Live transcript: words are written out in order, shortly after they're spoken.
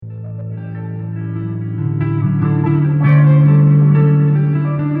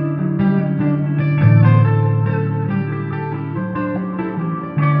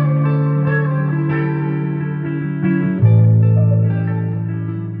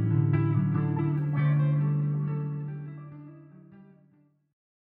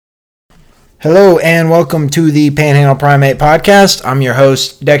Hello and welcome to the Panhandle Primate Podcast. I'm your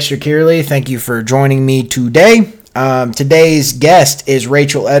host, Dexter Kearley. Thank you for joining me today. Today's guest is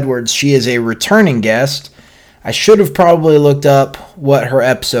Rachael Edwards. She is a returning guest. I should have probably looked up what her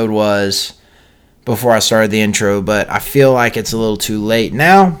episode was before I started the intro, but I feel like it's a little too late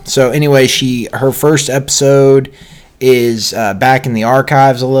now. So anyway, her first episode is back in the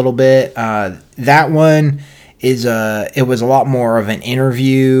archives a little bit. That one is it was a lot more of an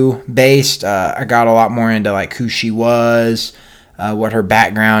interview based. I got a lot more into like who she was, what her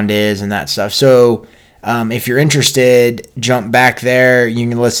background is, and that stuff. So if you're interested, jump back there. You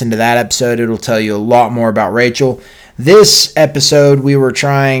can listen to that episode. It'll tell you a lot more about Rachael. This episode,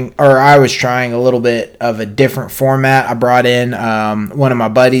 I was trying a little bit of a different format. I brought in one of my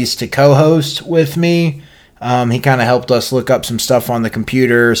buddies to co-host with me. He kind of helped us look up some stuff on the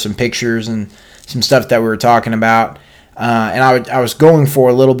computer, some pictures and some stuff that we were talking about. And I was going for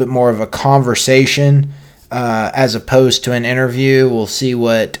a little bit more of a conversation as opposed to an interview. We'll see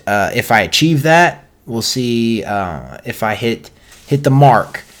what if I achieve that. We'll see if I hit the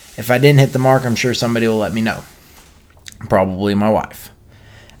mark. If I didn't hit the mark, I'm sure somebody will let me know. Probably my wife.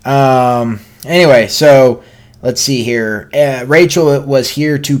 Anyway, so let's see here. Rachael was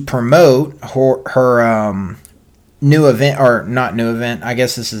here to promote her new event, or not new event. I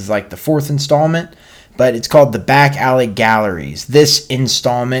guess this is like the fourth installment, but it's called the Back Alley Galleries. This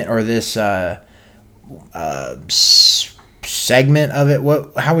installment, or this segment of it,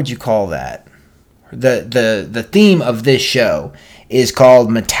 how would you call that? The theme of this show is called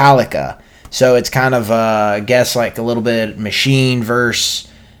Metallica. So it's kind of, I guess, like a little bit machine versus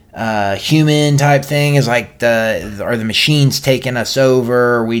human type thing. Is like are the machines taking us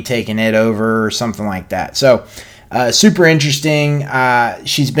over? Are we taking it over? Or something like that. So super interesting.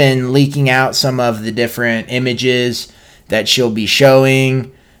 She's been leaking out some of the different images that she'll be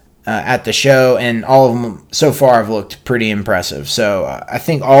showing at the show, and all of them so far have looked pretty impressive. So I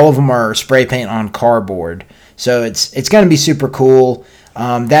think all of them are spray paint on cardboard. So it's going to be super cool.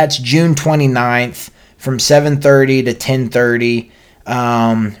 That's June 29th from 7:30 to 10:30.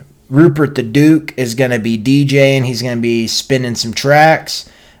 Rupert the Duke is going to be DJing. He's going to be spinning some tracks.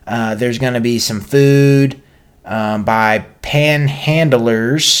 There's going to be some food by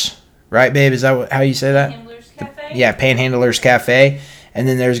Panhandlers. Right, babe? Is that how you say that? Panhandlers Cafe? Yeah, Panhandlers Cafe. And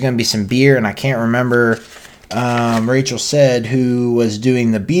then there's going to be some beer, and I can't remember. Rachael said who was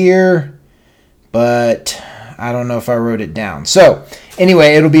doing the beer, but I don't know if I wrote it down. So,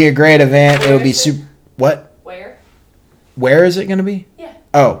 anyway, it'll be a great event. It'll be super. What? Where? Where is it going to be? Yeah.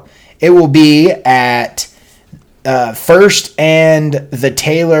 Oh, it will be at First and the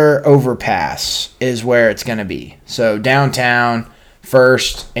Taylor Overpass is where it's going to be. So, downtown,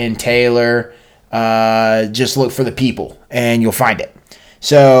 First and Taylor. Just look for the people, and you'll find it.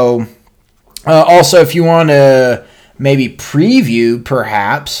 So, also, if you want to maybe preview,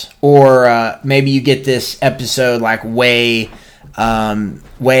 perhaps, or maybe you get this episode like way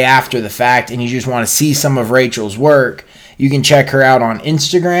after the fact, and you just want to see some of Rachael's work, you can check her out on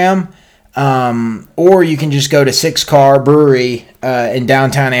Instagram, or you can just go to Six Car Brewery in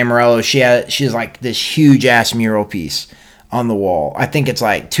downtown Amarillo. She has like this huge ass mural piece on the wall. I think it's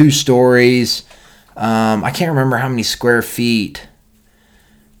like 2 stories. I can't remember how many square feet.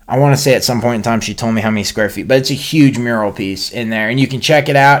 I want to say at some point in time she told me how many square feet, but it's a huge mural piece in there, and you can check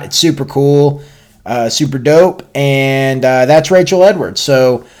it out. It's super cool, super dope, and that's Rachael Edwards.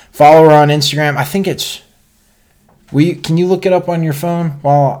 So follow her on Instagram. I think it's. Can you look it up on your phone?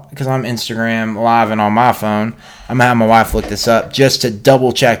 Because I'm Instagram live and on my phone. I'm gonna have my wife look this up just to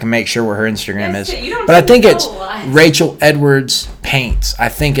double check and make sure where her Instagram is. But I think it's Rachael Edwards Paints, I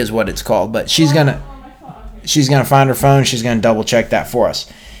think is what it's called. But she's gonna find her phone. She's gonna double check that for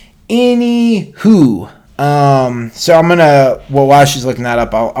us. Anywho, so I'm gonna, while she's looking that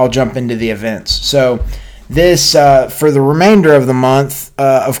up, I'll jump into the events. So this, for the remainder of the month,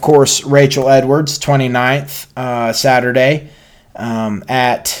 of course, Rachael Edwards, 29th, Saturday,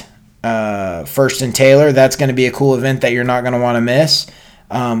 at First and Taylor. That's going to be a cool event that you're not going to want to miss.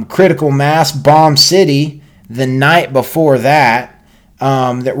 Critical Mass Bomb City, the night before that,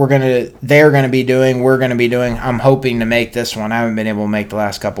 that they're going to be doing, we're going to be doing. I'm hoping to make this one. I haven't been able to make the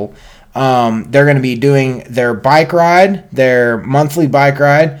last couple. They're going to be doing their monthly bike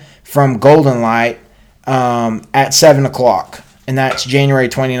ride from Golden Light at 7 o'clock, and that's January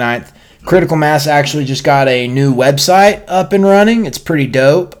 29th. Critical Mass actually just got a new website up and running. It's pretty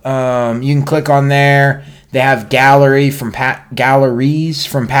dope. You can click on there. They have galleries from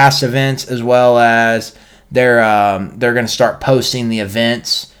past events, as well as they're going to start posting the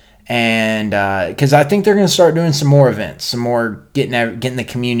events And because I think they're going to start doing some more events, some more getting the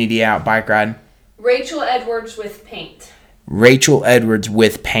community out bike riding. Rachael Edwards with paint. Rachael Edwards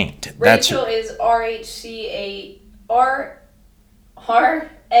with paint. Rachael is RACHAEL.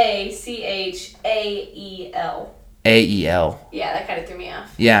 AEL. Yeah, that kind of threw me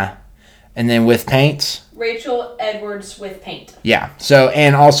off. Yeah. And then with paints? Rachael Edwards with paint. Yeah. So,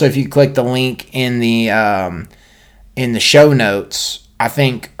 and also if you click the link in the show notes, I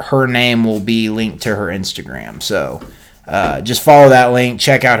think her name will be linked to her Instagram. So, just follow that link,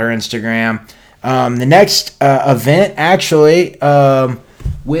 check out her Instagram. The next event, actually,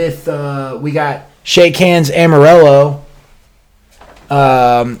 we got Shake Hands Amarillo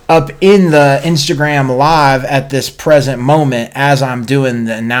up in the Instagram live at this present moment as I'm doing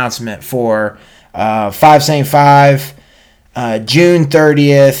the announcement for 575. June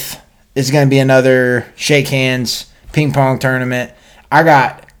 30th is going to be another Shake Hands ping pong tournament. I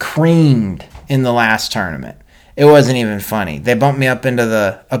got creamed in the last tournament. It wasn't even funny. They bumped me up into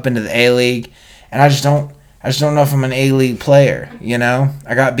the A-League, and I just don't know if I'm an A-League player, you know?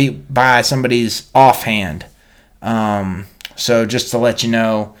 I got beat by somebody's offhand. So just to let you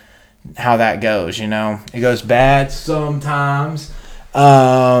know how that goes, you know. It goes bad sometimes.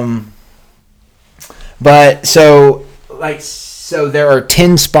 But so there are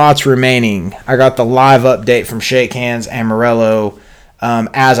 10 spots remaining. I got the live update from Shake Hands Amarillo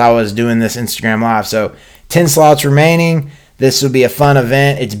as I was doing this Instagram live. So 10 slots remaining. This will be a fun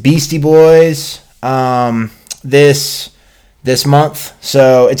event. It's Beastie Boys this month.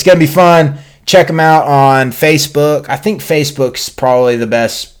 So it's going to be fun. Check them out on Facebook. I think Facebook's probably the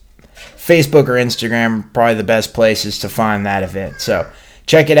best. Facebook or Instagram probably the best places to find that event. So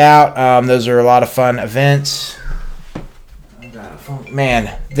check it out. Those are a lot of fun events.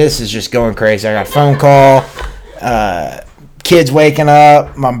 Man, this is just going crazy. I got a phone call. Kids waking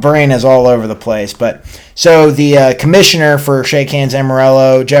up. My brain is all over the place. But so the commissioner for Shake Hands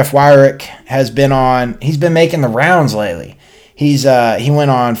Amarillo, Jeff Wyrick, has been on. He's been making the rounds lately. He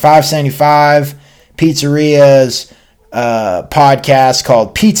went on 575 Pizzeria's podcast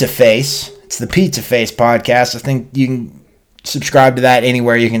called Pizza Face. It's the Pizza Face podcast. I think you can subscribe to that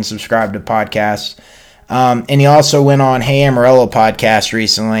anywhere you can subscribe to podcasts. And he also went on Hey Amarillo podcast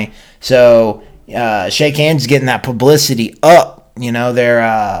recently. So Shake Hands is getting that publicity up. You know,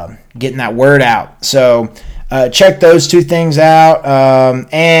 they're getting that word out. So check those two things out,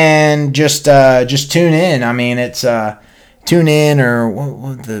 and just tune in. I mean, it's tune in or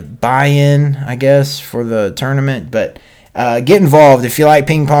what the buy-in, I guess, for the tournament. But get involved if you like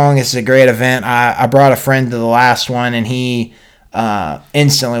ping pong. It's a great event. I brought a friend to the last one, and he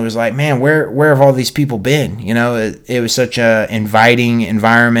instantly was like, man, where have all these people been? You know, it was such a inviting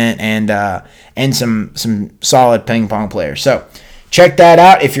environment, and some solid ping pong players. So check that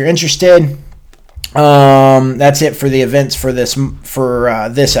out if you're interested. That's it for the events for this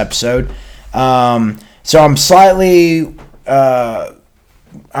episode. So I'm slightly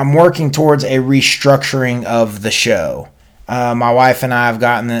I'm working towards a restructuring of the show. My wife and I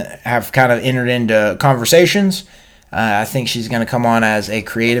have kind of entered into conversations. I think she's going to come on as a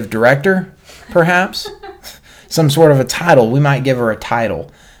creative director, perhaps. Some sort of a title. We might give her a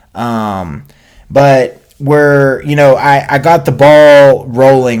title. But I got the ball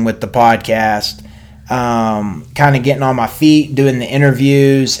rolling with the podcast, kind of getting on my feet, doing the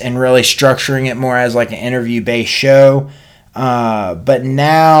interviews, and really structuring it more as like an interview-based show. But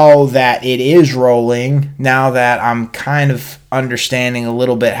now that it is rolling, now that I'm kind of understanding a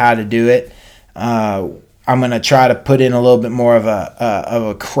little bit how to do it, I'm going to try to put in a little bit more of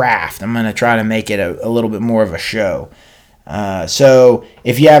a craft. I'm going to try to make it a little bit more of a show. So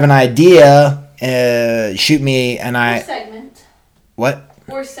if you have an idea, shoot me segment. What?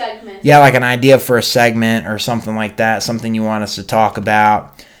 Or segment. Yeah, like an idea for a segment or something like that, something you want us to talk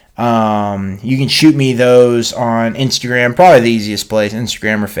about. You can shoot me those on Instagram, probably the easiest place,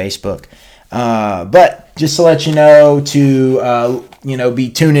 Instagram or Facebook. But just to let you know to, be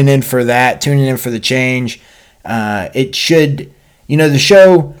tuning in for that, tuning in for the change. It should, the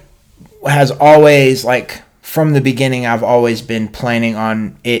show has always, like, from the beginning, I've always been planning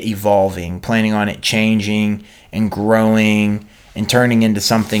on it evolving, planning on it changing and growing and turning into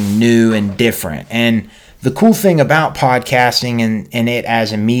something new and different. And the cool thing about podcasting and it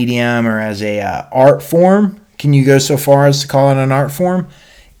as a medium or as a art form, can you go so far as to call it an art form,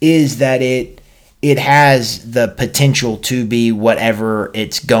 is that it has the potential to be whatever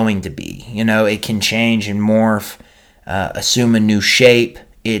it's going to be. It can change and morph, assume a new shape.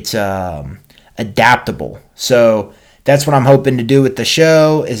 It's adaptable. So that's what I'm hoping to do with the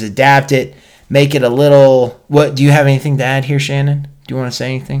show, is adapt it, make it a little... What, do you have anything to add here, Shannon? Do you want to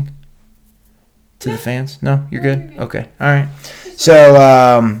say anything? to the fans? No, you're good? Okay. All right.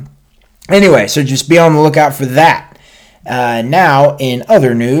 So, anyway, so just be on the lookout for that. Now, in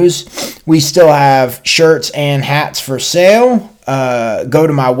other news, we still have shirts and hats for sale. Go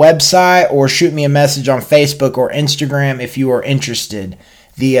to my website or shoot me a message on Facebook or Instagram if you are interested.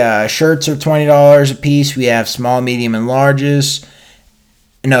 The shirts are $20 a piece. We have small, medium, and larges.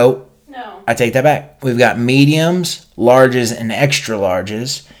 No, I take that back. We've got mediums, larges, and extra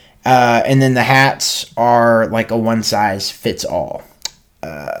larges. And then the hats are like a one size fits all.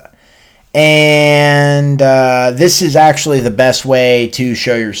 And this is actually the best way to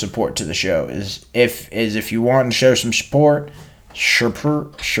show your support to the show is if you want to show some support. If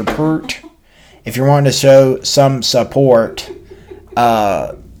you're wanting to show some support,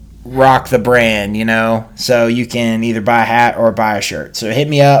 rock the brand, so you can either buy a hat or buy a shirt. So hit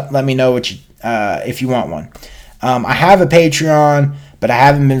me up, let me know what you if you want one. I have a Patreon, but I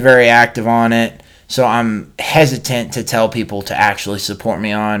haven't been very active on it, so I'm hesitant to tell people to actually support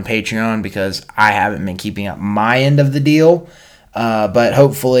me on Patreon because I haven't been keeping up my end of the deal. But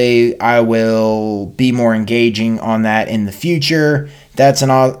hopefully I will be more engaging on that in the future. That's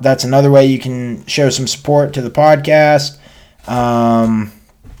another way you can show some support to the podcast.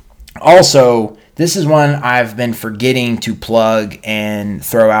 Also, this is one I've been forgetting to plug and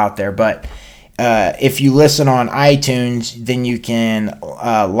throw out there, but if you listen on iTunes, then you can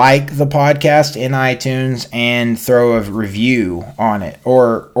like the podcast in iTunes and throw a review on it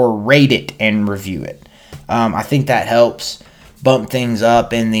or rate it and review it. I think that helps bump things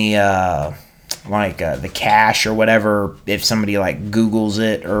up in the the cache or whatever. If somebody Googles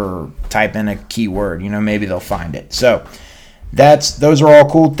it or type in a keyword, maybe they'll find it. So those are all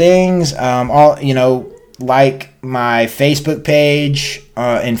cool things. Like my Facebook page.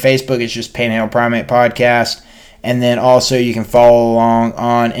 In Facebook, it's just Panhandle Primate Podcast. And then also you can follow along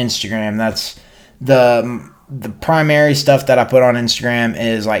on Instagram. That's the primary stuff that I put on Instagram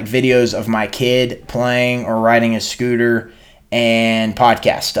is videos of my kid playing or riding a scooter and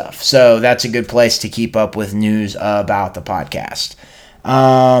podcast stuff. So that's a good place to keep up with news about the podcast.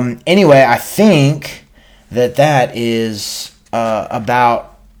 Anyway, I think that is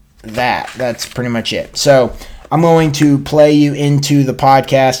about that. That's pretty much it. So I'm going to play you into the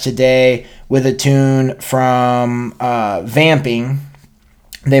podcast today with a tune from Vamping.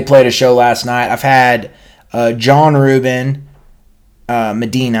 They played a show last night. I've had John Rubin,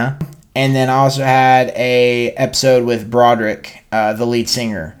 Medina, and then I also had a episode with Broderick, the lead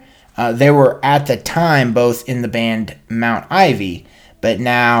singer. They were at the time both in the band Mount Ivy, but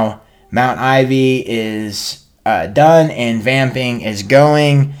now Mount Ivy is done and Vamping is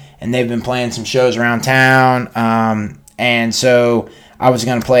going, and they've been playing some shows around town. And so I was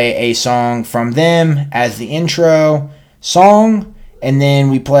going to play a song from them as the intro song, and then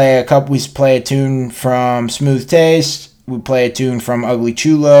we play a tune from Smooth Taste, we play a tune from Ugly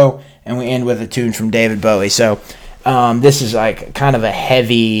Chulo, and we end with a tune from David Bowie. So this is kind of a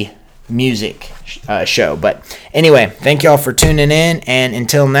heavy music show. But anyway, thank y'all for tuning in, and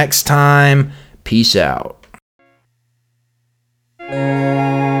until next time, peace out.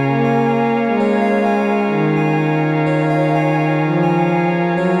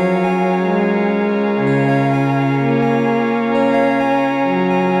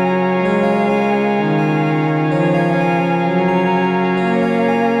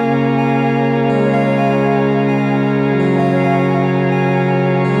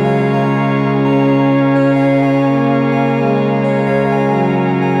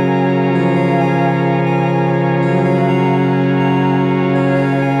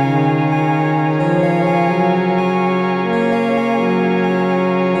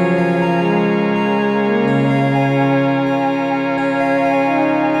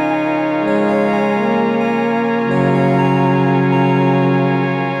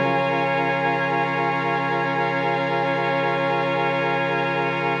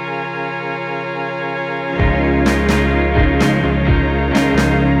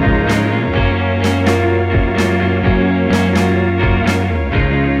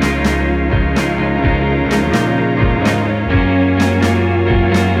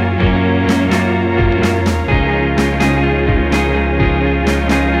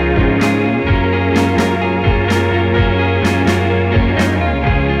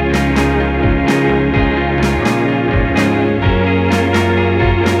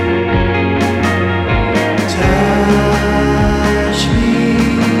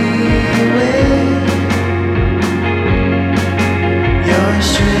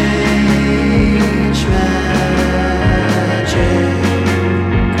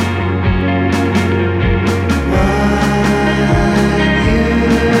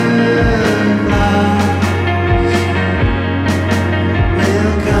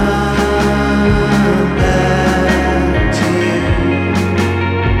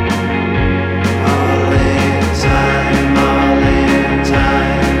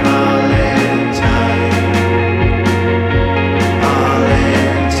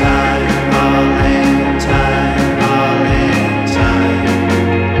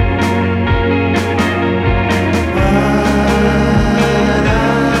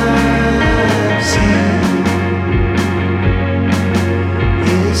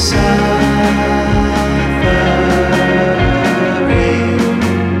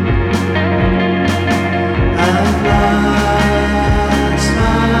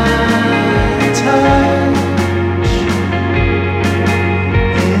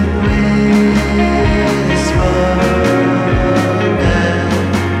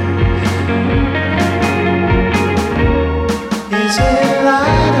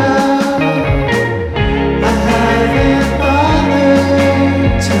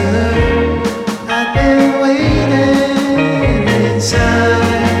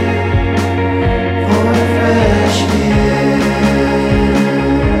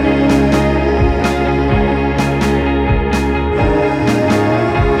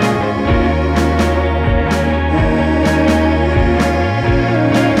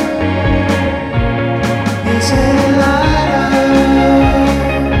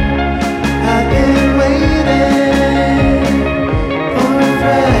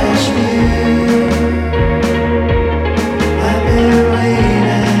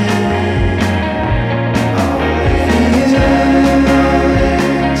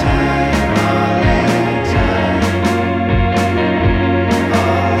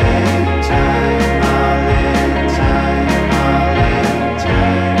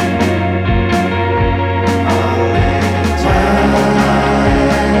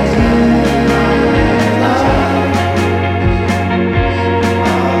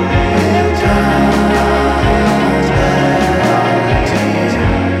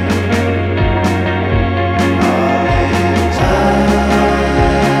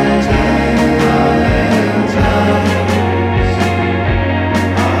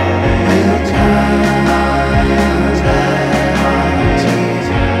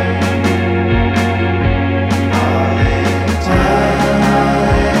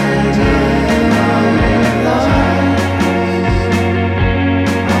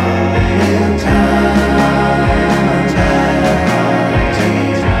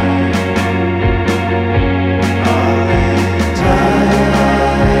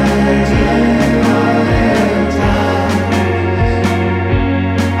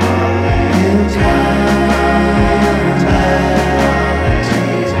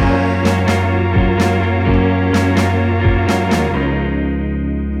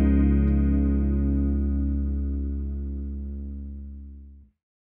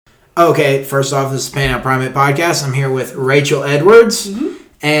 Okay, first off, this is Pan Out Primate Podcast. I'm here with Rachael Edwards.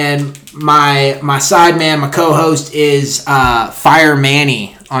 And my side man, my co-host is Fire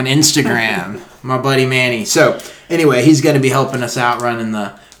Manny on Instagram. My buddy Manny. So anyway, he's going to be helping us out running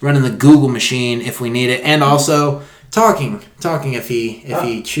the Google machine if we need it, and also talking if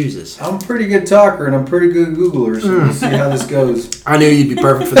he chooses. I'm a pretty good talker and I'm a pretty good Googler, so we'll see how this goes. I knew you'd be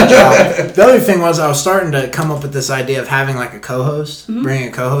perfect for the job. The other thing was I was starting to come up with this idea of having like a co-host, bringing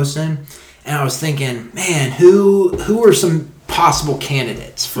a co-host in, and I was thinking, man, who are some possible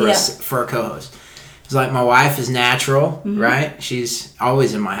candidates for a co-host? It's like my wife is natural, right? She's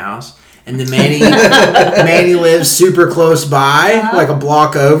always in my house. And then Manny lives super close by, like a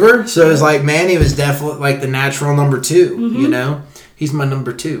block over. So it's like Manny was definitely like the natural number 2, you know? He's my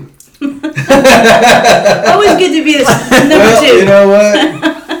number 2. Always good to be the number 2. You know what?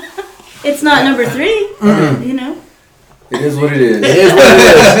 It's not number 3, you know? It is what it is. It is what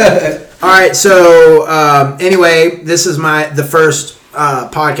it is. All right, so anyway, this is the first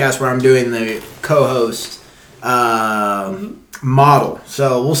podcast where I'm doing the co-host model.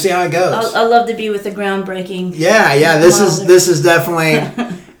 So we'll see how it goes. I love to be with the groundbreaking. Yeah. This is definitely.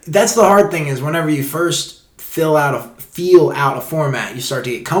 That's the hard thing is whenever you first feel out a format, you start to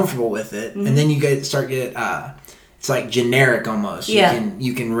get comfortable with it, and then you it's like generic almost. Yeah.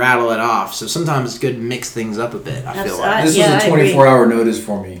 You can rattle it off. So sometimes it's good to mix things up a bit. I feel like this was a 24-hour notice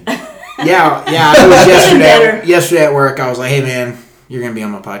for me. Yeah. It was yesterday at work. I was like, hey man, you're gonna be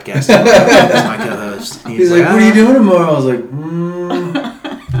on my podcast. As my co-host. He's like, what are you doing tomorrow? I was like,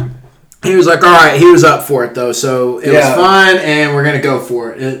 He was like, all right. He was up for it though, so it was fun, and we're gonna go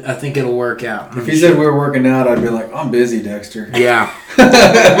for it. I think it'll work out. If he said we were working out, I'd be like, I'm busy, Dexter. Yeah.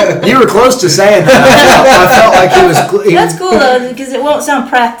 You were close to saying that. I felt like he was. That's cool though, because it won't sound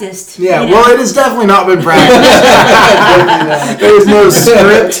practiced. Yeah. Well, it has definitely not been practiced. There was no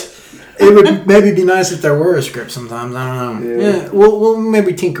script. It would maybe be nice if there were a script sometimes. I don't know. Yeah, we'll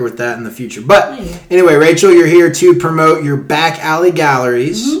maybe tinker with that in the future. But anyway, Rachael, you're here to promote your back alley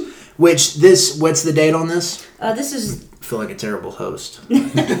galleries. What's the date on this? This is... I feel like a terrible host.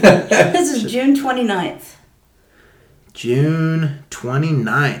 This is June 29th. June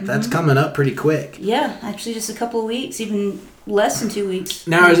 29th. That's coming up pretty quick. Yeah, actually just a couple of weeks, even less than 2 weeks.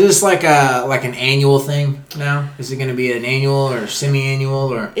 Now, is this like an annual thing now? Is it going to be an annual or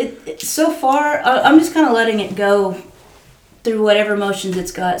semi-annual? Or so far, I'm just kind of letting it go through whatever motions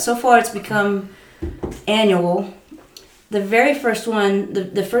it's got. So far, it's become annual. The very first one,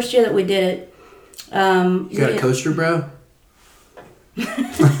 the first year that we did it... you got a coaster, bro?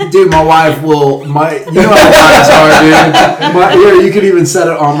 Dude, my wife will... you know how wives are, dude. You could even set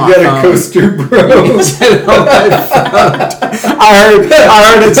it on my phone. You got a coaster, bro. You can set it on my phone. I heard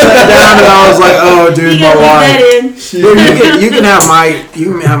it set down, and I was like, oh, dude, my wife. Dude, you can have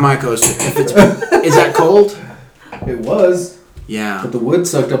my coaster. Is that cold? It was. Yeah. But the wood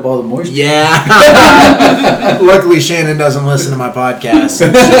sucked up all the moisture. Yeah. Luckily, Shannon doesn't listen to my podcast.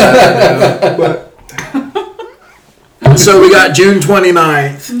 So we got June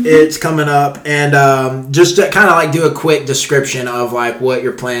 29th. It's coming up. And just to kind of like do a quick description of like what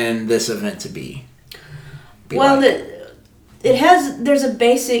you're planning this event to be. There's a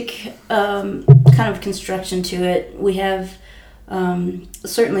basic kind of construction to it. We have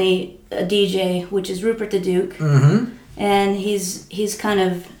certainly a DJ, which is Rupert the Duke. Mm-hmm. And he's kind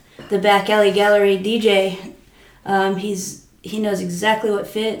of the back alley gallery DJ. He knows exactly what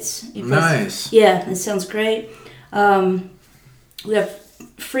fits. Nice. Yeah, it sounds great. We have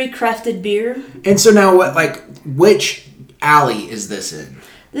free crafted beer. And so now which alley is this in?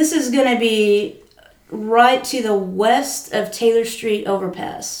 This is going to be right to the west of Taylor Street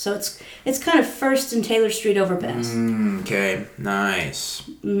Overpass. So it's kind of first and Taylor Street Overpass. Okay, nice.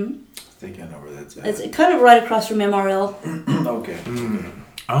 Mm-hmm. I think I know where that's at. It's kind of right across from MRL. Okay.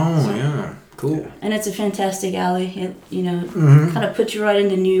 Oh, yeah. Cool. Yeah. And it's a fantastic alley. It, kind of puts you right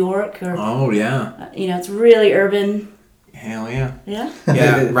into New York. Oh, yeah. It's really urban. Hell yeah. Yeah?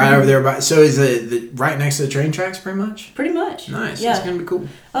 Yeah, right over there. So is it right next to the train tracks pretty much? Pretty much. Nice. Yeah. It's going to be cool.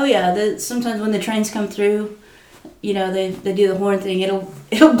 Oh, yeah. Sometimes when the trains come through, they do the horn thing. It'll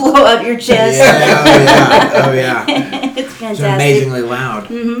blow up your chest. Yeah. Oh, yeah. It's fantastic. It's amazingly loud.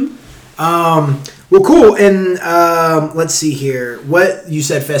 Mm-hmm. Well, cool. And let's see here. What you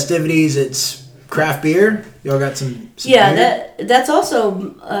said, festivities? It's craft beer. Y'all got some yeah, beer? That's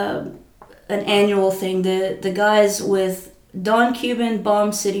also an annual thing. The guys with Don Cuban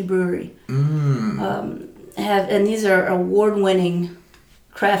Bomb City Brewery and these are award-winning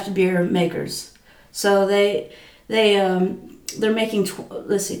craft beer makers. So they they're making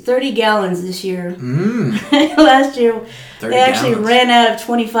 30 gallons this year. Last year they actually ran out of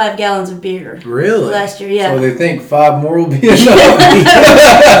 25 gallons of beer. Really? Last year, yeah. So they think 5 more will be enough.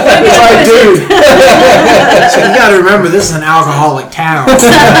 Dude. So you got to remember, this is an alcoholic town.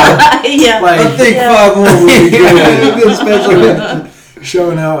 Yeah. I think 5 more will be good. Especially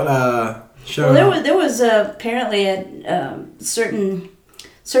showing out. Well, there was apparently at certain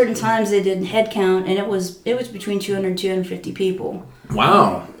times they did head count, and it was between 200 and 250 people.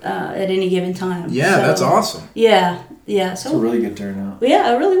 Wow. At any given time. Yeah, so, that's awesome. Yeah. So it's a really good turnout.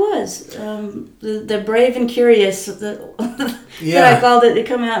 Yeah, it really was. The brave and curious that I called it to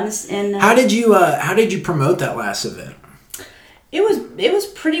come out and how did you promote that last event? It was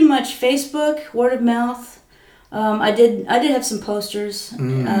pretty much Facebook, word of mouth. I did have some posters,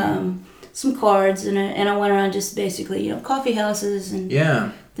 some cards, and I went around just basically coffee houses and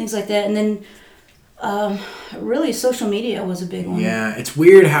things like that, and then really social media was a big one. Yeah, it's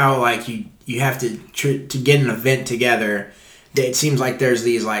weird how like you have to get an event together. It seems like there's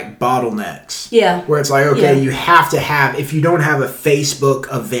these like bottlenecks. Yeah. Where it's like, okay, you have to have, if you don't have a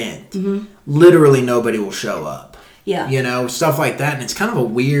Facebook event, literally nobody will show up. Yeah. Stuff like that. And it's kind of a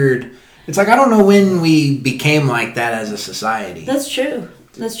weird, it's like, I don't know when we became like that as a society. That's true.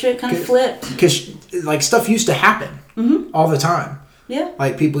 It kind of flipped. Because like stuff used to happen all the time. Yeah.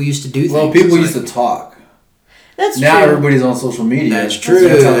 Like people used to do things. Well, people used to talk. That's now true. Everybody's on social media. That's true.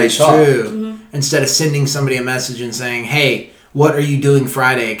 That's how they talk. True. Instead of sending somebody a message and saying, hey, what are you doing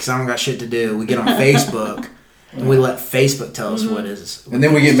Friday? Because I don't got shit to do. We get on Facebook and we let Facebook tell us what is. And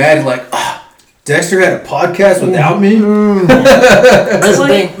then we get mad like, Dexter had a podcast without me? That's the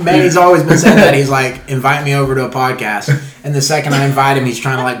thing. Manny's always been saying that. He's like, invite me over to a podcast. And the second I invite him, he's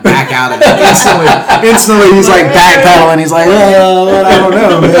trying to like back out of it. Instantly he's like backpedaling. He's like, I don't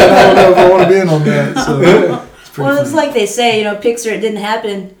know, man. I don't know if I want to be in on that. So, it's like they say, picture it didn't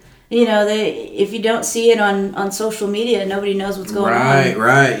happen. If you don't see it on social media, nobody knows what's going on.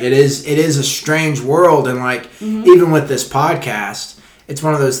 Right. It is a strange world, and like even with this podcast, it's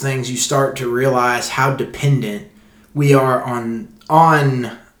one of those things you start to realize how dependent we are on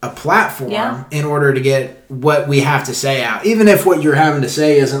a platform in order to get what we have to say out. Even if what you're having to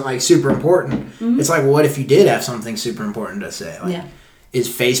say isn't like super important, it's like, well, what if you did have something super important to say? Like, is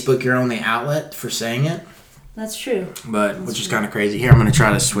Facebook your only outlet for saying it? That's true. Which is kind of crazy. Here, I'm going to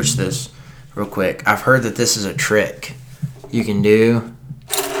try to switch this real quick. I've heard that this is a trick you can do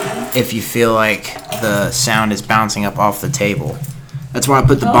if you feel like the sound is bouncing up off the table. That's why I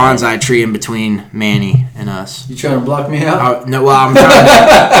put the bonsai tree in between Manny and us. You trying to block me out? No, well,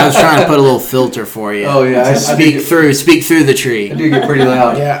 I was trying to put a little filter for you. Oh, yeah. Speak through the tree. I do get pretty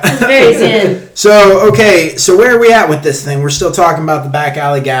loud. Yeah. It's very zen. So where are we at with this thing? We're still talking about the back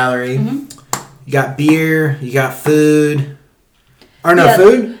alley gallery. You got beer, you got food. Or no,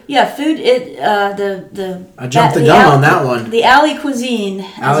 food? Yeah, food. I jumped the gun on that one. The alley cuisine.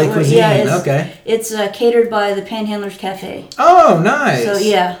 Alley cuisine, okay. It's catered by the Panhandlers Cafe. Oh, nice. So,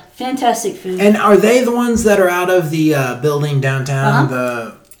 fantastic food. And are they the ones that are out of the building downtown?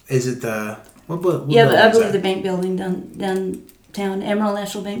 What I believe the bank building downtown, Emerald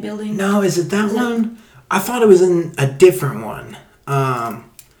National Bank building. No, is it that one? I thought it was in a different one.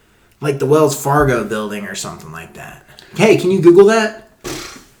 Like the Wells Fargo building or something like that. Hey, can you Google that?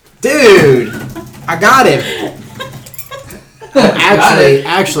 Dude, I got it.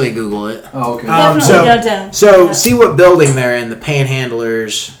 Actually Google it. Oh, okay. Definitely So see what building they're in. The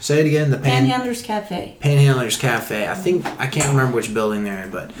Panhandlers. Say it again. The Panhandlers Cafe. Panhandlers Cafe. I can't remember which building they're in,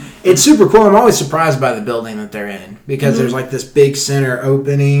 but it's super cool. I'm always surprised by the building that they're in because there's like this big center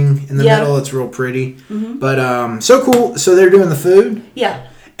opening in the middle. It's real pretty. But so cool. So they're doing the food. Yeah.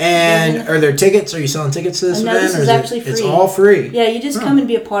 And are there tickets? Are you selling tickets to this event? No, this is actually free. It's all free. Yeah, you just come and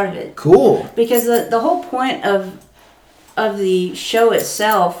be a part of it. Cool. Because the whole point of the show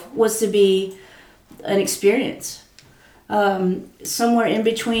itself was to be an experience. Somewhere in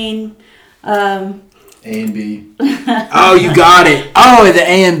between A and B. Oh, you got it. Oh, the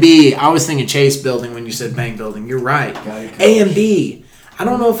A and B. I was thinking Chase Building when you said Bank Building. You're right. A and B. I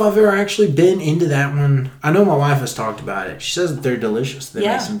don't know if I've ever actually been into that one. I know my wife has talked about it. She says that they're delicious. They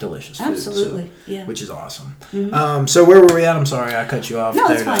make some delicious food. Absolutely, which is awesome. So where were we at? I'm sorry, I cut you off. No,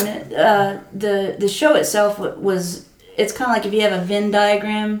 it's fine. The show itself was... It's kind of like if you have a Venn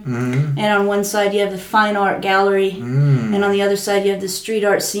diagram, and on one side you have the fine art gallery, and on the other side you have the street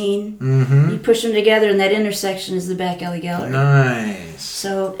art scene. You push them together, and that intersection is the back alley gallery. Nice.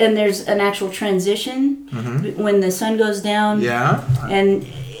 So, and there's an actual transition when the sun goes down. Yeah. And,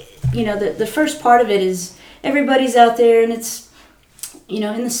 the first part of it is everybody's out there, and it's,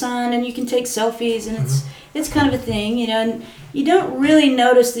 in the sun, and you can take selfies, and it's kind of a thing, you don't really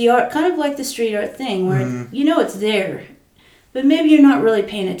notice the art, kind of like the street art thing, where you know it's there, but maybe you're not really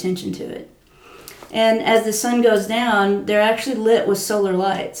paying attention to it. And as the sun goes down, they're actually lit with solar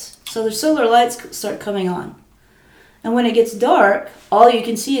lights. So the solar lights start coming on. And when it gets dark, all you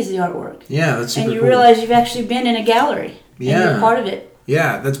can see is the artwork. Yeah, that's super And you cool. realize you've actually been in a gallery. Yeah. And you're part of it.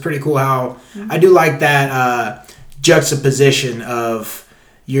 Yeah, that's pretty cool how I do like that juxtaposition of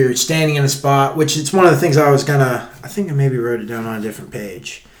you're standing in a spot, which it's one of the things I think I maybe wrote it down on a different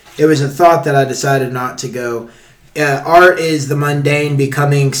page. It was a thought that I decided not to go. Art is the mundane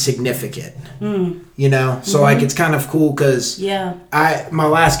becoming significant. You know, so like it's kind of cool because my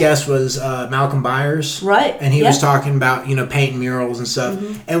last guest was Malcolm Byers, right? And he was talking about painting murals and stuff.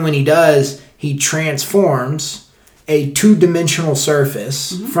 And when he does, he transforms a two-dimensional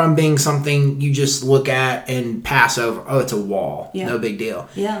surface from being something you just look at and pass over. Oh, it's a wall, no big deal.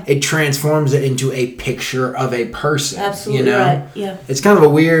 Yeah, it transforms it into a picture of a person. Absolutely right. Yeah, it's kind of a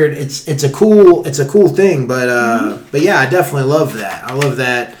weird. It's a cool thing, but yeah, I definitely love that. I love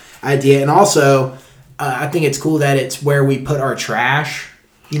that idea, and also I think it's cool that it's where we put our trash.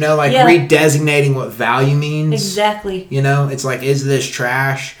 Redesignating what value means. Exactly. It's like, is this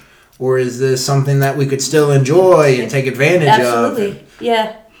trash? Or is this something that we could still enjoy and take advantage of? Absolutely,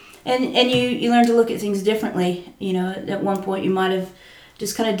 yeah. And you learn to look at things differently. At one point you might have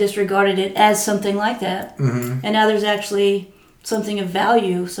just kind of disregarded it as something like that. And now there's actually something of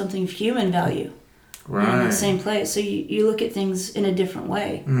value, something of human value. Right. In the same place. So you look at things in a different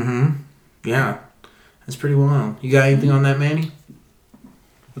way. Yeah. That's pretty wild. You got anything on that, Manny?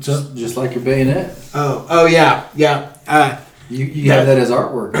 What's up? Just like your bayonet. Oh yeah. You have that as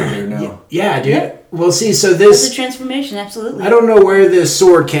artwork out there now. Yeah, dude. Yeah. Well, see, so this... It's a transformation, absolutely. I don't know where this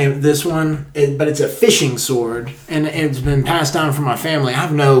sword came... This one, but it's a fishing sword. And it's been passed down from my family. I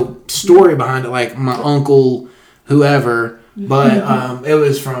have no story behind it, like my uncle, whoever. But it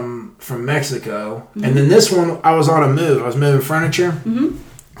was from Mexico. And then this one, I was on a move. I was moving furniture,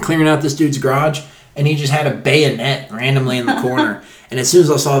 clearing out this dude's garage. And he just had a bayonet randomly in the corner. And as soon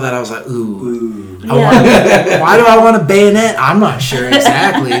as I saw that, I was like, ooh. Why do I want a bayonet? I'm not sure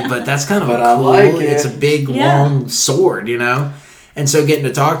exactly, but that's kind of cool. Like it. It's a big, long sword, And so getting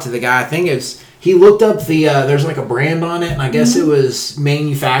to talk to the guy, I think he looked up there's like a brand on it, and I guess it was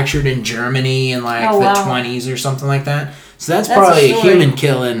manufactured in Germany in like the 20s or something like that. So that's probably a human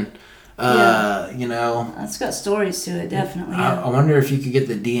killing. It's got stories to it, definitely. I wonder if you could get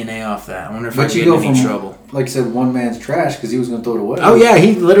the DNA off that. I wonder if I could get in any trouble. Like you said, one man's trash because he was going to throw it away. Oh yeah,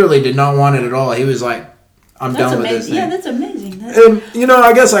 he literally did not want it at all. He was like, "I'm done with this thing." Yeah, that's amazing. And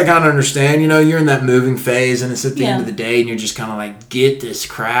I guess I kind of understand. You're in that moving phase, and it's at the end of the day, and you're just kind of like, "Get this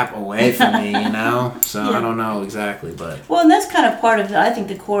crap away from me," So I don't know exactly, but and that's kind of part of I think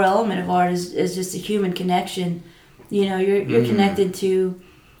the core element of art is just a human connection. You're connected to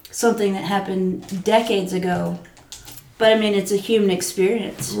something that happened decades ago, but I mean it's a human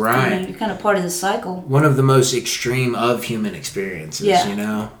experience, right? You're kind of part of the cycle. One of the most extreme of human experiences,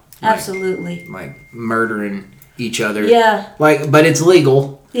 Absolutely, like murdering each other, but it's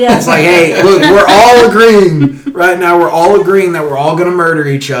legal. It's like, hey, look, we're all agreeing right now. We're all agreeing that we're all going to murder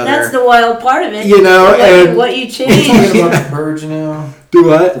each other. That's the wild part of it. And what you change. Talking about the purge now. Do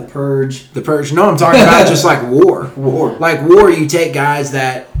what? The purge. The purge. No, I'm talking about just like war. Like war, you take guys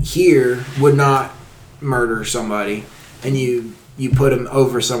that here would not murder somebody, and you put them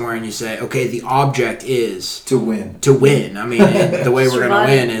over somewhere, and you say, okay, the object is to win. I mean, the way we're going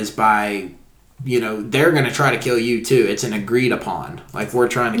to win is by, they're going to try to kill you too. It's an agreed upon. Like we're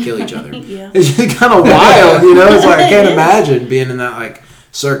trying to kill each other. It's just kind of wild, It's like I can't imagine being in that like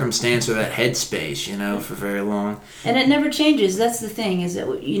circumstance or that headspace, for very long. And it never changes. That's the thing, is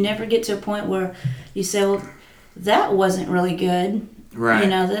that you never get to a point where you say, well, that wasn't really good. Right.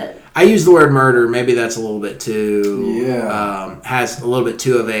 That I use the word murder. Maybe that's a little bit too... has a little bit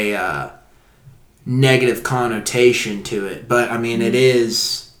too of a negative connotation to it. But, I mean, it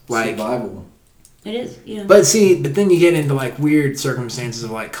is like... survival. It is, yeah. But then you get into like weird circumstances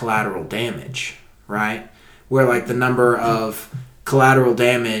of like collateral damage, right? Where like the number of collateral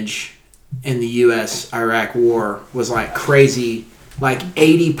damage in the U.S.-Iraq war was like crazy. Like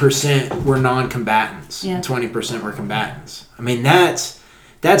 80% were non-combatants, and 20% were combatants. I mean, that's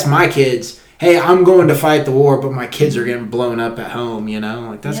my kids. Hey, I'm going to fight the war, but my kids are getting blown up at home.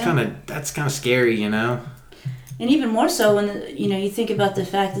 Like that's kind of scary. And even more so when you think about the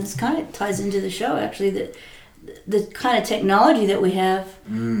fact that this kind of ties into the show actually, that the kind of technology that we have,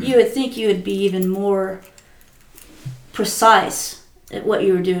 you would think you would be even more precise at what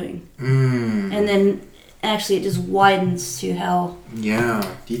you were doing, and then actually it just widens to how. Yeah.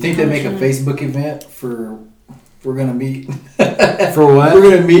 Do you think they make a Facebook event for we're gonna meet. For what? We're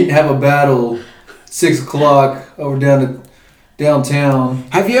gonna meet and have a battle 6 o'clock over downtown.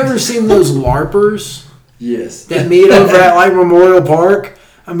 Have you ever seen those LARPers Yes. that meet over at like Memorial Park?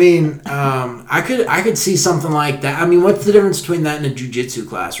 I mean, I could see something like that. I mean, what's the difference between that and a jiu-jitsu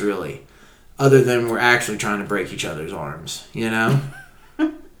class, really? Other than we're actually trying to break each other's arms, you know?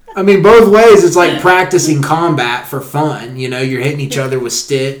 I mean, both ways, it's like practicing combat for fun. You know, you're hitting each other with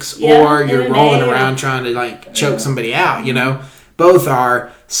sticks, or you're rolling around trying to like choke somebody out. You know, both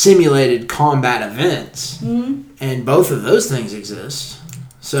are simulated combat events, and both of those things exist.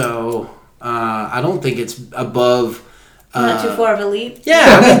 So I don't think it's above. Not too far of a leap.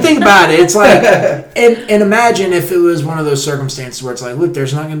 Yeah, I mean, think about it. It's like, and imagine if it was one of those circumstances where it's like, look,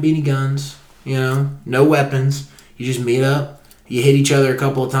 there's not going to be any guns. You know, no weapons. You just meet up. You hit each other a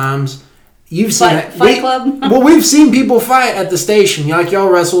couple of times. You've seen Fight Club. Well, we've seen people fight at the station. Like y'all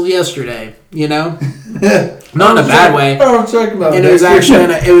wrestled yesterday. You know, not in a bad way. I'm talking about. And it was actually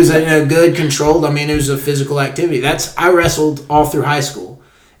in a good controlled. I mean, it was a physical activity. I wrestled all through high school,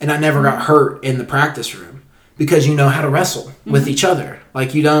 and I never got hurt in the practice room because you know how to wrestle with each other.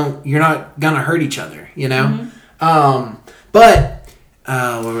 Like you're not gonna hurt each other. You know, but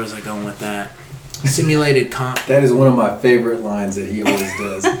where was I going with that? Simulated comp. That is one of my favorite lines that he always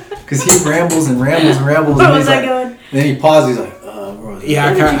does. Because he rambles and rambles and rambles. Where and was he's I like, going? Then he pauses. He's like, Yeah,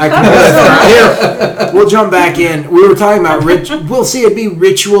 I can. Here, we'll jump back in. We were talking about we'll see it be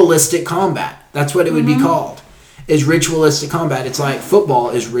ritualistic combat. That's what it would be called. Is ritualistic combat. It's like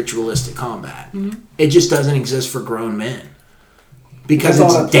football is ritualistic combat. It just doesn't exist for grown men. Because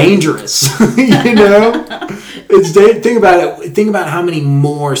it's dangerous, you know. Think about it. Think about how many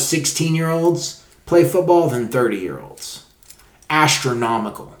more 16-year-olds play football than 30-year-olds.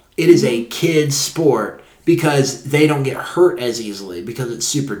 Astronomical. It is a kid's sport because they don't get hurt as easily because it's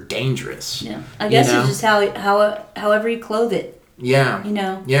super dangerous. Yeah, I guess it's just however you clothe it. Yeah. You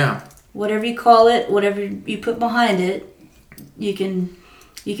know. Yeah. Whatever you call it, whatever you put behind it, you can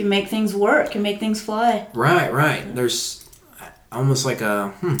make things work and make things fly. Right. There's almost like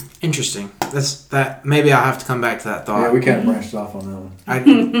a interesting. That maybe I'll have to come back to that thought. Yeah, we kind of branched off on that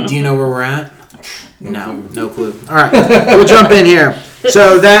one. Do you know where we're at? No clue. All right, we'll jump in here.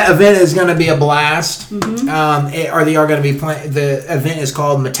 So that event is going to be a blast. They are going to be playing. The event is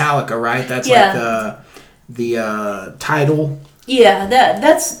called Metallica, right? That's like the title. Yeah,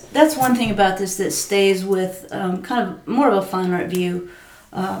 that's one thing about this that stays with kind of more of a fine art view,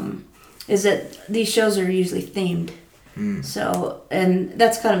 is that these shows are usually themed. So, and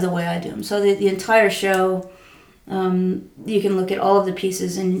that's kind of the way I do them. So the entire show, you can look at all of the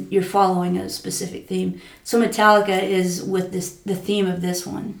pieces and you're following a specific theme. So Metallica is with the theme of this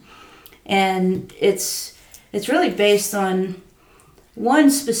one. And it's really based on one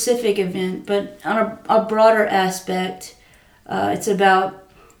specific event, but on a broader aspect, it's about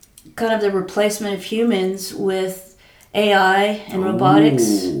kind of the replacement of humans with AI and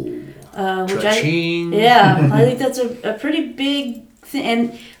robotics. Which I think that's a pretty big thing.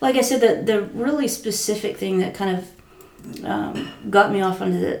 And like I said, the really specific thing that kind of got me off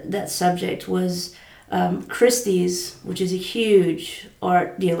onto that subject was Christie's, which is a huge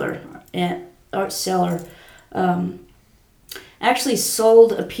art dealer and art seller, actually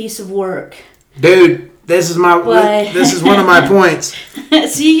sold a piece of work. Dude, this is one of my points.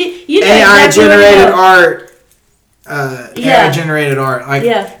 See, you know AI exactly generated art. AI-generated art,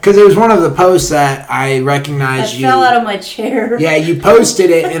 because it was one of the posts that I recognized. I fell out of my chair. Yeah, you posted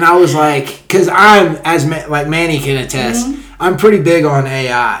it, and I was like, because I'm like Manny can attest, I'm pretty big on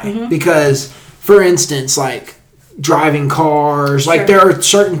AI because, for instance, like driving cars, like there are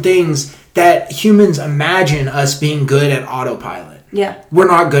certain things that humans imagine us being good at autopilot. Yeah, we're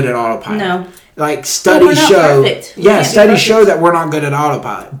not good at autopilot. No, like studies show. Perfect. Studies show that we're not good at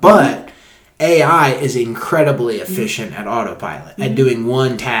autopilot, but AI is incredibly efficient at autopilot, at doing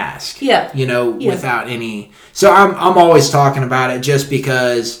one task. Yeah. Without any. So I'm always talking about it just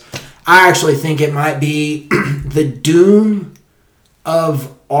because I actually think it might be the doom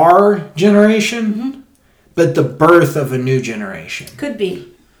of our generation, but the birth of a new generation. Could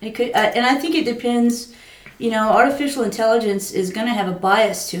be. It could, and I think it depends. Artificial intelligence is going to have a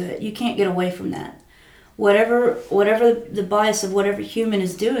bias to it. You can't get away from that. Whatever the bias of whatever human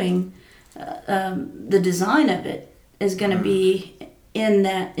is doing. The design of it is going to be in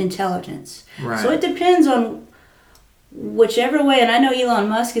that intelligence. Right. So it depends on whichever way, and I know Elon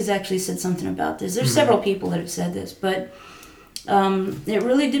Musk has actually said something about this. There's several people that have said this, but it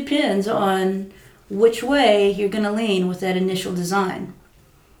really depends on which way you're going to lean with that initial design.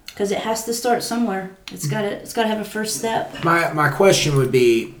 because it has to start somewhere. It's got to have a first step. My question would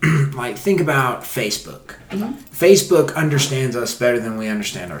be, like, think about Facebook. Mm-hmm. Facebook understands us better than we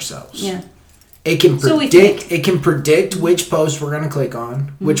understand ourselves. Yeah. It can So we predict. think. It can predict which posts we're going to click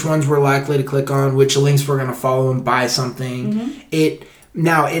on, which ones we're likely to click on, which links we're going to follow and buy something. It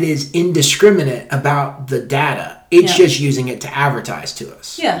is indiscriminate about the data. It's just using it to advertise to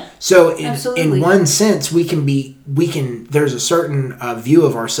us. Yeah. So in Absolutely. one sense, there's a certain view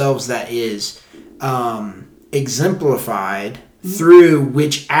of ourselves that is exemplified through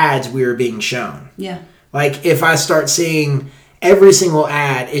which ads we are being shown. Yeah. Like if I start seeing every single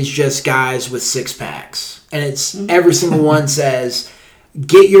ad is just guys with six packs, and it's every single one says,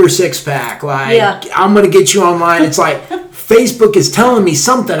 "Get your six pack." Like I'm gonna get you online. It's like Facebook is telling me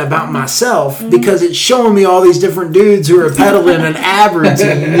something about myself because it's showing me all these different dudes who are peddling an ad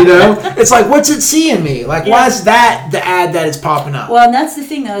routine. You know, it's like, what's it seeing me? Like, why is that the ad that is popping up? Well, and that's the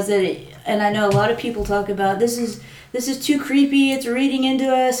thing though, is that and I know a lot of people talk about this is too creepy. It's reading into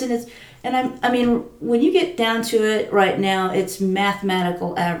us, I mean, when you get down to it right now, it's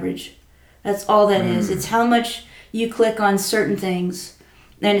mathematical average. That's all that is. It's how much you click on certain things,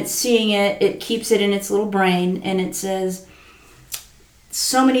 and it's seeing it. It keeps it in its little brain, and it says,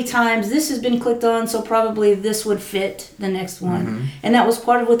 so many times this has been clicked on, so probably this would fit the next one. And that was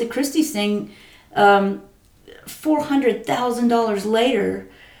part of what the Christie's thing, $400,000 later,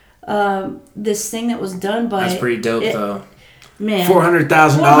 this thing that was done by... That's pretty dope, though. Man,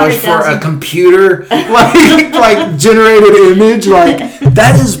 $400,000 for a computer, like generated image, like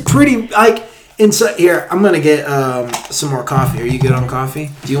that is pretty. Like, inside here, I'm gonna get some more coffee. Are you good on coffee?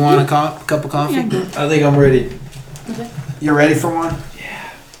 Do you want a cup of coffee? Yeah, I'm good. I think I'm ready. Okay. You're ready for one?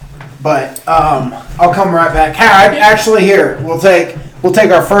 Yeah. But I'll come right back. Actually, here we'll take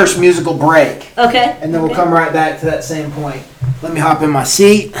our first musical break. Okay. And then we'll come right back to that same point. Let me hop in my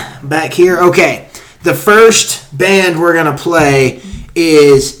seat back here. Okay. The first band we're going to play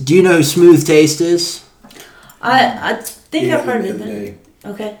is, do you know who Smooth Taste is? I think I've heard of them.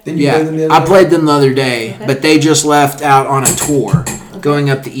 Okay. Didn't you play them the other I day? played them the other day, but they just left out on a tour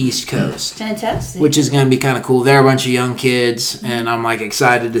going up the East Coast. Fantastic. Which is going to be kind of cool. They're a bunch of young kids, and I'm like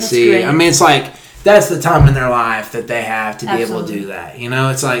excited to see. Great. I mean, it's like, that's the time in their life that they have to be able to do that. You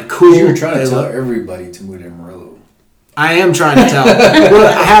know, it's like cool. You were trying to tell everybody to move to Amarillo. I am trying to tell. Well,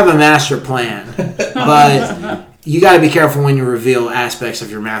 I have a master plan, but you got to be careful when you reveal aspects of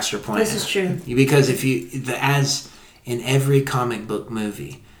your master plan. This is true. Because as in every comic book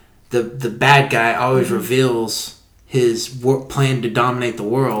movie, the bad guy always reveals his plan to dominate the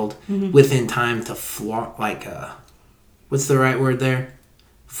world within time to what's the right word there?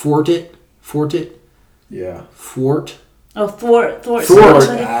 Fort it. Yeah. Thwart. Oh, thwart.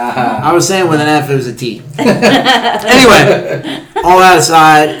 I was saying with an F, it was a T. Anyway, all that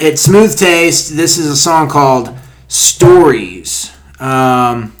aside, it's Smooth Taste. This is a song called Stories.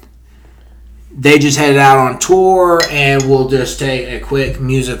 They just headed out on tour, and we'll just take a quick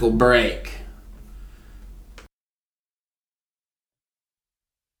musical break.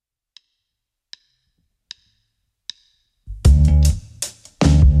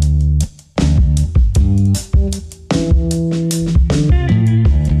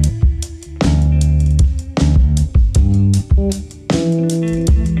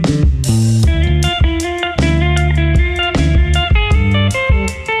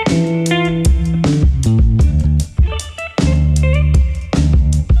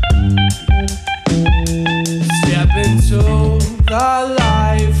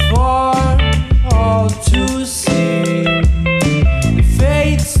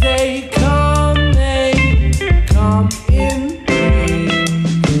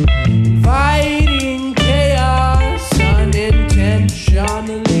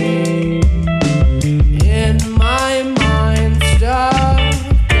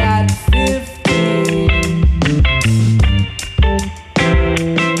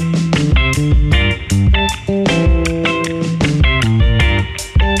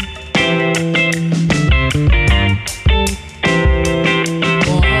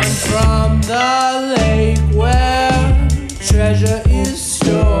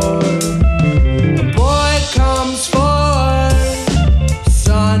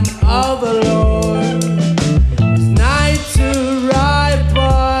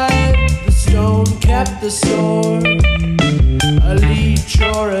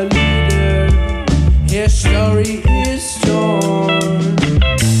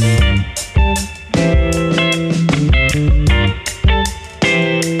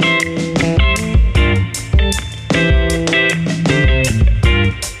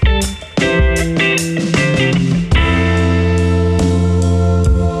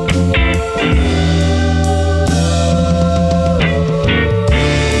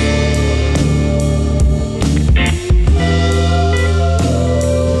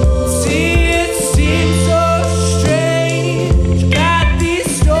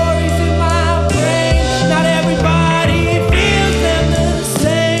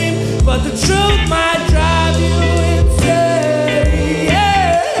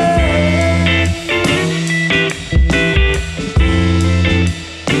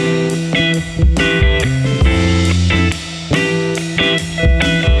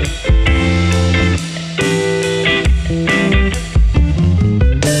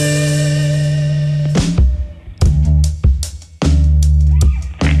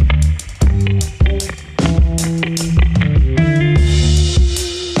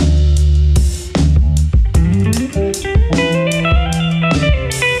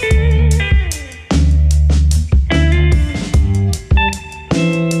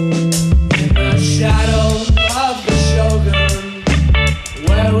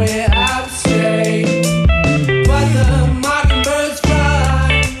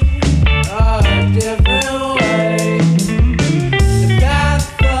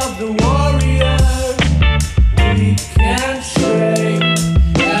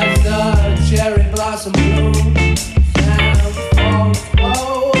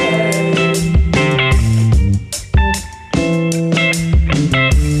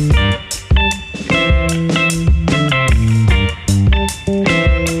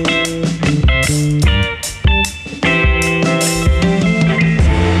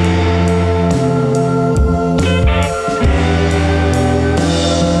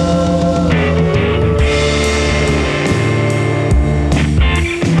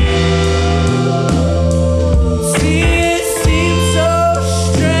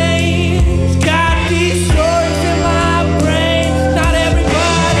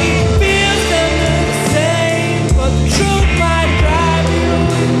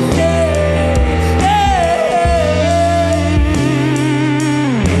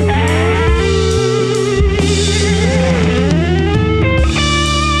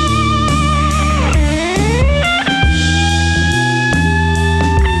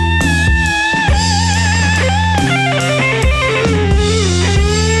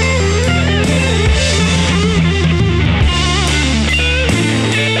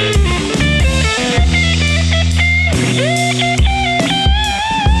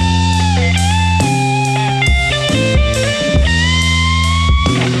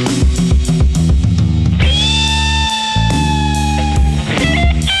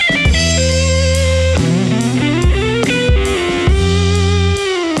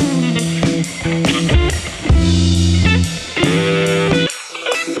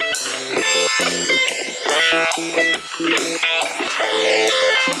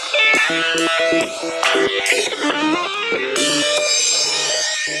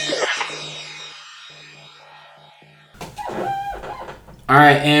 All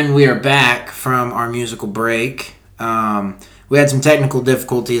right, and we are back from our musical break. We had some technical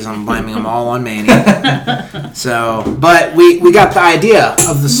difficulties. I'm blaming them all on Manny. But we got the idea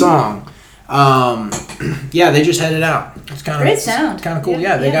of the song. Yeah, they just headed out. It's kind of great sound. Kind of cool.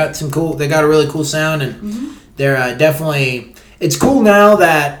 Yeah, they got some cool. They got a really cool sound, and they're definitely. It's cool now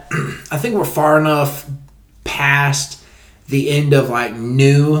that I think we're far enough past the end of like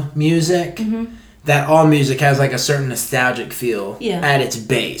new music. That all music has like a certain nostalgic feel at its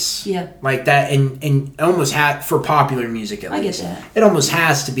base. Yeah. Like that, and almost for popular music at least. I get that. It almost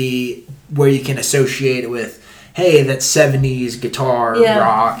has to be where you can associate it with, hey, that's 70s guitar,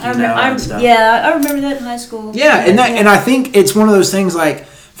 rock, and stuff. Yeah, I remember that in high school. Yeah, and I think it's one of those things like,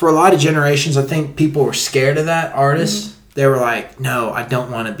 for a lot of generations, I think people were scared of that artist. They were like, no, I don't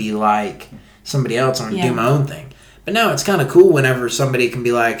want to be like somebody else. I want to do my own thing. But now it's kind of cool whenever somebody can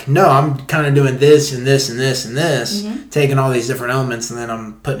be like, no, I'm kind of doing this and this and this and this, taking all these different elements and then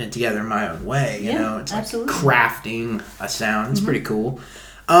I'm putting it together in my own way. You know, it's like crafting a sound. It's pretty cool.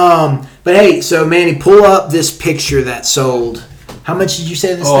 But hey, so Manny, pull up this picture that sold. How much did you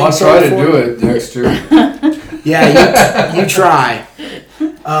say this thing sold for? I'll try to do it, Dexter. Yeah, you try.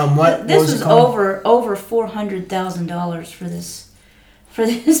 This was over $400,000 for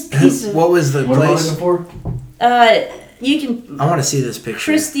this piece of. What was the place? What am I looking for? You can. I want to see this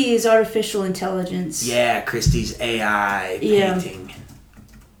picture. Christie's artificial intelligence. Yeah, Christie's AI painting.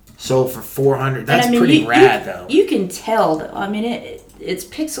 Sold for $400. That's pretty rad, though. You can tell. I mean, it's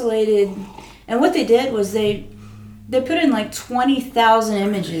pixelated, and what they did was they put in like 20,000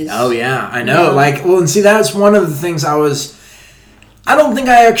 images. Oh yeah, I know. And see, that's one of the things I don't think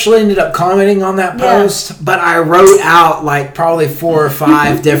I actually ended up commenting on that post, but I wrote out like probably 4 or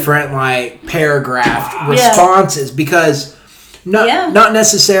 5 different like paragraph responses because not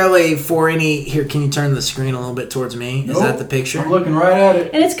necessarily for any. Here, can you turn the screen a little bit towards me? Is that the picture? I'm looking right at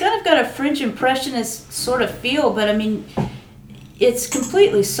it. And it's kind of got a French impressionist sort of feel, but I mean, it's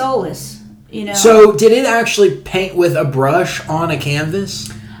completely soulless, you know. So did it actually paint with a brush on a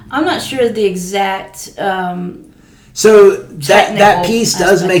canvas? I'm not sure the exact. So that piece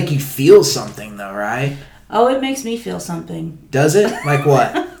does make you feel something, though, right? Oh, it makes me feel something. Does it? Like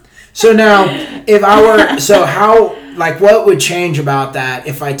what? So now, if I were, what would change about that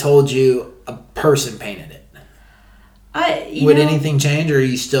if I told you a person painted it? Would anything change, or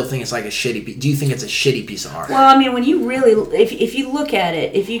you still think it's like a shitty piece? Do you think it's a shitty piece of art? Well, I mean, when you really, if you look at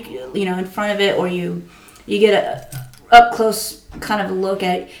it, if you in front of it, or you get a up close kind of a look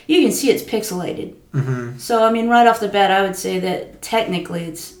at it, you can see it's pixelated. Mm-hmm. So I mean, right off the bat, I would say that technically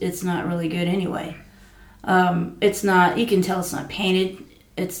it's not really good anyway. It's not. You can tell it's not painted.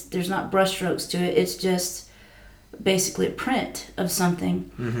 There's not brush strokes to it. It's just basically a print of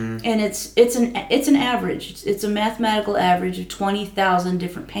something, and it's an average. It's a mathematical average of 20,000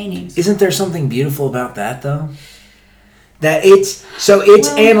 different paintings. Isn't there something beautiful about that though? That it's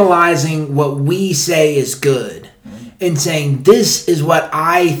analyzing what we say is good. And saying, this is what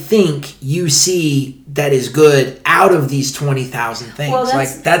I think you see that is good out of these 20,000 things. Well,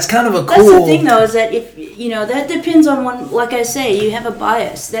 that's kind of a cool... That's the thing, though, is that if, that depends on one... Like I say, you have a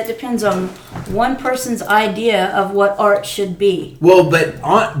bias. That depends on one person's idea of what art should be. Well, but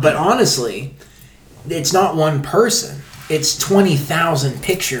honestly, it's not one person. It's 20,000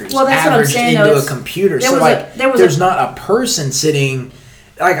 pictures averaged into a computer. There's not a person sitting...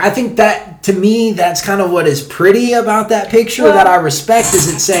 I think that, to me, that's kind of what is pretty about that picture that I respect,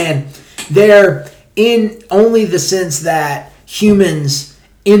 is it's saying they're in only the sense that humans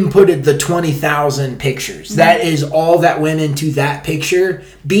inputted the 20,000 pictures. Mm-hmm. That is all that went into that picture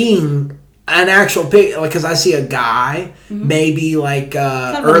being an actual picture. Because I see a guy, maybe like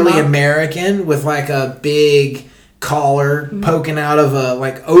early American, with like a big collar poking out of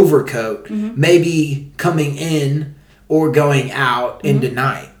a overcoat, maybe coming in or going out into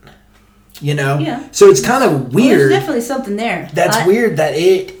night, Yeah. So it's kind of weird. There's definitely something there. That's weird that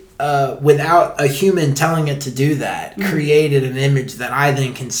it, without a human telling it to do that, created an image that I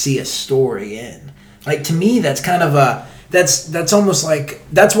then can see a story in. Like, to me, that's kind of that's almost like,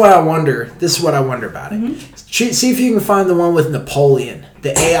 that's what I wonder. This is what I wonder about it. See if you can find the one with Napoleon,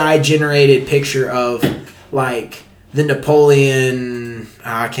 the AI generated picture of the Napoleon,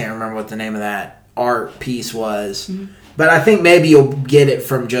 I can't remember what the name of that art piece was. But I think maybe you'll get it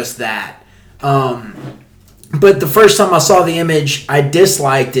from just that. But the first time I saw the image, I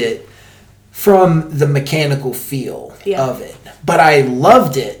disliked it from the mechanical feel of it. But I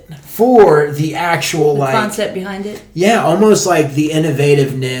loved it for the actual the concept behind it. Yeah, almost like the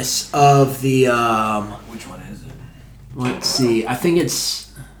innovativeness of the which one is it? Let's see. I think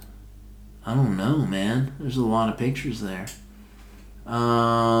it's, I don't know, man. There's a lot of pictures there.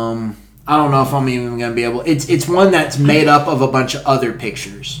 I don't know if I'm even going to be able. It's one that's made up of a bunch of other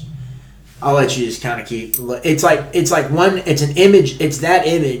pictures. I'll let you just kind of keep. It's like one. It's an image. It's that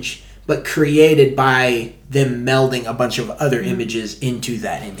image, but created by them melding a bunch of other images into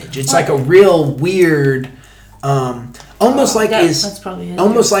that image. It's like a real weird. Almost like that's probably it,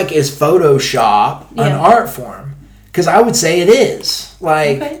 almost like is Photoshop an art form? Because I would say it is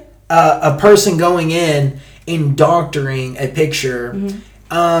like a person going in and doctoring a picture.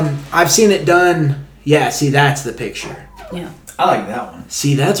 I've seen it done. Yeah, see, that's the picture. Yeah, I like that one.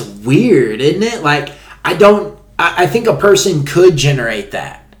 See, that's weird, isn't it? Like, I think a person could generate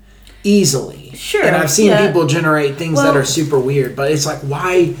that easily. Sure. And I've seen people generate things that are super weird, but it's like,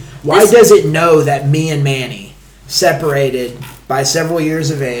 why does it know that me and Manny, separated by several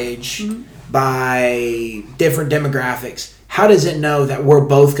years of age, by different demographics, how does it know that we're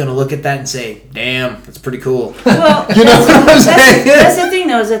both going to look at that and say, damn, that's pretty cool? Well, you know what I'm saying? That's the thing,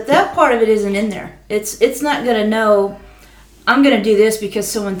 though, is that part of it isn't in there. It's not going to know, I'm going to do this because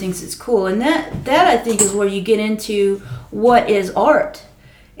someone thinks it's cool. And that I think is where you get into what is art.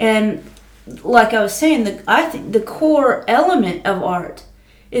 And like I was saying, I think the core element of art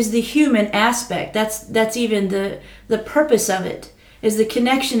is the human aspect. That's even the purpose of it, is the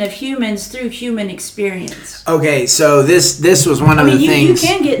connection of humans through human experience. Okay, so this was one of the things. You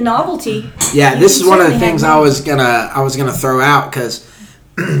can get novelty. Yeah, this is one of the things I was gonna throw out because.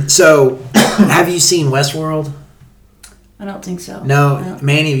 So, have you seen Westworld? I don't think so. No,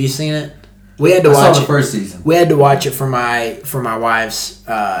 Manny, have you seen it? We had to watch I saw the first season. We had to watch it for my wife's.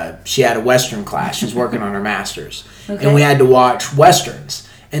 She had a Western class. She's working on her master's, and we had to watch Westerns.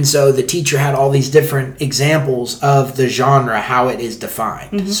 And so the teacher had all these different examples of the genre, how it is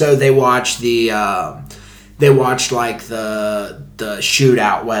defined. So they watched like the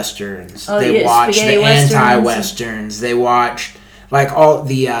shootout westerns. They watched the anti-westerns. They watched like all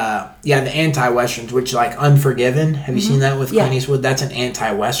the anti-westerns, which like Unforgiven. Have you seen that with Clint Eastwood? That's an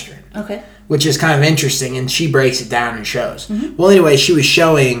anti-western. Okay. Which is kind of interesting, and she breaks it down and shows. Well, anyway, she was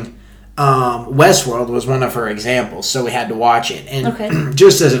showing. Westworld was one of her examples, so we had to watch it. And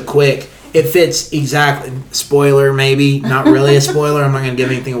just as a quick, it fits exactly. Spoiler, maybe not really a spoiler. I'm not going to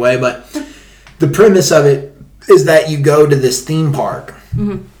give anything away, but the premise of it is that you go to this theme park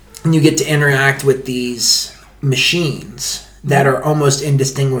and you get to interact with these machines that are almost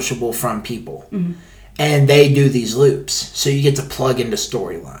indistinguishable from people, and they do these loops. So you get to plug into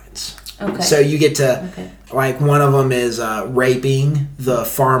storylines. Okay. So you get to, like, one of them is raping the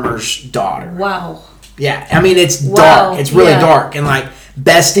farmer's daughter. Wow. Yeah, I mean, it's dark. It's really dark. And, like,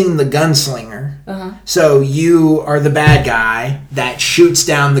 besting the gunslinger. So you are the bad guy that shoots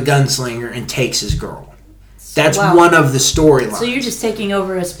down the gunslinger and takes his girl. That's one of the storylines. So you're just taking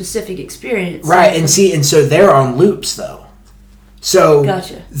over a specific experience. Right, and so they're on loops, though. So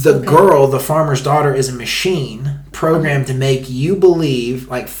the girl, the farmer's daughter, is a machine programmed to make you believe,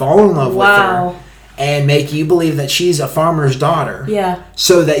 like fall in love with her, and make you believe that she's a farmer's daughter. Yeah.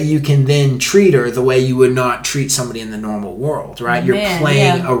 So that you can then treat her the way you would not treat somebody in the normal world, right? You're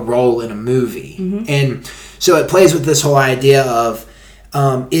playing a role in a movie. And so it plays with this whole idea of,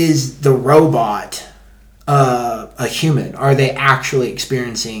 is the robot a human? Are they actually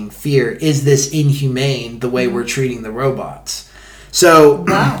experiencing fear? Is this inhumane the way we're treating the robots? So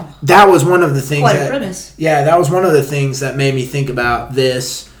that was one of the things. Quite a premise. Yeah, that was one of the things that made me think about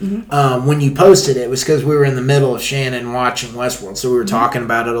this. When you posted it, was because we were in the middle of Shannon watching Westworld, so we were talking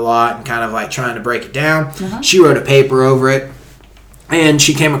about it a lot and kind of like trying to break it down. She wrote a paper over it, and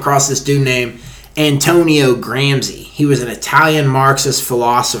she came across this dude named Antonio Gramsci. He was an Italian Marxist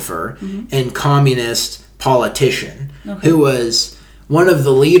philosopher and communist politician who was one of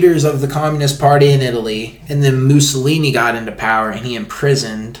the leaders of the Communist Party in Italy, and then Mussolini got into power and he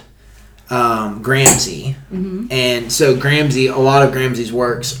imprisoned Gramsci. And so Gramsci, a lot of Gramsci's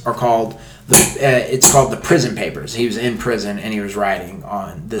works are called it's called the Prison Papers. He was in prison and he was writing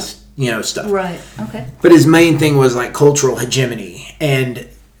on this, stuff. Right. Okay. But his main thing was like cultural hegemony and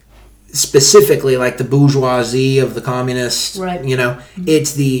specifically like the bourgeoisie of the communists,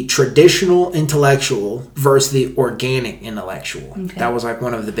 it's the traditional intellectual versus the organic intellectual. That was like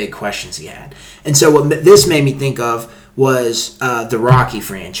one of the big questions he had. And so what this made me think of was the Rocky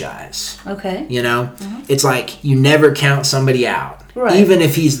franchise. Okay. It's like you never count somebody out. Right. Even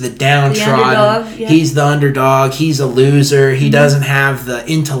if he's the downtrodden, he's the underdog, he's a loser, he doesn't have the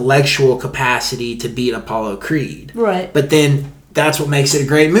intellectual capacity to beat Apollo Creed. Right. But then that's what makes it a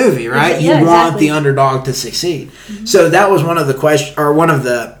great movie, right? You want the underdog to succeed. So that was one of the one of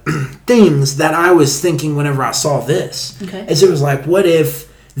the things that I was thinking whenever I saw this. Is it was like, what if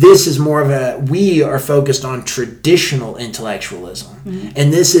this is more of we are focused on traditional intellectualism.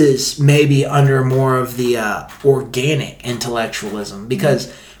 And this is maybe under more of the organic intellectualism,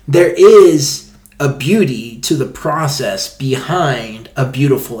 because there is a beauty to the process behind a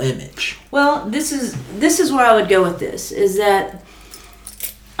beautiful image. Well, this is where I would go with this, is that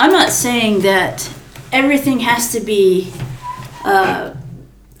I'm not saying that everything has to be a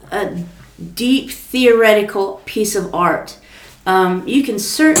deep theoretical piece of art. You can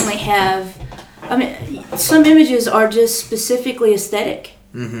certainly have, some images are just specifically aesthetic.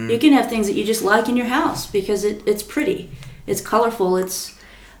 You can have things that you just like in your house because it's pretty, it's colorful, it's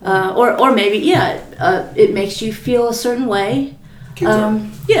or maybe it makes you feel a certain way.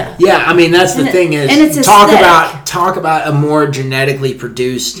 Yeah, that's the thing is, and it's talk about a more genetically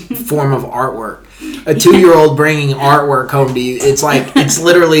produced form of artwork. A 2-year-old bringing artwork home to you, it's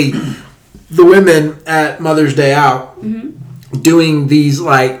literally the women at Mother's Day Out doing these,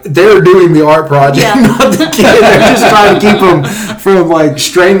 they're doing the art project, not the kid. They're just trying to keep them from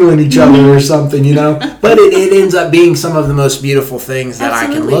strangling each other or something, But it ends up being some of the most beautiful things that I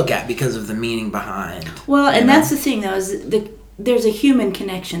can look at because of the meaning behind. Well, and that's the thing, though, is there's a human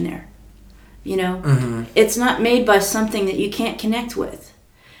connection there. It's not made by something that you can't connect with,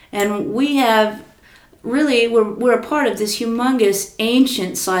 and we have really we're a part of this humongous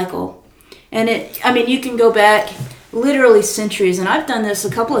ancient cycle, and you can go back literally centuries, and I've done this a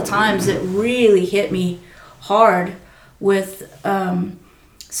couple of times that really hit me hard with some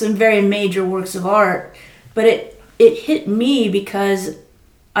very major works of art, but it hit me because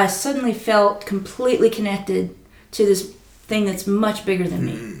I suddenly felt completely connected to this thing that's much bigger than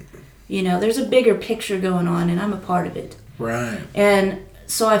me. There's a bigger picture going on, and I'm a part of it. Right. And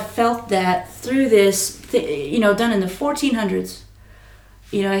so I felt that through this, done in the 1400s.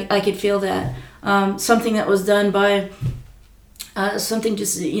 I could feel that. Something that was done by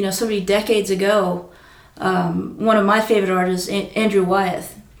somebody decades ago. One of my favorite artists, Andrew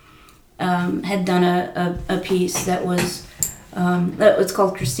Wyeth, had done a piece that was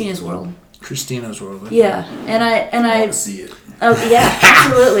called Christina's World. Christina's World. Yeah, and I want to see it. Oh yeah,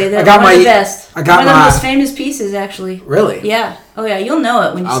 absolutely. They're one of the best. I got one of the most famous pieces, actually. Really? Yeah. Oh yeah, you'll know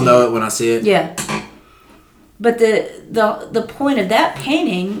it when you see it. I'll know it when I see it. Yeah. But the point of that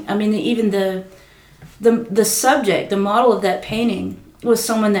painting, even the subject, the model of that painting was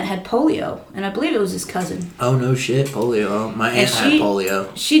someone that had polio, and I believe it was his cousin. Oh no shit, polio. My aunt had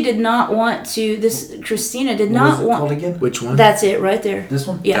polio. She did not want to. Christina did not want. What was it called again? Which one? That's it right there. This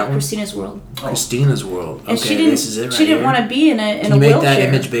one? Yeah, That one? Christina's World. Christina's World. Okay, And she didn't, this is it right She didn't here. want to be in a Can you make wheelchair. that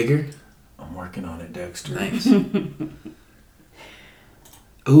image bigger? I'm working on it, Dexter. Thanks.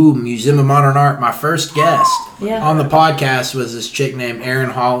 Ooh, Museum of Modern Art. My first guest on the podcast was this chick named Erin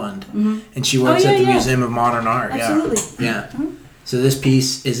Holland, and she works at the Museum of Modern Art. Absolutely. Yeah. So is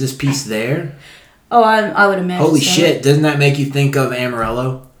this piece there? Oh, I would imagine. Holy so. shit! Doesn't that make you think of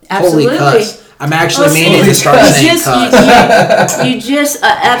Amarillo? Absolutely. Holy cuss! I'm actually meaning to start saying cuss. You just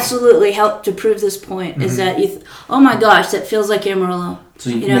absolutely helped to prove this point. Is that oh my gosh, that feels like Amarillo. So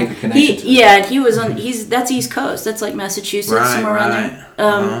you can make a connection. He was on. That's East Coast. That's like Massachusetts, somewhere around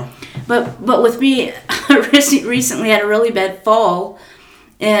there. But with me, I recently had a really bad fall,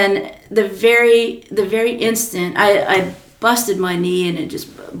 and the very instant I busted my knee and it just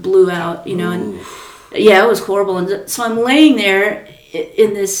blew out. And it was horrible. And so I'm laying there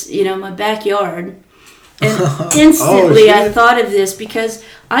in this, my backyard, and instantly I thought of this because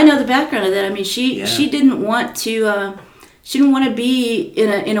I know the background of that. She didn't want to. She didn't want to be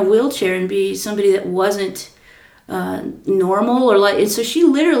in a wheelchair and be somebody that wasn't normal and so she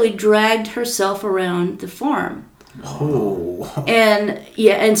literally dragged herself around the farm. Oh.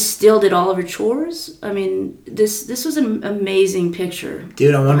 And still did all of her chores. This was an amazing picture.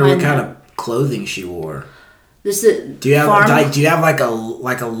 Dude, I wonder what kind of clothing she wore. Do you have like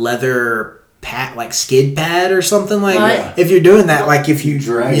a leather pad, like skid pad or something if you're doing that, like if you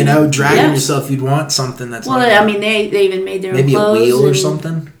dragging yourself, you'd want something that's they even made their maybe own clothes a wheel or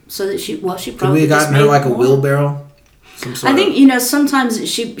something. So that she probably could we have gotten her like a wheelbarrow? I think sometimes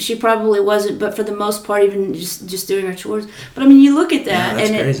she probably wasn't, but for the most part, even just doing her chores. But you look at that,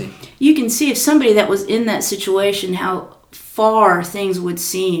 that's and crazy. You can see if somebody that was in that situation, how far things would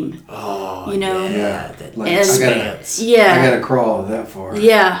seem. Oh, yeah. I gotta crawl that far.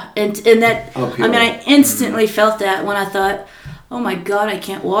 Yeah, and that. Uphill. I instantly felt that when I thought, oh my God, I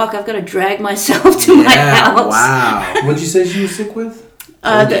can't walk. I've got to drag myself to my house. Wow. What'd you say she was sick with?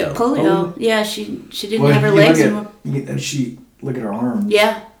 Polio. Yeah, she didn't have her legs anymore. She look at her arms.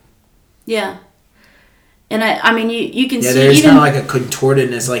 Yeah. And you can see there's even kind of like a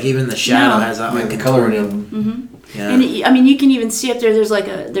contortedness, like even the shadow has that like the color in them. Mm-hmm. Yeah. And I mean, you can even see up there. There's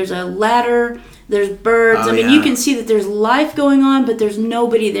a ladder. There's birds. Oh, I mean, yeah. you can see that there's life going on, but there's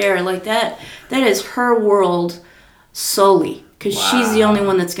nobody there. Like that. That is her world solely, because she's the only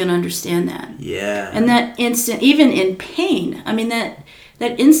one that's going to understand that. Yeah. And that instant, even in pain, I mean, that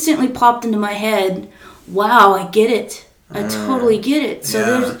instantly popped into my head. Wow, I get it. I totally get it.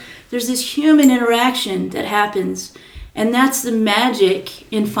 So there's this human interaction that happens, and that's the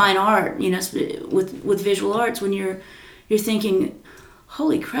magic in fine art. You know, with visual arts, when you're thinking,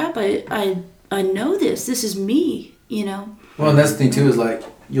 holy crap, I know this. This is me. You know. Well, and that's the thing too, is like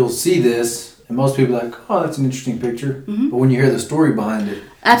you'll see this, and most people are like, oh, that's an interesting picture. But when you hear the story behind it,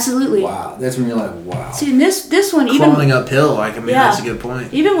 absolutely. wow, that's when you're like, wow. See, and this one, crawling uphill. Like, I mean, that's a good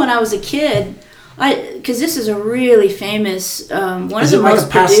point. Even when I was a kid, because this is a really famous one Is of it the like most a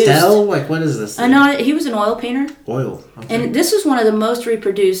pastel? produced. Like, what is this? I know he was an oil painter, Oil. Okay. and this is one of the most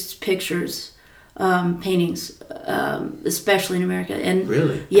reproduced pictures, paintings, especially in America. And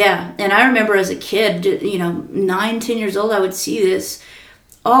Really? yeah, and I remember as a kid, 9, 10 years old, I would see this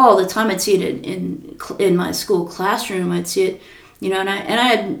all the time. I'd see it in my school classroom. I'd see it, and I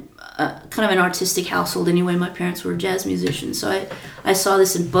had kind of an artistic household anyway. My parents were jazz musicians, so I saw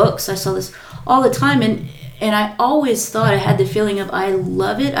this in books. I saw this all the time, and I always thought, I had the feeling of, I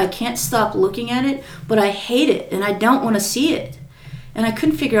love it, I can't stop looking at it, but I hate it, and I don't want to see it. And I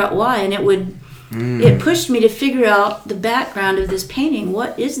couldn't figure out why, and it pushed me to figure out the background of this painting.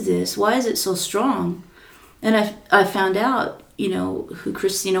 What is this? Why is it so strong? And I found out, who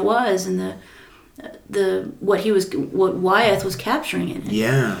Christina was, and what Wyeth was capturing in it.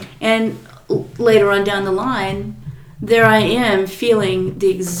 Yeah. And later on down the line, there I am feeling the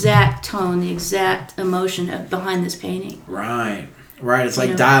exact tone, the exact emotion behind this painting. Right. It's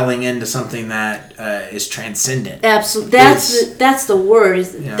like dialing into something that is transcendent. Absolutely. That's the word.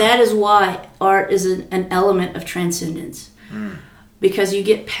 That is why art is an element of transcendence. Because you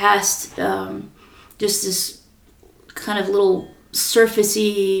get past just this kind of little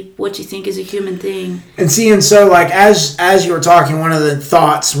surfacey, what you think is a human thing. And so like as you were talking, one of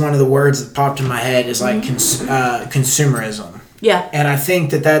the words that popped in my head is like consumerism. Yeah. And I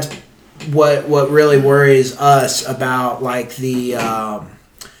think that's what really worries us about like the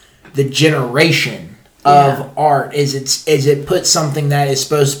generation of art is it puts something that is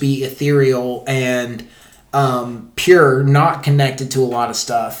supposed to be ethereal and pure, not connected to a lot of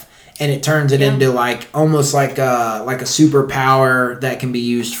stuff. And it turns it into like almost like a superpower that can be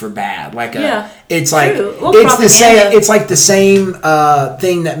used for bad. It's like it's the same. It's like the same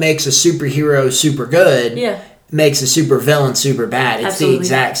thing that makes a superhero super good. Yeah. Makes a super villain super bad. It's Absolutely. the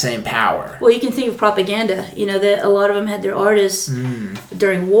exact same power. Well, you can think of propaganda. That a lot of them had their artists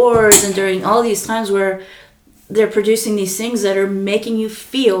during wars and during all these times where they're producing these things that are making you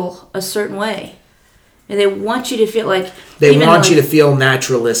feel a certain way. And they want you to feel like... They want you to feel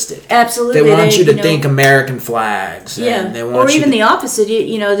naturalistic. Absolutely. They want you to think American flags. Yeah. And they want the opposite.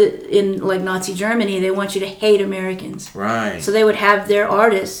 In like Nazi Germany, they want you to hate Americans. Right. So they would have their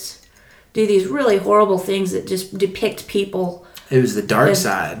artists do these really horrible things that just depict people. It was the dark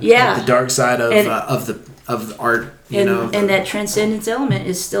side. Yeah. The dark side of the art, And that transcendence element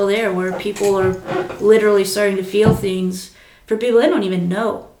is still there, where people are literally starting to feel things for people they don't even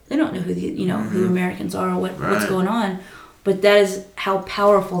know. They don't know who Americans are or what's going on, but that is how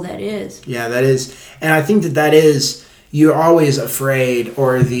powerful that is. Yeah, that is, and I think that is, you're always afraid,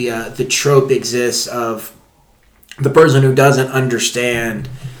 or the trope exists of the person who doesn't understand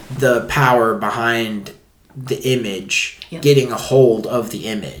the power behind the image, getting a hold of the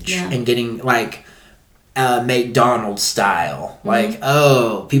image and getting like McDonald's style, like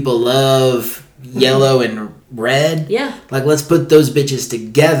people love yellow and red. Yeah. Like, let's put those bitches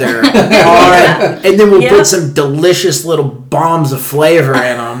together and then we'll put some delicious little bombs of flavor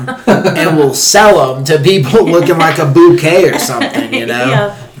in them and we'll sell them to people looking like a bouquet or something,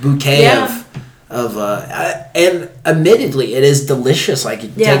 bouquet of and admittedly it is delicious. Like, you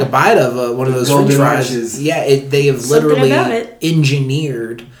take a bite of one of those French fries. Ashes. They have literally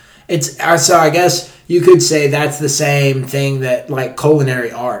engineered. So I guess you could say that's the same thing that like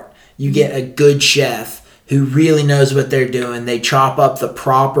culinary art. You get a good chef who really knows what they're doing. They chop up the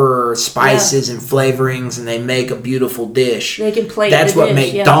proper spices and flavorings, and they make a beautiful dish. They can plate That's the what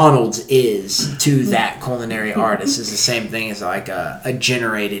dish, McDonald's is to that culinary artist. Is the same thing as like a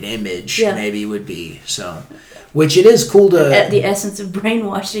generated image maybe would be. So, which it is cool to... At the essence of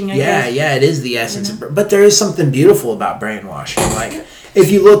brainwashing, I guess. Yeah, it is the essence of... But there is something beautiful about brainwashing. Like,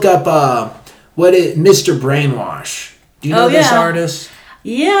 if you look up Mr. Brainwash. Do you know this artist?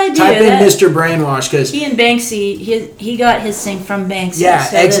 Yeah, I do. Type in That- Mr. Brainwash because He and Banksy, he got his thing from Banksy. yeah,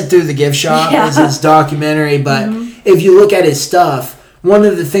 so Exit that- Through the Gift Shop Yeah. is his documentary. But Mm-hmm. if you look at his stuff, one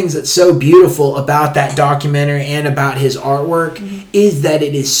of the things that's so beautiful about that documentary and about his artwork is that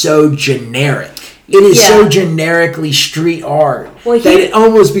it is so generic. It is so Yeah. generically street art Well, that it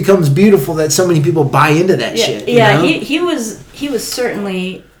almost becomes beautiful that so many people buy into that Yeah, shit. you yeah. know? He was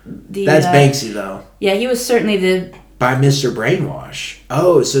certainly the. That's Banksy though. Yeah, he was certainly the. By Mr. Brainwash.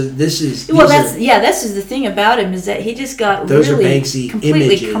 Oh, so this is Well, these that's just the thing about him is that he just got Those are really Banksy completely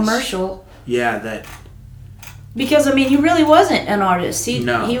images. commercial. yeah, that Because I mean, he really wasn't an artist.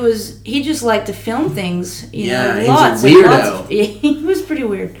 No. He just liked to film things. Yeah, know, he was a lots and lots weirdo. of- he was pretty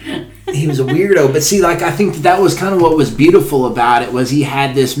weird. he was a weirdo. But see, like I think that was kind of what was beautiful about it was he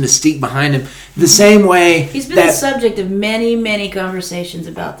had this mystique behind him. The same way He's been that the subject of many, many conversations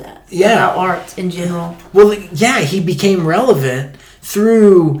about that. Yeah. About art in general. well, yeah, he became relevant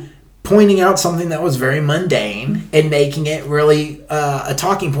through pointing out something that was very mundane and making it really a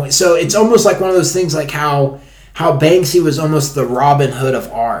talking point. So it's almost like one of those things like how Banksy was almost the Robin Hood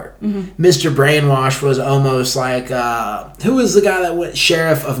of art. Mr. Brainwash was almost like who was the guy that went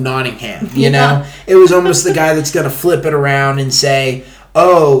sheriff of Nottingham? You know, it was almost the guy that's going to flip it around and say,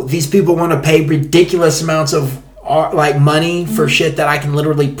 "Oh, these people want to pay ridiculous amounts of art, like money for shit that I can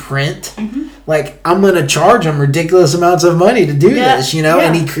literally print. Like I'm going to charge them ridiculous amounts of money to do Yeah, this." You know, yeah.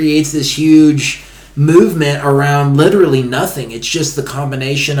 and he creates this huge movement around literally nothing. It's just the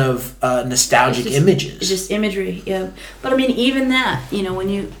combination of nostalgic images. It's just imagery, yeah. But I mean, even that, when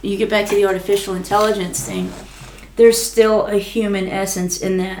you get back to the artificial intelligence thing, there's still a human essence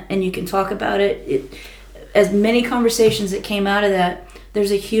in that, and you can talk about it. As many conversations that came out of that,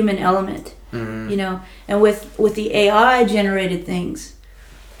 there's a human element, And with the AI generated things,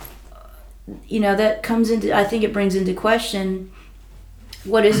 that comes into. I think it brings into question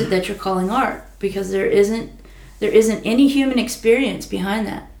what is it that you're calling art, because there isn't any human experience behind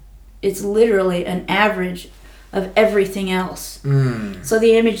that. It's literally an average of everything else. So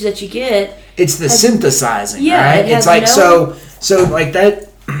the image that you get, it's the synthesizing, yeah, right? it It's has like no- so like that.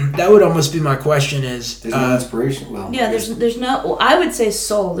 That would almost be my question. Is There's no inspiration. Well, yeah, there's no. Well, I would say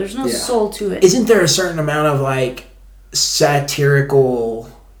soul. There's no Yeah. soul to it. isn't there a certain amount of like satirical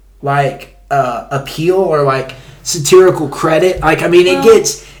like appeal or like satirical credit? Like I mean, Well-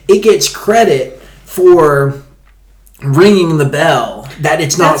 it gets credit for ringing the bell that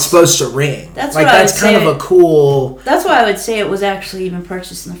it's not That's- supposed to ring. that's like what I that's would kind say. of a cool. That's why I would say it was actually even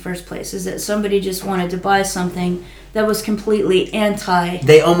purchased in the first place. Is that somebody just wanted to buy something that was completely anti.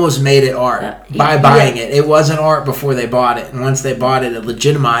 They almost made it art by yeah. buying it. It wasn't art before they bought it, and once they bought it, it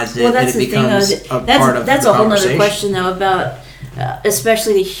legitimized it, Well, and that's it the thing. becomes Though, a part of that's the a whole other conversation. question though about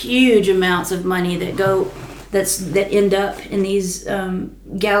especially the huge amounts of money that that end up in these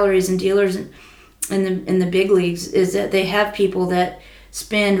galleries and dealers in the big leagues, is that they have people that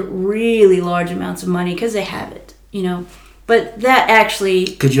spend really large amounts of money because they have it, But that actually,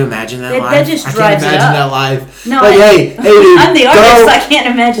 Could you imagine that That live? just I drives it can't imagine up. that live. No, like, hey, dude, I'm the artist. I can't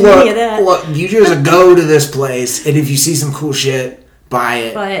imagine any of that. Look, you just go to this place, and if you see some cool shit, buy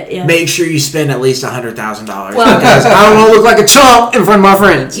it. Buy it, yeah. Make sure you spend at least $100,000 Well- because I don't want to look like a chump in front of my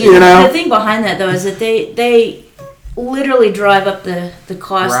friends. You know, The thing behind that though is that they literally drive up the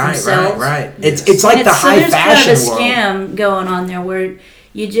cost themselves. right. It's like And the high there's fashion kind of a world. scam going on there where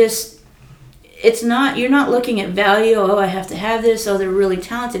you're not looking at value. Oh, I have to have this. Oh, they're really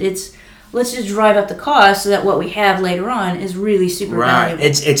talented. It's let's just drive up the cost so that what we have later on is really super Right. valuable.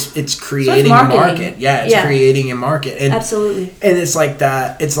 It's creating a marketing. market. Yeah, it's Yeah. creating a market. And Absolutely. And it's like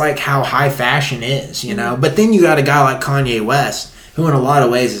that. It's like how high fashion is, But then you got a guy like Kanye West, who in a lot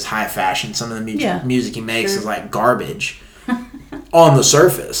of ways is high fashion. Some of the music he makes is like garbage on the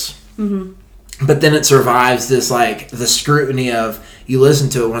surface. But then it survives this like the scrutiny of you listen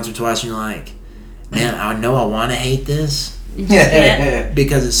to it once or twice and you're like, man, I know I want to hate this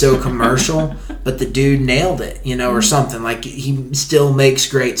because it's so commercial, but the dude nailed it, or something. Like he still makes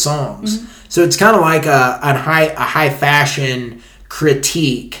great songs. So it's kind of like a high fashion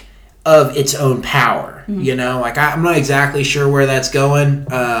critique of its own power. Like I'm not exactly sure where that's going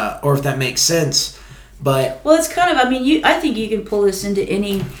or if that makes sense, but Well, it's kind of. I mean, I think you can pull this into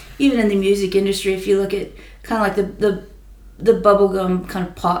any, even in the music industry. If you look at kind of like the bubblegum kind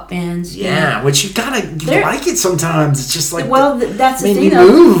of pop bands. which you like it sometimes. It's just like Well, that's the made thing. me Though.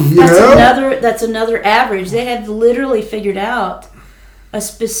 move, That's another average. They have literally figured out a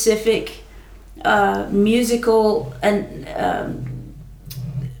specific musical and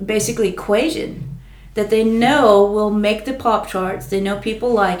basically equation that they know will make the pop charts. They know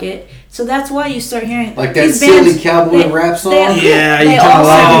people like it. So that's why you start hearing Like that these silly bands, cowboy rap song? Yeah, they you kinda all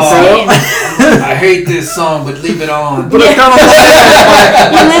like sound it, the same. I hate this song, but leave it on. But it's kind of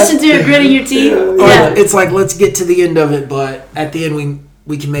You listen to it gritting your teeth. Yeah. it's like, let's get to the end of it, but at the end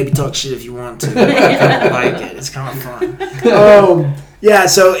we can maybe talk shit if you want to. I like it. It's kind of fun. Yeah,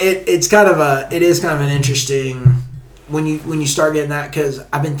 so it is kind of an interesting when you start getting that, because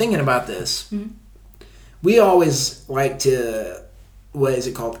I've been thinking about this. Mm-hmm. We always like to, what is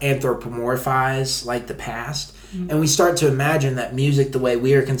it called, anthropomorphize like the past, and we start to imagine that music the way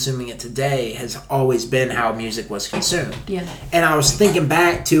we are consuming it today has always been how music was consumed. Yeah. And I was thinking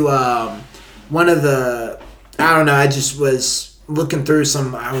back to one of the, I don't know, I just was looking through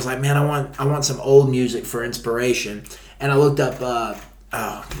some, I was like, man, I want some old music for inspiration. And I looked up, oh,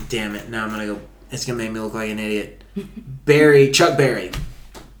 damn it, now it's going to make me look like an idiot. Chuck Berry.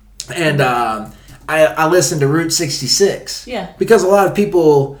 And I listened to Route 66. Yeah. Because a lot of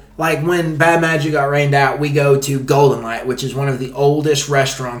people, like when Bad Magic got rained out, we go to Golden Light, which is one of the oldest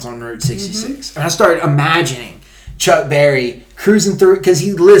restaurants on Route 66. And I started imagining Chuck Berry cruising through, because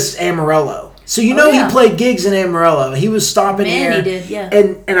he lists Amarillo. So he played gigs in Amarillo. He was stopping here. Man, he did, yeah.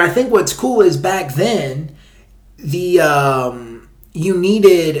 And I think what's cool is back then, it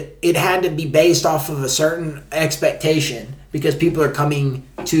had to be based off of a certain expectation, because people are coming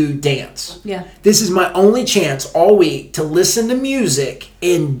to dance. Yeah. This is my only chance all week to listen to music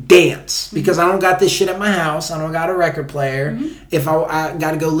and dance, because I don't got this shit at my house. I don't got a record player. If I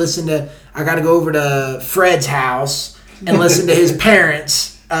got to go I got to go over to Fred's house and listen to his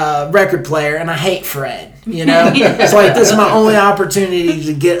parents' record player, and I hate Fred. You know, it's like this is my only opportunity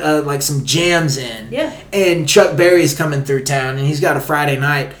to get like some jams in. Yeah. And Chuck Berry's coming through town, and he's got a Friday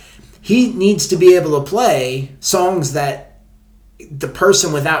night. He needs to be able to play songs that the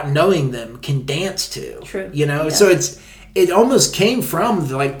person without knowing them can dance to. True. You know, Yeah. so it almost came from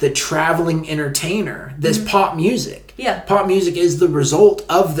like the traveling entertainer. This pop music. Yeah. Pop music is the result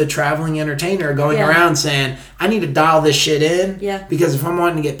of the traveling entertainer going around saying, I need to dial this shit in. Yeah. Because if I'm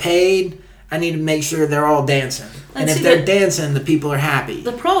wanting to get paid, I need to make sure they're all dancing. And if see, they're but dancing, the people are happy.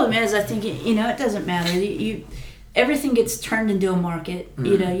 The problem is, I think, it doesn't matter. You everything gets turned into a market.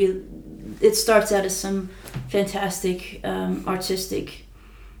 It starts out as some fantastic artistic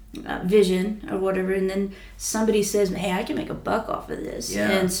vision or whatever, and then somebody says, hey, I can make a buck off of this. Yeah.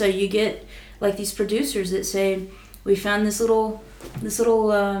 And so you get like these producers that say, we found this little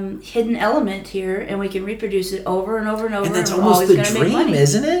hidden element here, and we can reproduce it over and over and over. And that's and almost the make dream, money.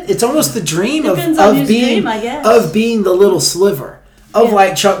 isn't it? It's almost the dream Depends on of whose being dream, I guess. of being the little sliver of Yeah.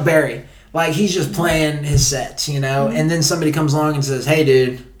 like Chuck Berry. Like he's just playing his sets, you know, and then somebody comes along and says, "Hey,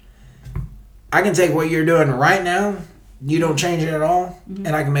 dude, I can take what you're doing right now. You don't change it at all,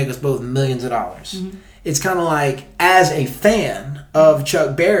 and I can make us both millions of dollars." It's kind of like, as a fan of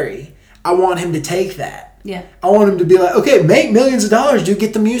Chuck Berry, I want him to take that. Yeah. I want him to be like, okay, make millions of dollars, dude.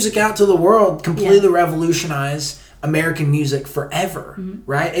 Get the music out to the world. Completely revolutionize American music forever,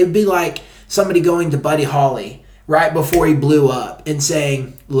 right? It'd be like somebody going to Buddy Holly right before he blew up and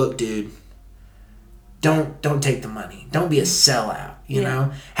saying, look, dude, don't take the money. Don't be a sellout, you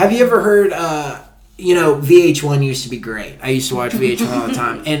know? Have you ever heard, VH1 used to be great. I used to watch VH1 all the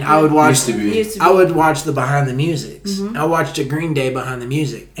time. And I would watch... I would watch the behind the musics. I watched a Green Day behind the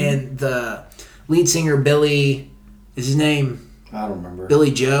music. And the lead singer, Billy... Is his name... I don't remember.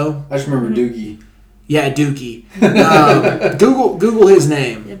 Billy Joe? I just remember Dookie. Yeah, Dookie. Google his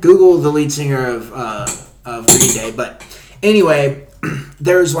name. Google the lead singer of Green Day. But anyway,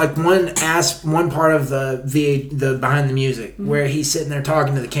 there's like one part of the behind the music where he's sitting there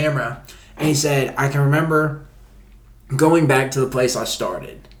talking to the camera, and he said, "I can remember going back to the place I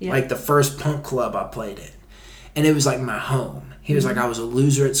started, like the first punk club I played in, and it was like my home." He was like, "I was a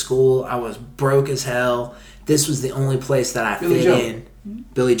loser at school. I was broke as hell. This was the only place that I fit in."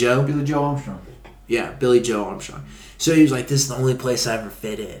 Billy Joe? Billy Joe Armstrong. Yeah, Billy Joe Armstrong. So he was like, this is the only place I ever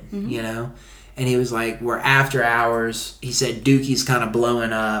fit in, you know? And he was like, we're after hours. He said Dookie's kind of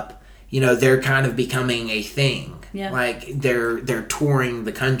blowing up. You know, they're kind of becoming a thing. Yeah. Like, they're touring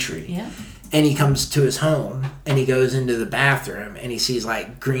the country. Yeah. And he comes to his home, and he goes into the bathroom, and he sees,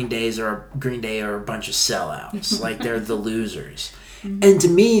 like, Green Day are a bunch of sellouts. Like, they're the losers. And to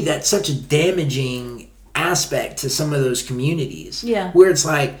me, that's such a damaging aspect to some of those communities. Yeah. Where it's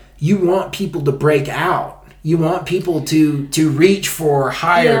like, you want people to break out. You want people to reach for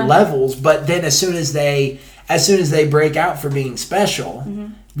higher levels, but then as soon as they break out for being special,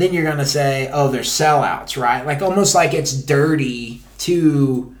 then you're gonna say, oh, they're sellouts, right? Like almost like it's dirty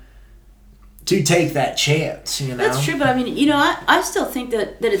to take that chance, you know? That's true, but I mean, I still think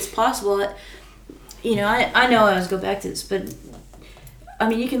that it's possible. I know I always go back to this, but I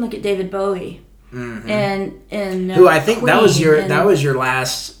mean, you can look at David Bowie and who I think Queen that was and, your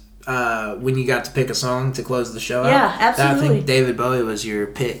last when you got to pick a song to close the show out. Yeah, absolutely. I think David Bowie was your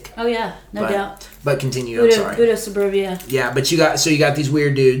pick. Oh yeah, no doubt. But continue. I'm sorry. Buddha Suburbia. Yeah, but you got these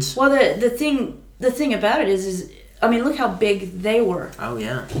weird dudes. Well, the thing about it is I mean, look how big they were. Oh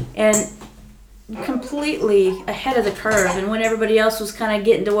yeah. And completely ahead of the curve, and when everybody else was kind of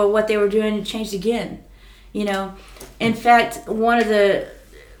getting to what they were doing, it changed again. In fact, one of the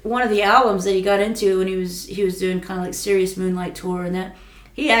albums that he got into when he was doing kind of like Serious Moonlight Tour, and that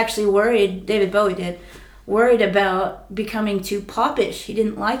he actually David Bowie worried about becoming too popish. He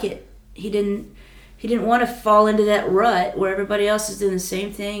didn't like it. He didn't want to fall into that rut where everybody else is doing the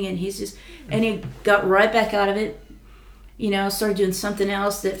same thing, and he got right back out of it. Started doing something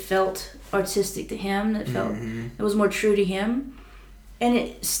else that felt artistic to him, that felt it was more true to him, and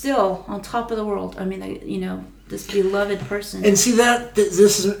it still on top of the world. I mean, this beloved person. And see this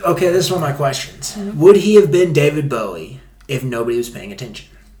is okay. This is one of my questions. Mm-hmm. Would he have been David Bowie if nobody was paying attention?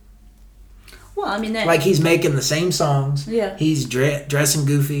 Well, I mean, like he's making the same songs. Yeah. He's dressing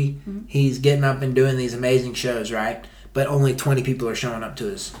goofy. Mm-hmm. He's getting up and doing these amazing shows, right? But only 20 people are showing up to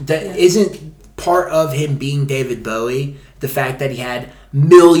his. Isn't part of him being David Bowie the fact that he had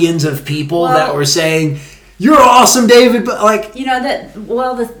millions of people that were saying, "You're awesome, David," but like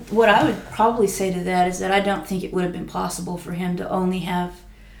what I would probably say to that is that I don't think it would have been possible for him to only have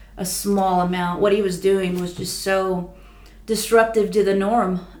a small amount. What he was doing was just so disruptive to the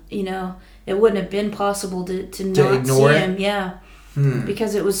norm. It wouldn't have been possible to not ignore see him. Yeah,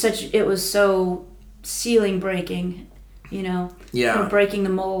 because it was so ceiling breaking. Or breaking the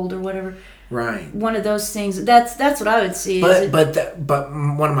mold or whatever. Right. One of those things. That's what I would see. But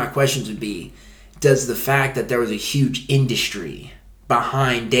one of my questions would be, does the fact that there was a huge industry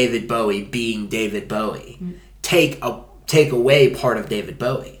behind David Bowie being David Bowie take away part of David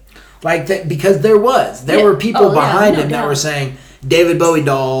Bowie? Like that, because there were people behind him that were saying David Bowie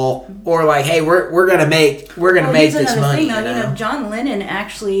doll, or like, hey, we're gonna make this money. John Lennon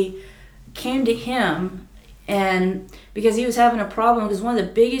actually came to him, and because he was having a problem, because one of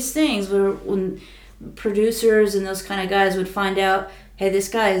the biggest things were when producers and those kind of guys would find out, hey, this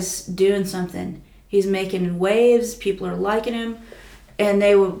guy is doing something. He's making waves. People are liking him, and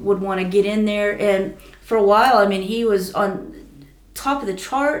they would want to get in there. And for a while, I mean, he was on top of the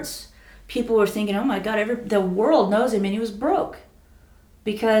charts. People were thinking, oh my God, the world knows him, and he was broke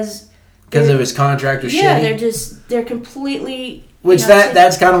because of his contract was shitty. They're completely. Which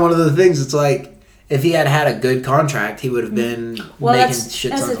that's kind of one of the things. It's like, if he had a good contract, he would have been making shit tons of money.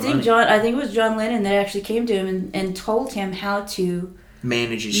 That's the thing, I think it was John Lennon that actually came to him and told him how to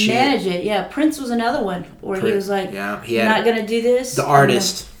manage his shit. Manage it, yeah. Prince was another one where he was like, "You're not going to do this." The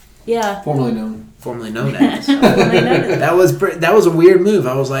artist, formerly known as. That was a weird move.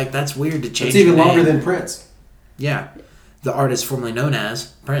 I was like, that's weird to change. It's even longer than Prince. Yeah. The artist formerly known as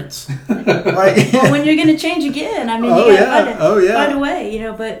Prince. Well, when you're going to change again, I mean, you got to find a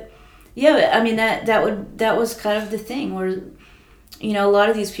way, but. Yeah, I mean that was kind of the thing where, a lot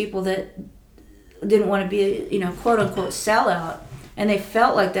of these people that didn't want to be, quote unquote sellout, and they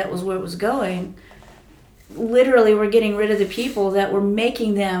felt like that was where it was going. Literally, we're getting rid of the people that were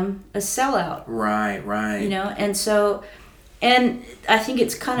making them a sellout. Right. And so, and I think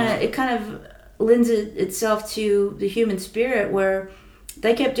it kind of lends itself to the human spirit where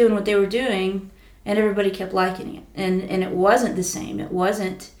they kept doing what they were doing, and everybody kept liking it, and it wasn't the same. It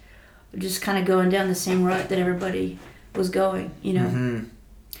wasn't just kind of going down the same route that everybody was going, And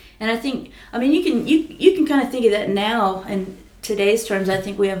I think, I mean, you can kind of think of that now in today's terms. I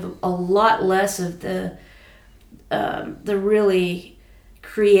think we have a lot less of the really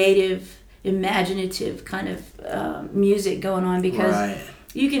creative, imaginative kind of music going on, because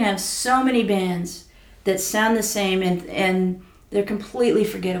you can have so many bands that sound the same and they're completely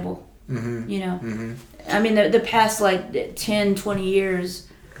forgettable. I mean, the past like 10, 20 years.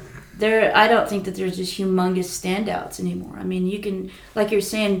 I don't think that there's just humongous standouts anymore. I mean, you can, like you're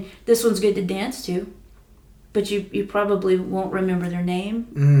saying, this one's good to dance to, but you probably won't remember their name,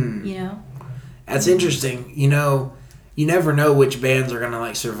 That's interesting. You never know which bands are going to,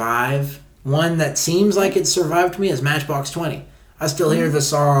 like, survive. One that seems like it survived me is Matchbox 20. I still hear the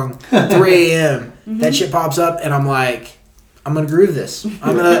song 3 a.m. That shit pops up, and I'm like, I'm going to groove this.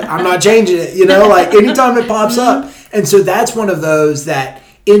 I'm not changing it, like, anytime it pops up. And so that's one of those that,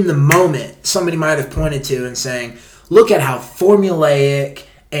 in the moment, somebody might have pointed to and saying, look at how formulaic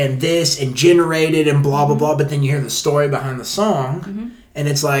and this and generated and blah, blah, blah. But then you hear the story behind the song And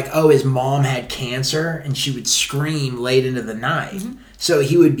it's like, oh, his mom had cancer, and she would scream late into the night. Mm-hmm. So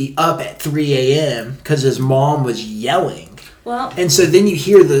he would be up at 3 a.m. because his mom was yelling. Well, and so then you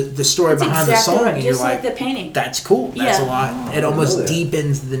hear the story behind exactly the song, right. and Just you're like, the painting. that's cool. That's a Yeah. lot. It almost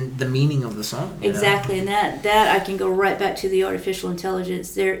deepens the meaning of the song. Exactly, and that I can go right back to the artificial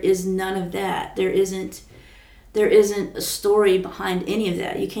intelligence. There is none of that. There isn't a story behind any of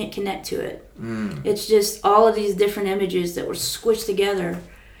that. You can't connect to it. It's just all of these different images that were squished together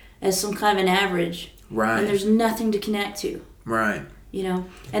as some kind of an average. Right. And there's nothing to connect to. Right. You know,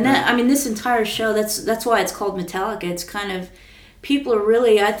 and that, I mean, this entire show, that's why it's called Metallica. It's kind of, people are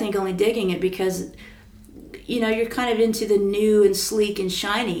really, I think, only digging it because, you know, you're kind of into the new and sleek and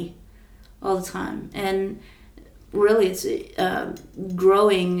shiny all the time. And really it's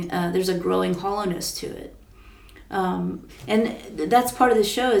growing, there's a growing hollowness to it. And that's part of the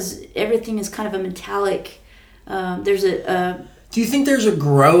show is everything is kind of a metallic, there's Do you think there's a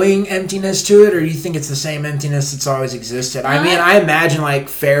growing emptiness to it, or do you think it's the same emptiness that's always existed? I mean, I imagine like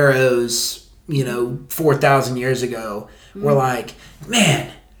pharaohs, 4,000 years ago, were like,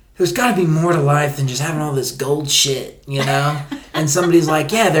 man, there's got to be more to life than just having all this gold shit, And somebody's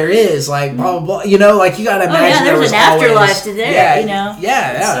like, yeah, there is, like, blah, blah, blah. Like, you got to imagine there was an afterlife always, to there,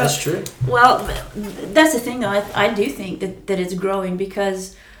 Yeah, that's true. Well, that's the thing, though. I do think that it's growing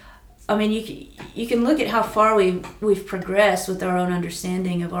because, I mean, you can look at how far we've progressed with our own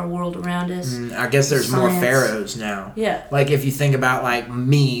understanding of our world around us. I guess there's more Science. pharaohs now. Yeah. Like, if you think about, like,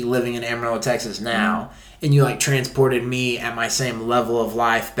 me living in Amarillo, Texas now, and you, like, transported me at my same level of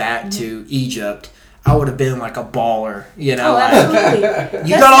life back to Egypt, I would have been, like, a baller, Oh, absolutely.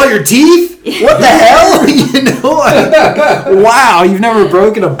 You got all your teeth? What the hell? Wow, you've never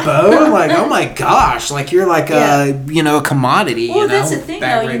broken a bone? Like, oh my gosh, like you're like a commodity. Well, that's the thing,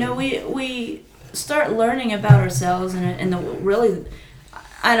 though. We start learning about ourselves and the really,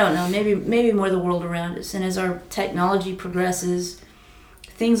 I don't know, maybe more the world around us. And as our technology progresses,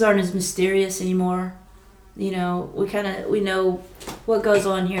 things aren't as mysterious anymore. We know what goes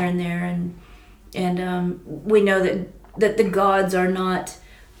on here and there, and we know that the gods are not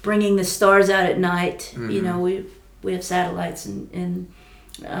bringing the stars out at night. We have satellites and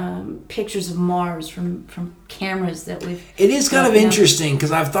pictures of Mars from cameras that we've. It is kind of interesting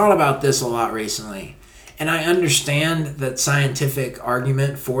because I've thought about this a lot recently, and I understand that scientific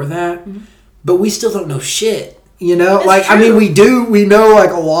argument for that, but we still don't know shit. That's like true. I mean, we know like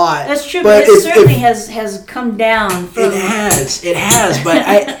a lot. That's true, but it certainly has come down. From... It has, but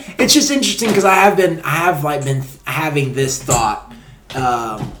it's just interesting because I have been having this thought.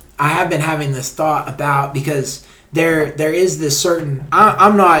 I have been having this thought about because there is this certain.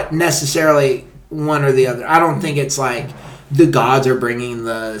 I'm not necessarily one or the other. I don't think it's like the gods are bringing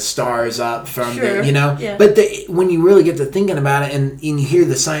the stars up from Yeah. But when you really get to thinking about it and you hear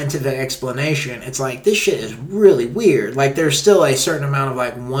the scientific explanation, it's like this shit is really weird. Like there's still a certain amount of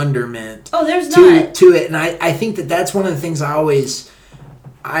like wonderment. Oh, there's to not it, and I think that's one of the things I always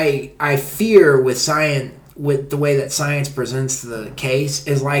I fear with science. With the way that science presents the case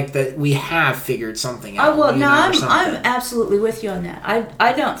is like that we have figured something out. I'm absolutely with you on that.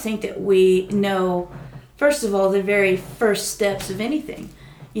 I don't think that we know, first of all, the very first steps of anything.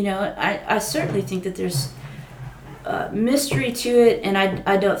 I certainly think that there's mystery to it, and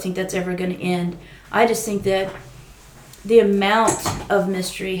I don't think that's ever going to end. I just think that the amount of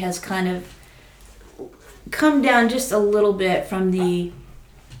mystery has kind of come down just a little bit from the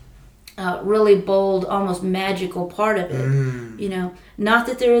really bold, almost magical part of it. Not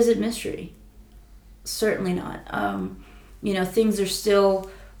that there isn't mystery. Certainly not. Things are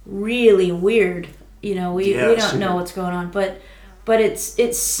still really weird. We don't know what's going on, but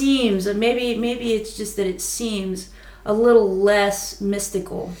it seems, and maybe it's just that it seems a little less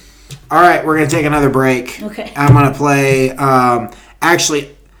mystical. All right, we're gonna take another break. Okay. I'm gonna play.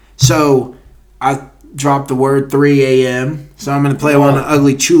 So I dropped the word 3 a.m. So I'm going to play one of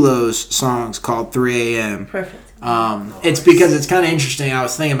Ugly Chulo's songs called 3 a.m. Perfect. It's because it's kind of interesting. I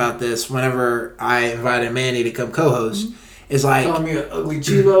was thinking about this whenever I invited Mandy to come co-host. It's like... Calling me an Ugly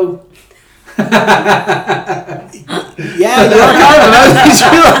Chulo? Yeah, you're kind of an Ugly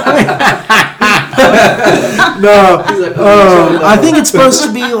Chulo. No. I think it's supposed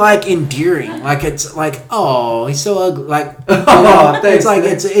to be like endearing. Like it's like, oh, he's so ugly. Like, it's like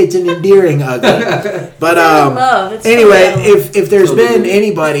it's an endearing ugly. But anyway, if there's been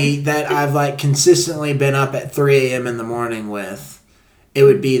anybody that I've like consistently been up at 3 a.m. in the morning with, it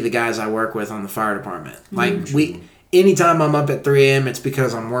would be the guys I work with on the fire department. Like anytime I'm up at 3 a.m., it's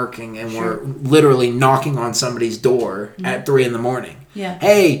because I'm working and we're literally knocking on somebody's door at 3 in the morning. Yeah.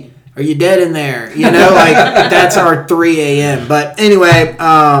 Hey, Are you dead in there? You know, like that's our 3 a.m. But anyway,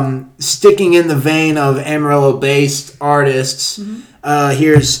 sticking in the vein of Amarillo-based artists,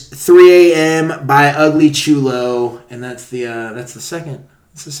 here's 3 a.m. by Ugly Chulo, and that's the second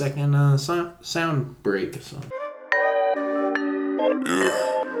sound break. So. Yeah,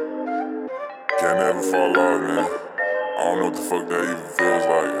 can't never fall out, man. I don't know what the fuck that even feels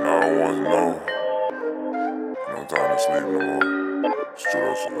like, and I don't want to know. No time to sleep no more. Straight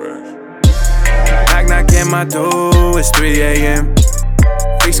up some Knock, knock at my door, it's 3 a.m.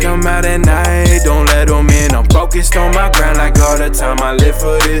 Freaks come out at night, don't let them in. I'm focused on my grind like all the time. I live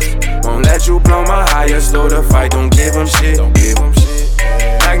for this. Won't let you blow my higher, slow the fight. Don't give them shit. Knock,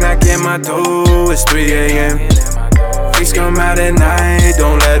 knock at my door, it's 3 a.m. Freaks come out at night,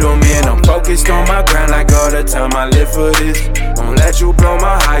 don't let them in. I'm focused on my grind like all the time. I live for this. Won't let you blow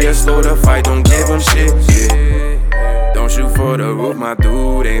my higher, slow the fight. Don't give them shit. Don't shoot for the roof, my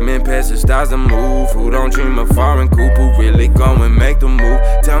dude. Aiming past the stars to move. Who don't dream of foreign coupe? Who really go and make the move?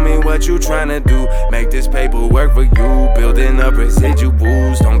 Tell me what you tryna do. Make this paper work for you. Building up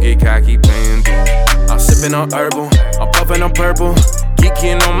residuals. Don't get cocky playing dude. I'm sipping on herbal. I'm puffing on purple.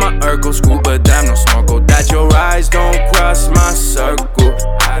 Geeking on my Urkel. Scuba dive, no snorkel. Dot your eyes, don't cross my circle.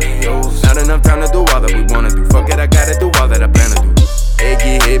 Adios. Not enough time to do all that we wanna do. Fuck it, I gotta do all that I plan to do. It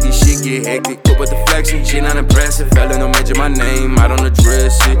get heavy, shit get hectic. Cool with the flexing, shit not impressive. Fella don't mention my name, I don't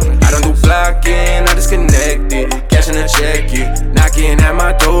address it. I don't do blocking, I disconnect it. Cashing a check it, knocking at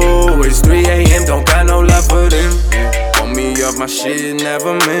my door. It's 3 a.m., don't got no love for them. Want me off my shit,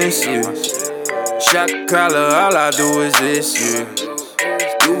 never miss it. Shot collar, all I do is this, yeah.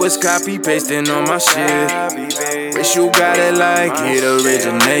 You was copy pasting on my shit. Wish you got it like it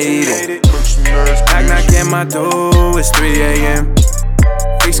originated. Knock, knock at my door, it's 3 a.m.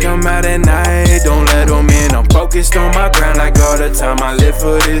 Freaks come out at night, don't let them in. I'm focused on my grind like all the time. I live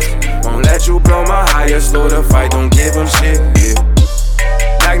for this. Won't let you blow my higher, slow the fight. Don't give them shit, yeah.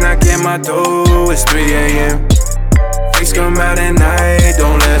 Knock, knock at my door, it's 3 a.m. Freaks come out at night,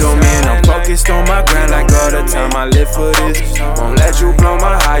 don't let them in. I'm focused on my grind like all the time. I live for this. Won't let you blow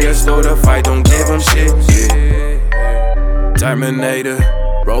my higher, slow the fight. Don't give them shit, yeah. Terminator,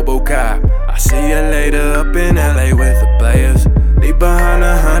 Robocop. I see you later up in LA with the players. Leave behind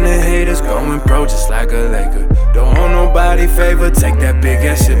 100 haters, going pro just like a Laker. Don't owe nobody favor, take that big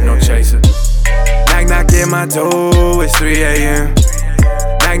ass shit, no chaser. Knock, knock at my door, it's 3 a.m.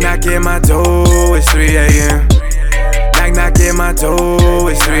 Knock, knock at my door, it's 3 a.m. Knock, knock at my door,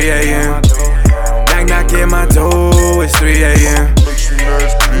 it's 3 a.m. Knock, knock at my door, it's 3 a.m.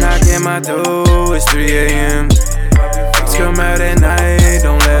 Knock at my door, it's 3 a.m. Freaks come out at night,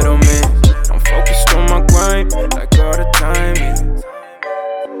 don't let them in. I'm focused on my grind, like all the time, yeah.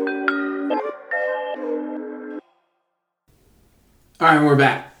 All right, we're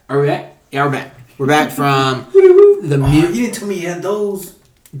back. Are we back? Yeah, we're back. We're back from the You didn't tell me you had those.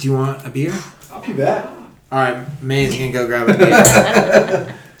 Do you want a beer? I'll be back. All right, May's gonna go grab a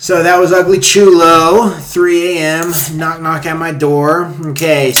beer. So that was Ugly Chulo, 3 a.m. Knock, knock at my door.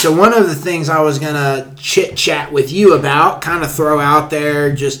 Okay, so one of the things I was gonna chit chat with you about, kind of throw out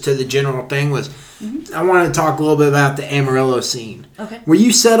there just to the general thing, was I wanted to talk a little bit about the Amarillo scene. Okay. Were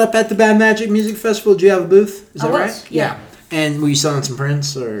you set up at the Bad Magic Music Festival? Did you have a booth? Is that I was, right? yeah. And were you selling some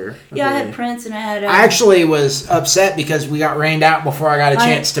prints or? Yeah, I had prints and I had. I actually was upset because we got rained out before I got a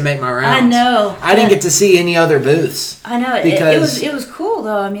chance to make my rounds. I know. I didn't get to see any other booths. I know. Because it was cool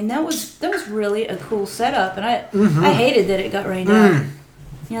though. I mean, that was really a cool setup, and I hated that it got rained out.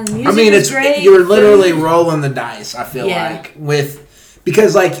 You know, the music was great. You're literally rolling the dice. I feel like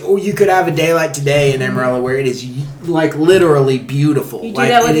because like you could have a day like today in Amarillo where it is like literally beautiful. You do like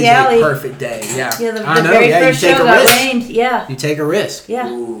that with it is Yali. a perfect day. Yeah. Yeah, the I know. very Yeah, first you take show a got risk. rained. Yeah. You take a risk.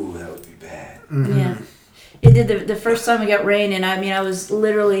 Yeah. Ooh, that would be bad. Yeah. It did the first time we got rain, and I mean, I was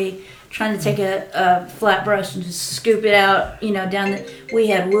literally trying to take a flat brush and just scoop it out, you know, down we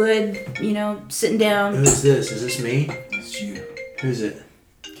had wood, you know, sitting down. Who's this? Is this me? It's you. Who's it?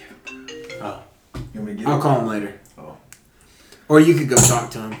 Oh. You want me to get I'll it? call him later. Oh. Or you could go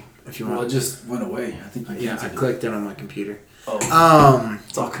talk to him if you Well, want. it just went away. I think you Yeah, I canceled it. clicked it on my computer. Oh.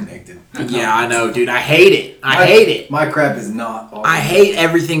 It's all connected. Yeah, I know, dude. I hate it. I hate it. My crap is not all I hate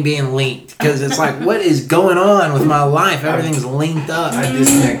everything being linked because it's like, what is going on with my life? Everything's linked up. I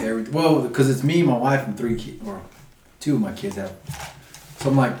disconnect everything. Well, because it's me, my wife, and 3 kids, or 2 of my kids have. So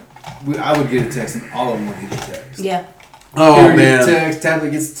I'm like, I would get a text, and all of them would get a text. Yeah. Oh, Computer man. gets a text,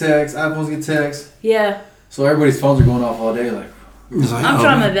 tablet gets a text, iPhones get text. Yeah. So everybody's phones are going off all day, like. I'm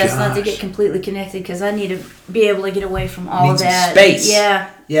trying my best not to get completely connected because I need to be able to get away from all Need of some that. space. Yeah.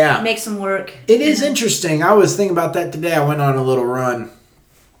 Yeah. Make some work. It is interesting. I was thinking about that today. I went on a little run.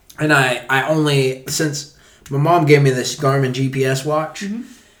 And I only, since my mom gave me this Garmin GPS watch, and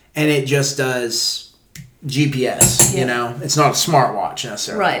it just does GPS, you know? It's not a smartwatch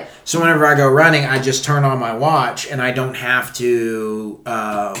necessarily. Right. So whenever I go running, I just turn on my watch, and I don't have to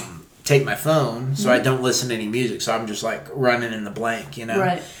take my phone, so I don't listen to any music. So I'm just like running in the blank, you know?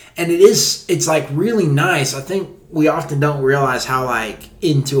 Right. And it's like really nice. I think we often don't realize how like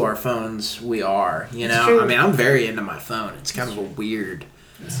into our phones we are, you know? true. I mean, I'm very into my phone. It's kind of a weird...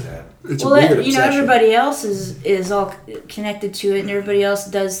 It's sad. It's Well, a weird you know, obsession. everybody else is all connected to it, and everybody else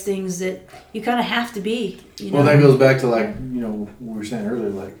does things that you kind of have to be. You know? Well, that goes back to like, you know, what we were saying earlier,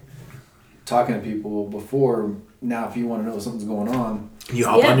 like talking to people before. Now, if you want to know something's going on, You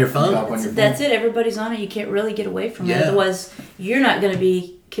hop on your you phone. hop on your phone. That's it. Everybody's on it. You can't really get away from it. Yeah. Otherwise, you're not going to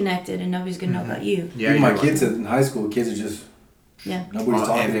be connected, and nobody's going to know about you. Yeah, Even my you're kids in high school, kids are just Yeah. nobody's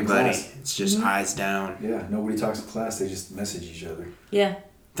talking in everybody. class. It's just eyes down. Yeah, nobody talks in class. They just message each other. Yeah.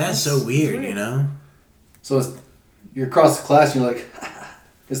 That's so weird, you know? So you're across the class, and you're like,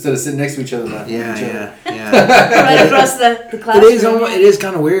 instead of sitting next to each other, laughing at each other. Yeah. Right across the It classroom. is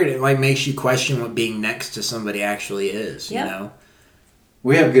kind of weird. It like makes you question what being next to somebody actually is, Yeah. you know?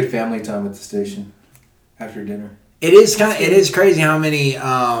 We have good family time at the station after dinner. It is crazy how many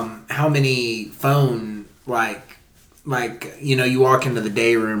phone like you know, you walk into the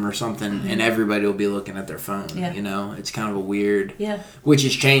day room or something and everybody will be looking at their phone. Yeah. You know, it's kind of a weird. Yeah. Which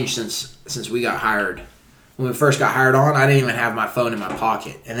has changed since we got hired. When we first got hired on, I didn't even have my phone in my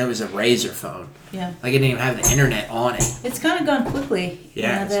pocket, and it was a Razor phone. Yeah. Like I didn't even have the internet on it. It's kind of gone quickly.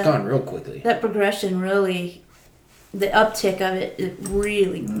 Yeah, You know, it's gone real quickly. That progression really, the uptick of it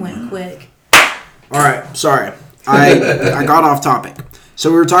really went quick. All right, sorry, I got off topic. So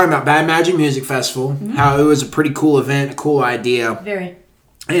we were talking about Bad Magic Music Festival, how it was a pretty cool event, a cool idea. Very.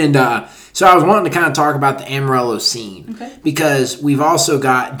 And so I was wanting to kind of talk about the Amarillo scene. Okay. Because we've also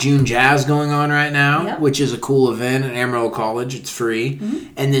got June Jazz going on right now, Yep. which is a cool event at Amarillo College. It's free.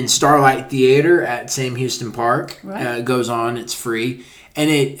 And then Starlight Theater at Sam Houston Park Right. goes on. It's free. And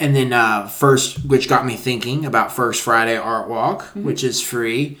then First, which got me thinking about First Friday Art Walk, which is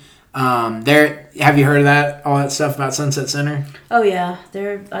free. Have you heard of that? All that stuff about Sunset Center? Oh yeah,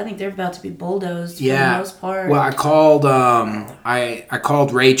 I think they're about to be bulldozed for the most part. Well, I called I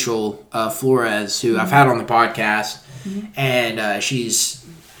called Rachael Flores, who I've had on the podcast, and she's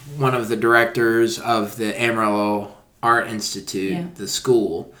one of the directors of the Amarillo Art Institute, the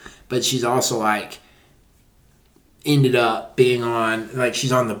school. But she's also like ended up being on, like,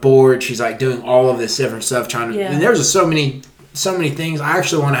 she's on the board. She's like doing all of this different stuff, trying to. And there's so many things. I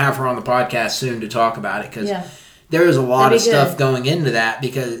actually want to have her on the podcast soon to talk about it, because there is a lot of stuff going into that,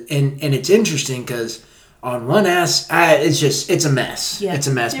 because and it's interesting because on one it's a mess. It's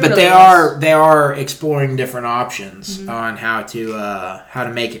a mess. But really they are exploring different options on how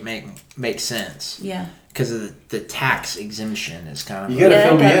to make it make sense. Yeah. Because of the tax exemption is kind of. You gotta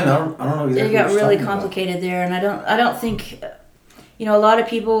fill me in. I don't know exactly. It got what you're really talking about. complicated there, and I don't think. You know, a lot of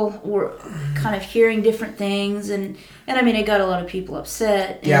people were kind of hearing different things, and I mean, it got a lot of people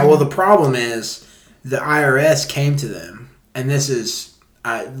upset. Yeah, well, the problem is the IRS came to them, and this is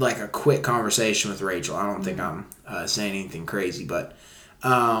like a quick conversation with Rachael. I don't think I'm saying anything crazy, but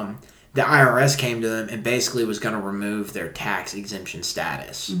the IRS came to them and basically was going to remove their tax exemption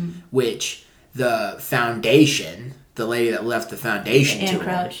status, which the foundation, the lady that left the foundation to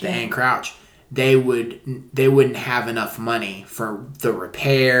them, Ann Crouch, they wouldn't have enough money for the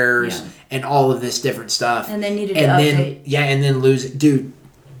repairs and all of this different stuff. And they needed to update. And then lose it. Dude,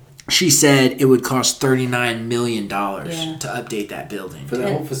 she said it would cost $39 million to update that building. For that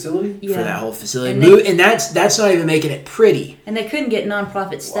whole facility? Yeah. For that whole facility. And that's not even making it pretty. And they couldn't get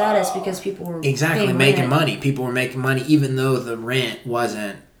nonprofit status because people were making rent. money. People were making money even though the rent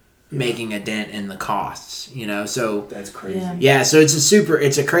wasn't making a dent in the costs, you know. So that's crazy. Yeah, so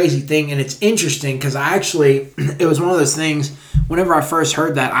it's a crazy thing, and it's interesting because it was one of those things. Whenever I first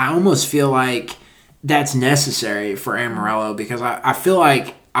heard that, I almost feel like that's necessary for Amarillo, because I feel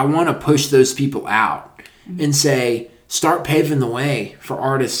like I want to push those people out and say, start paving the way for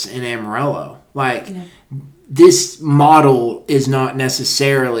artists in Amarillo. Like, this model is not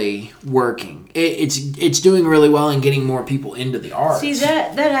necessarily working. It's doing really well and getting more people into the arts. See,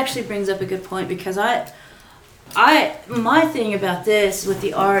 that actually brings up a good point, because my thing about this with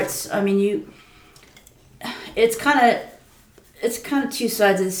the arts, I mean, it's kind of two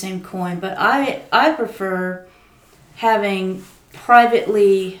sides of the same coin, but I prefer having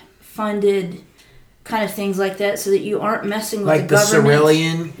privately funded kind of things like that, so that you aren't messing with like the government. Like the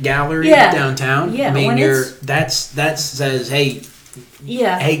Cerulean Gallery downtown. Yeah, I mean, that says,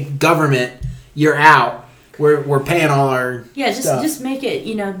 hey, government, you're out. we're paying all our stuff. Just make it,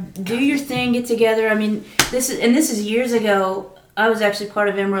 do your thing, get together. I mean, this is years ago. I was actually part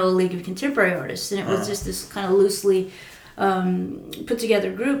of Amarillo League of Contemporary Artists, and it was just this kind of loosely put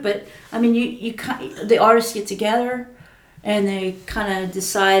together group. But I mean, the artists get together, and they kind of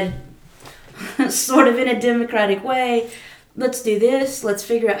decide, sort of in a democratic way, let's do this. Let's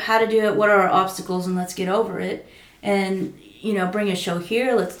figure out how to do it. What are our obstacles, and let's get over it. And bring a show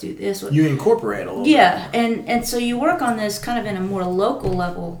here. Let's do this. You incorporate a little. Yeah, and so you work on this kind of in a more local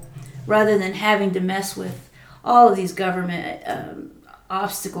level, rather than having to mess with all of these government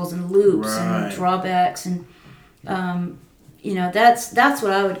obstacles and loops and drawbacks, and that's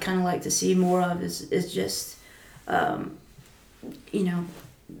what I would kind of like to see more of is just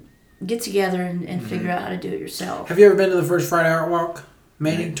get together and figure out how to do it yourself. Have you ever been to the first Friday Art Walk,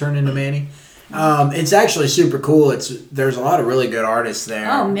 Manny? Turned into Manny. It's actually super cool. There's a lot of really good artists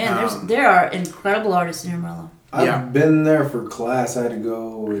there. Oh man, there are incredible artists in Amarillo. I've been there for class. I had to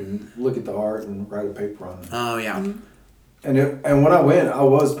go and look at the art and write a paper on it. Oh yeah. Mm-hmm. And when I went, I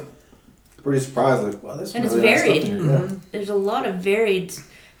was pretty surprised. Like, wow, this. And really it's varied. Nice stuff in here. There's a lot of varied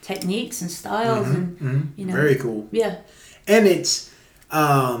techniques and styles, and very cool. Yeah. And it's.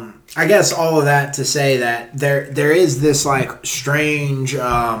 I guess all of that to say that there is this like strange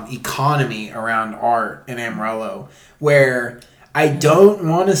economy around art in Amarillo where I don't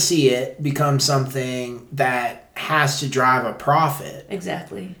want to see it become something that has to drive a profit.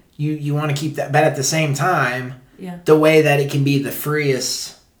 Exactly. You want to keep that, but at the same time, yeah, the way that it can be the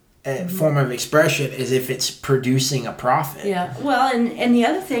freest form of expression is if it's producing a profit. Yeah. Well, and the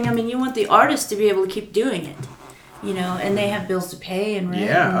other thing, I mean, you want the artist to be able to keep doing it. And they have bills to pay and rent.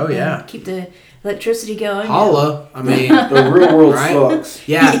 Yeah, and keep the electricity going. Holla. I mean, the real world right? sucks.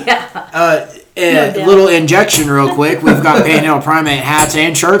 Yeah. No little injection real quick. We've got Panhandle Primate hats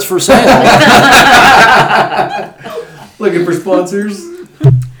and shirts for sale. Looking for sponsors.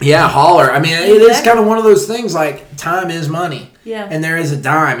 Yeah, holler. I mean, it is kind of one of those things like time is money. Yeah. And there is a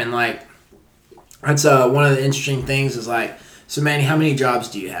dime. And like, that's one of the interesting things is like, so Manny, how many jobs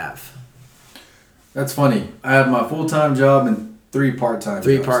do you have? That's funny. I have my full-time job and 3 part-time.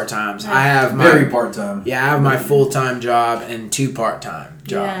 3 part-times. I have very part-time. Yeah, I have my full-time job and 2 part-time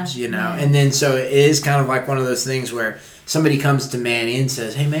jobs. Yeah. And then so it is kind of like one of those things where somebody comes to Manny and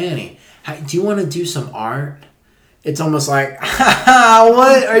says, "Hey Manny, do you want to do some art?" It's almost like,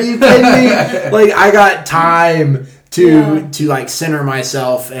 what? Are you kidding me? Like I got time to like center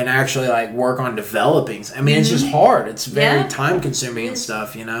myself and actually like work on developing. I mean, it's just hard. It's very time-consuming and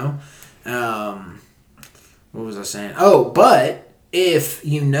stuff. What was I saying? Oh, but if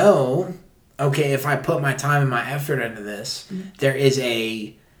if I put my time and my effort into this, there is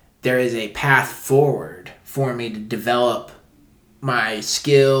a path forward for me to develop my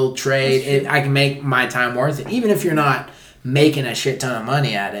skill, trade. I can make my time worth it, even if you're not making a shit ton of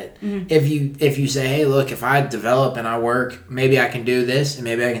money at it. If you say, hey, look, if I develop and I work, maybe I can do this, and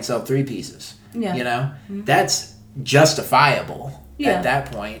maybe I can sell 3 pieces. Yeah. That's justifiable. At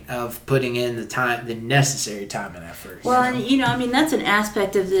that point of putting in the necessary time and effort. Well, and I mean, that's an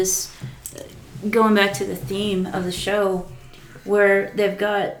aspect of this, going back to the theme of the show, where they've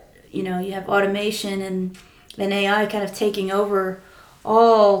got, you have automation and AI kind of taking over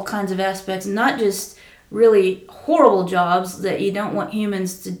all kinds of aspects, not just really horrible jobs that you don't want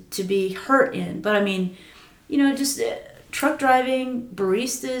humans to be hurt in, but I mean, just truck driving,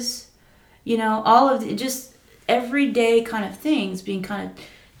 baristas, all of just everyday kind of things being kind of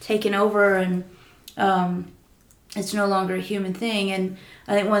taken over, and it's no longer a human thing. And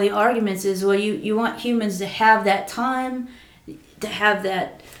I think one of the arguments is, well, you want humans to have that time, to have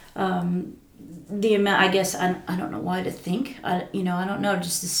that the amount. I guess I don't know why to think. I don't know,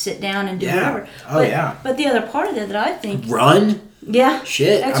 just to sit down and do whatever. But the other part of it that I think run. Yeah.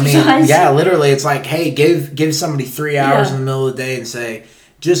 Shit. Exercise. I mean, literally, it's like, hey, give somebody 3 hours in the middle of the day and say,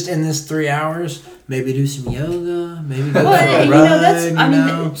 just in this 3 hours, maybe do some yoga, maybe go for a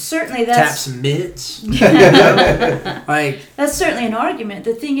run. Certainly tap that's some mitts. Like that's certainly an argument.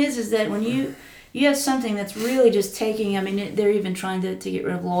 The thing is that when you have something that's really just taking, I mean, they're even trying to get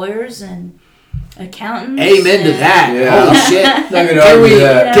rid of lawyers and accountants. Amen to that. Yeah. Holy shit. Not gonna argue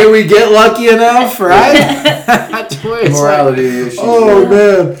that. Can we get lucky enough, right? That's where it's morality issues. Oh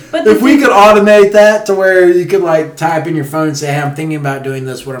man. But if we could automate that to where you could like type in your phone and say, hey, I'm thinking about doing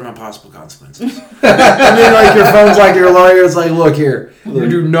this, what are my possible consequences? And then like your phone's like your lawyer, it's like, look here, you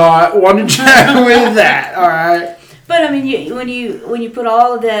do not want to chat with that. All right. But I mean, when you put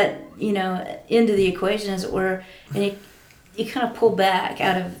all of that, into the equation, as it were, and you kind of pull back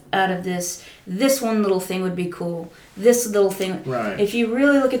out of this one little thing would be cool. This little thing. Right. If you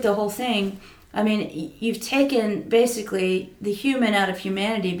really look at the whole thing, I mean, you've taken basically the human out of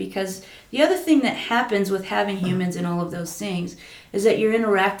humanity, because the other thing that happens with having humans and all of those things is that you're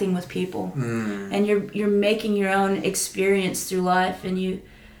interacting with people, and you're making your own experience through life, and you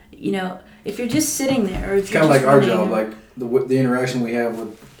know, if you're just sitting there, or if It's you're kind of just like our running, job, like the interaction we have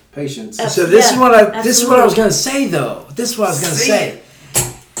with patients. So this is what I was absolutely. going to say, though. This is what I was going to say.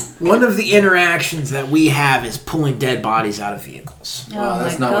 One of the interactions that we have is pulling dead bodies out of vehicles. Oh Well,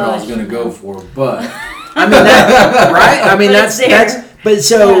 that's my not what I was gosh. going to go for, but I mean, that, right? I mean, But it's that's. there. But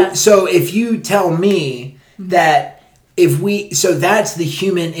so Yeah. so if you tell me that that's the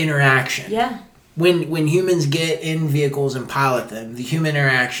human interaction. Yeah. When humans get in vehicles and pilot them, the human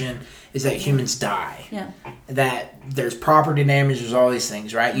interaction is that humans die. Yeah. That there's property damage, there's all these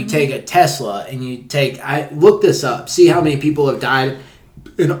things, right? You take a Tesla and I look this up, see how many people have died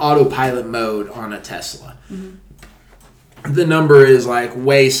in autopilot mode on a Tesla. The number is like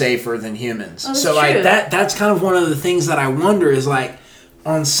way safer than humans. Oh, that's so like true. that's kind of one of the things that I wonder is like,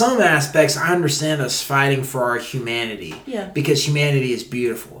 on some aspects, I understand us fighting for our humanity. Yeah. Because humanity is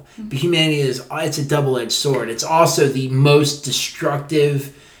beautiful. But humanity it's a double-edged sword. It's also the most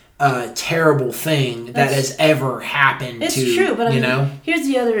destructive, terrible thing that has ever happened It's to, true, but I you mean, know? here's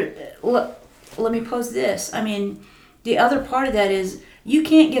the other. Let me pose this. I mean, the other part of that is you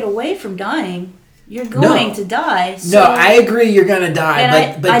can't get away from dying. You're going to die. So, No, I agree you're going to die.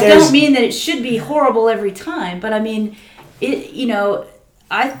 and but I there's, don't mean that it should be horrible every time, but I mean, it. You know,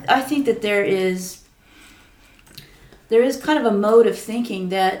 I think that there is kind of a mode of thinking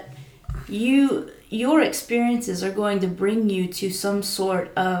that your experiences are going to bring you to some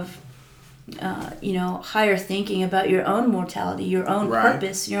sort of higher thinking about your own mortality, your own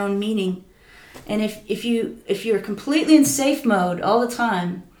purpose, your own meaning. And if you're completely in safe mode all the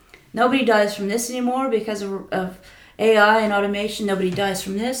time, nobody dies from this anymore because of AI and automation. Nobody dies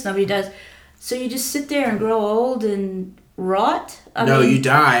from this. Nobody dies. So you just sit there and grow old and rot. I mean, you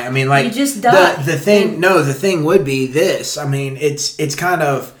die. I mean, like, you just die. The thing would be this. I mean, it's kind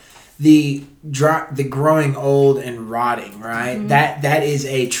of the growing old and rotting, right? Mm-hmm. That is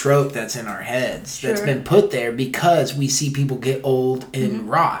a trope that's in our heads that's Sure. been put there because we see people get old and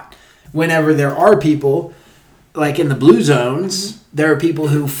rot. Whenever there are people, like in the blue zones, there are people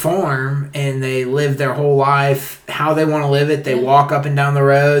who farm and they live their whole life how they want to live it. They walk up and down the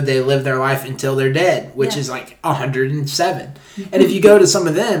road. They live their life until they're dead, which is like 107. And if you go to some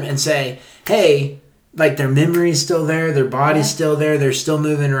of them and say, hey, like their memory's still there, their body's still there, they're still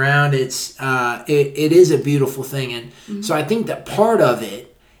moving around. It is a beautiful thing. And so I think that part of it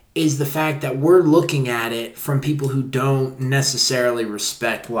is the fact that we're looking at it from people who don't necessarily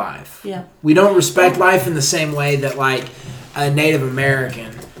respect life. Yeah. We don't respect life in the same way that like a Native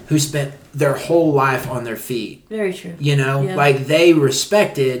American who spent their whole life on their feet. Very true. You know, Yeah. like they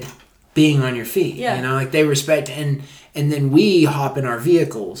respected being on your feet. Yeah. You know, like they respect and then we hop in our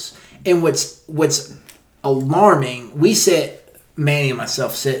vehicles. And what's alarming, Manny and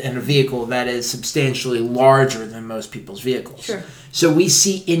myself sit in a vehicle that is substantially larger than most people's vehicles. Sure. So we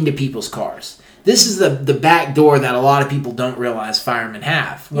see into people's cars. This is the back door that a lot of people don't realize firemen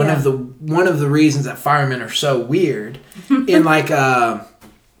have. One of the reasons that firemen are so weird in like a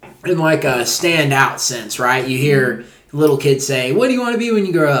standout sense, right? You hear little kids say, "What do you want to be when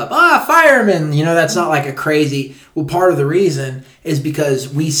you grow up?" Fireman. You know, that's not like a crazy. Well, part of the reason is because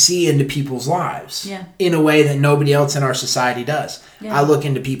we see into people's lives in a way that nobody else in our society does. Yeah. I look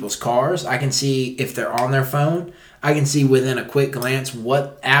into people's cars. I can see if they're on their phone. I can see within a quick glance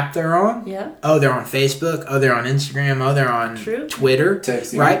what app they're on. Yeah. Oh, they're on Facebook. Oh, they're on Instagram. Oh, they're on Twitter.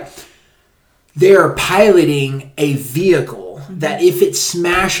 Texting. Right? They're piloting a vehicle that if it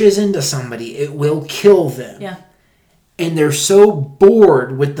smashes into somebody, it will kill them. Yeah. And they're so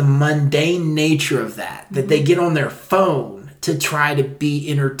bored with the mundane nature of that they get on their phone to try to be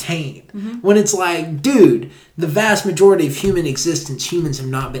entertained. When it's like, dude, the vast majority of human existence, humans have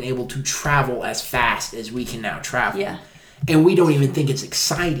not been able to travel as fast as we can now travel. Yeah. And we don't even think it's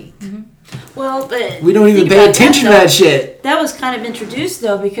exciting. Well, but We don't even think pay about attention to though. that shit. That was kind of introduced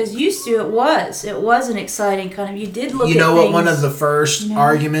though, because used to it was an exciting kind of. You did look. You at know what things, one of the first you know?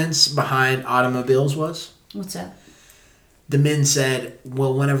 arguments behind automobiles was? What's that? The men said,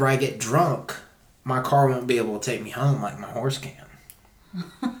 well, whenever I get drunk, my car won't be able to take me home like my horse can.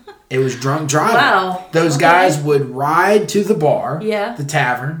 It was drunk driving. Wow. Those Okay. guys would ride to the bar, Yeah. the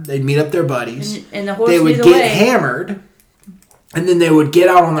tavern. They'd meet up their buddies. And the horse They would knew the get way. hammered, and then they would get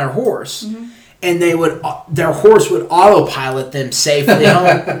out on their horse, Mm-hmm. and their horse would autopilot them safely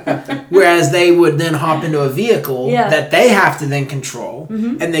home. Whereas they would then hop into a vehicle Yeah. that they have to then control,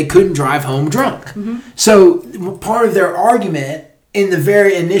 Mm-hmm. and they couldn't drive home drunk. So part of their argument in the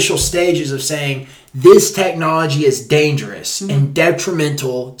very initial stages of saying this technology is dangerous and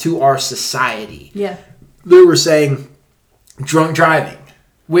detrimental to our society. Yeah. They were saying drunk driving,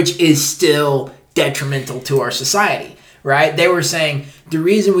 which is still detrimental to our society, right? They were saying the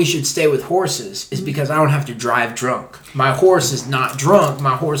reason we should stay with horses is because I don't have to drive drunk. My horse is not drunk.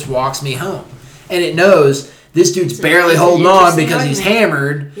 My horse walks me home. And it knows this dude's barely holding on because he's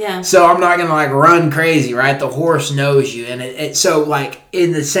hammered. Yeah. So I'm not going to like run crazy, right? The horse knows you. And it so like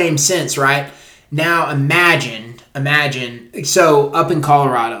in the same sense, right? Now imagine, so up in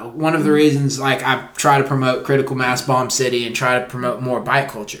Colorado, one of the reasons like I try to promote Critical Mass Bomb City and try to promote more bike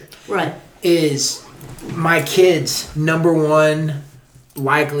culture. Right. Is my kid's number one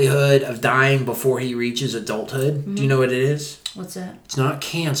likelihood of dying before he reaches adulthood. Do you know what it is? What's that? It's not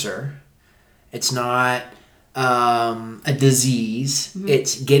cancer. It's not a disease.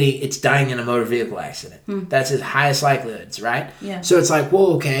 It's dying in a motor vehicle accident. That's his highest likelihoods, right? Yeah. So it's like,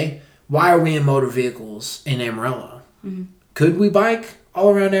 well, okay, why are we in motor vehicles in Amarillo? Could we bike all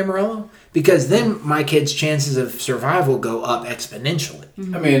around Amarillo? Because then my kid's chances of survival go up exponentially.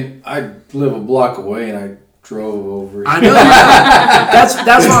 I mean, I live a block away and I drove over. I know. That's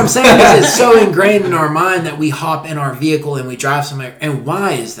what I'm saying. Is it's so ingrained in our mind that we hop in our vehicle and we drive somewhere. And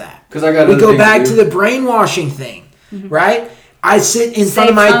why is that? Because I got. We go back to the brainwashing thing, right? I sit in front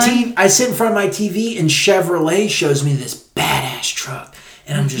of my TV. I sit in front of my TV, and Chevrolet shows me this badass truck,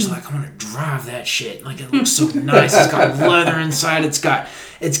 and I'm just like, I want to drive that shit. Like it looks so nice. It's got leather inside. It's got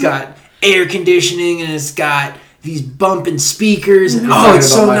air conditioning, and it's got these bumping speakers, and it's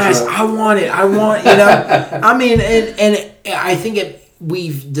so nice. Truck. I want, I mean, and I think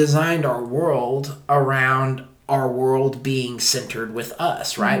we've designed our world around our world being centered with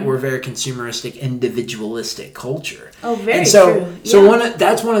us, right? We're a very consumeristic, individualistic culture. Oh, very and so, true. So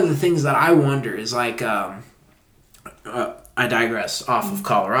that's one of the things that I wonder is like, I digress off of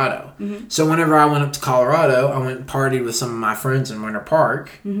Colorado. So whenever I went up to Colorado, I went and partied with some of my friends in Winter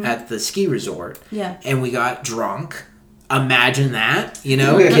Park at the ski resort. Yeah. And we got drunk. Imagine that,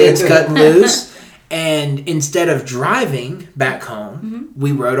 kids cutting loose. And instead of driving back home,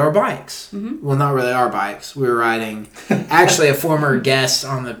 we rode our bikes. Well, not really our bikes. We were riding. Actually, a former guest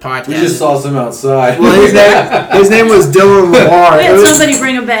on the podcast. We just saw some outside. Well, his name was Dylan Lamar. We had somebody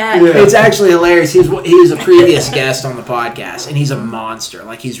bring him back. Yeah. It's actually hilarious. He was a previous guest on the podcast, and he's a monster.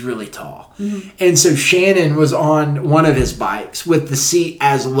 Like, he's really tall. And so Shannon was on one of his bikes with the seat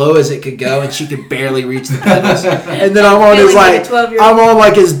as low as it could go, and she could barely reach the pedals. And then I'm on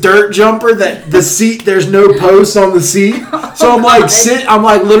his dirt jumper that the seat, there's no posts on the seat. So I'm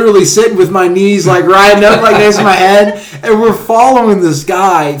like literally sitting with my knees like riding up like this in my head, and we're following this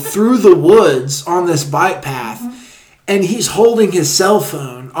guy through the woods on this bike path, and he's holding his cell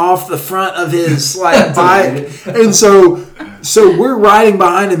phone off the front of his like bike, and so we're riding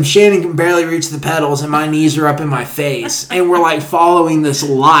behind him. Shannon can barely reach the pedals, and my knees are up in my face, and we're like following this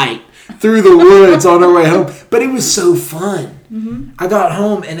light through the woods on our way home. But it was so fun. I got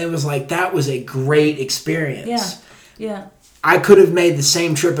home and it was like, that was a great experience. Yeah. I could have made the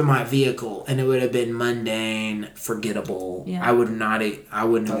same trip in my vehicle and it would have been mundane, forgettable. Yeah. I wouldn't have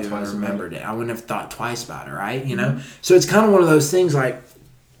even remembered it. I wouldn't have thought twice about it, right? So it's kind of one of those things like,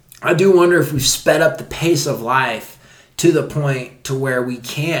 I do wonder if we've sped up the pace of life to the point to where we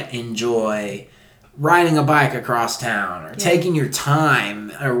can't enjoy riding a bike across town or taking your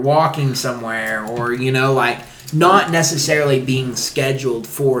time or walking somewhere or, not necessarily being scheduled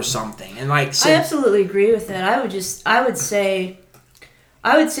for something. And I absolutely agree with that. I would say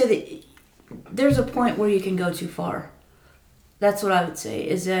that there's a point where you can go too far. That's what I would say,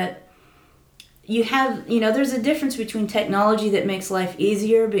 is that you have, there's a difference between technology that makes life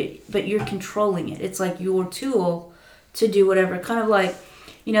easier, but you're controlling it. It's like your tool to do whatever. Kind of like,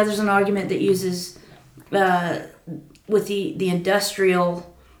 there's an argument that uses with the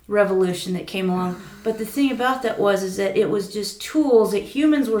industrial revolution that came along, but the thing about that is that it was just tools that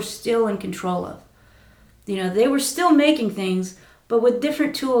humans were still in control of. They were still making things, but with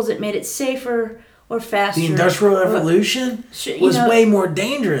different tools that made it safer or faster. The Industrial Revolution was way more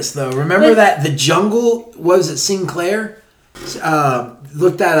dangerous, though. Remember that the Jungle, was it Sinclair?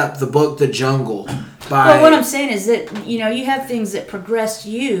 Look that up, the book The Jungle. Well, what I'm saying is that you have things that progressed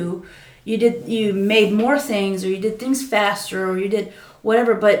you made more things, or you did things faster, or you did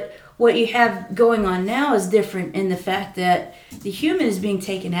whatever, but what you have going on now is different in the fact that the human is being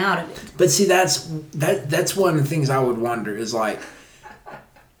taken out of it. But see, that's one of the things I would wonder is like,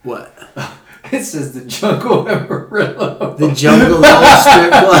 what? It says the Jungle Amarillo. The Jungle Little Strip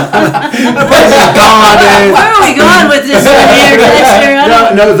Club. The place is gone, dude. Where are we going with this one here, Dexter?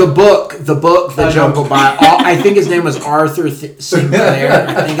 No, the book, The I Jungle know. by. I think his name was Arthur Sinclair.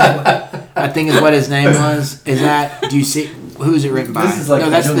 I think is what his name was. Is that? Do you see? Who's it written by? This is like no,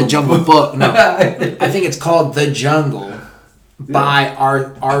 the that's the Jungle Jungle Book. No, I think it's called The Jungle by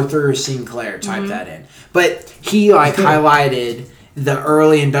Arthur Sinclair. Type that in. But he highlighted the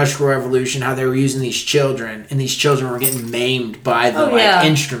early industrial revolution, how they were using these children, and these children were getting maimed by the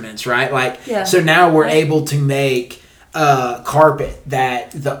instruments, right? So now we're able to make carpet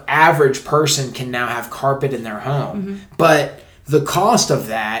that the average person can now have carpet in their home, but the cost of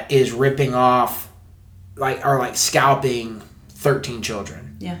that is ripping off, scalping 13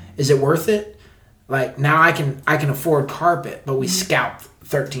 children. Yeah, is it worth it? Now I can afford carpet, but we scalped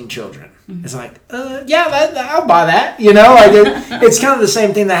 13 children. It's I'll buy that. It's kind of the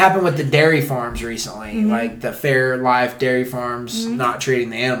same thing that happened with the dairy farms recently, like the Fair Life dairy farms not treating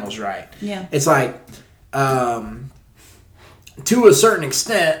the animals right. Yeah, it's to a certain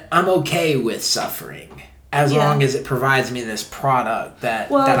extent, I'm okay with suffering as long as it provides me this product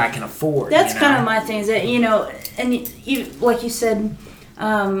that I can afford. That's kind of my thing. Is that and you like you said,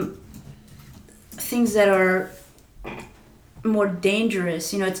 things that are more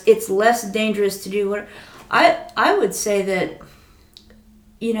dangerous. It's less dangerous to do what I would say that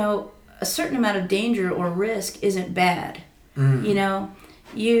a certain amount of danger or risk isn't bad.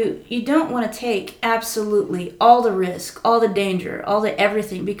 You don't want to take absolutely all the risk, all the danger, all the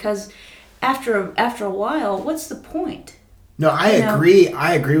everything, because after a while, what's the point? No, I agree.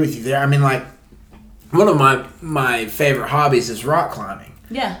 I agree with you there. I mean, one of my favorite hobbies is rock climbing.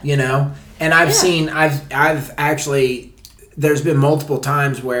 Yeah. And I've actually, there's been multiple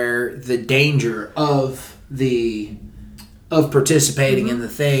times where the danger of participating in the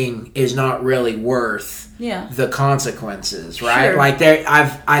thing is not really worth the consequences, right? Sure. I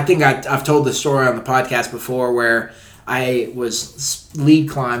think I've told the story on the podcast before where I was lead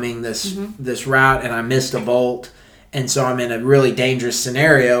climbing this route and I missed a bolt, and so I'm in a really dangerous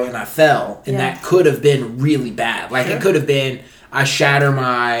scenario and I fell, and that could have been really bad. It could have been I shatter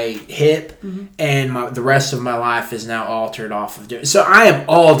my hip and the rest of my life is now altered off of doing. So I am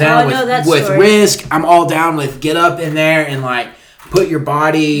all down with risk. I'm all down with get up in there and put your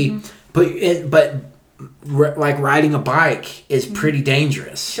body but riding a bike is pretty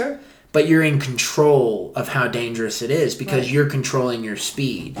dangerous. Sure. But you're in control of how dangerous it is because you're controlling your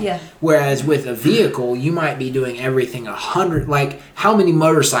speed. Yeah. Whereas with a vehicle, you might be doing everything 100. How many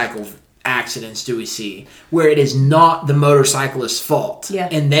motorcycle accidents do we see where it is not the motorcyclist's fault,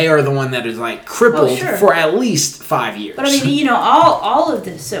 and they are the one that is crippled for at least 5 years? But I mean, all of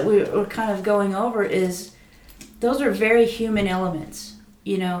this that we're kind of going over those are very human elements,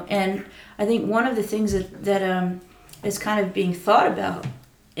 and I think one of the things that is kind of being thought about,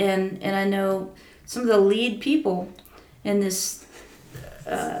 and I know some of the lead people in this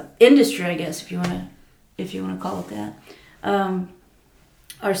industry, I guess if you want to call it that,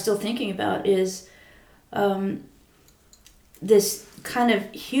 are still thinking about is this kind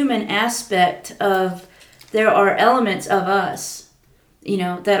of human aspect of there are elements of us,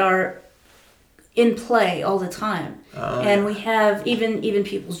 that are in play all the time. And we have even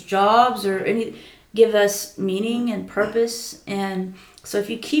people's jobs or give us meaning and purpose. And so if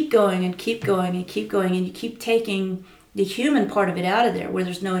you keep going and keep going and keep going and you keep taking the human part of it out of there where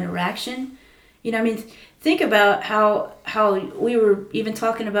there's no interaction, think about how we were even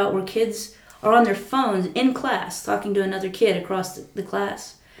talking about where kids are on their phones in class talking to another kid across the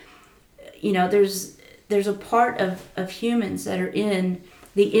class. There's a part of humans that are in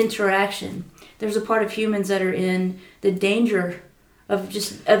the interaction. There's a part of humans that are in the danger of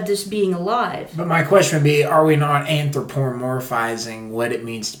just being alive. But my question would be, are we not anthropomorphizing what it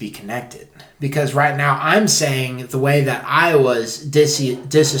means to be connected? Because right now I'm saying the way that I was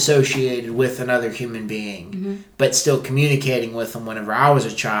disassociated with another human being, but still communicating with them whenever I was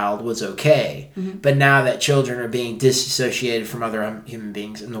a child was okay. But now that children are being disassociated from other human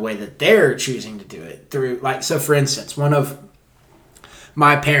beings in the way that they're choosing to do it through, so for instance, one of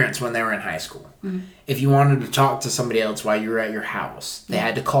my parents when they were in high school, if you wanted to talk to somebody else while you were at your house, they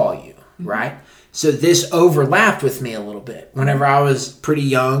had to call you, right? So this overlapped with me a little bit. Whenever I was pretty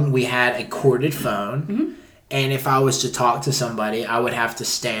young, we had a corded phone, and if I was to talk to somebody, I would have to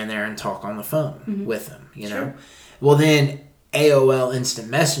stand there and talk on the phone with them, know? Well, then AOL Instant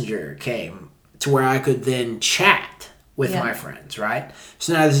Messenger came to where I could then chat with my friends, right?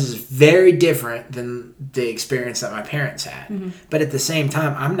 So now this is very different than the experience that my parents had. But at the same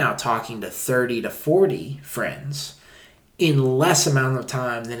time, I'm now talking to 30 to 40 friends in less amount of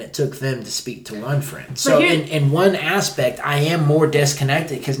time than it took them to speak to one friend. But So here- in one aspect, I am more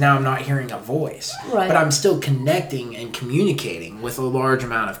disconnected because now I'm not hearing a voice. Right. But I'm still connecting and communicating with a large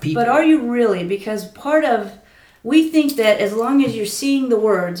amount of people. But are you really? Because we think that as long as you're seeing the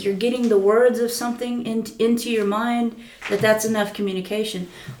words, you're getting the words of something into your mind, that's enough communication.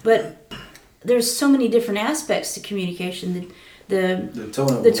 But there's so many different aspects to communication.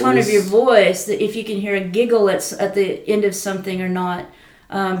 The tone of your voice, that if you can hear a giggle at the end of something or not,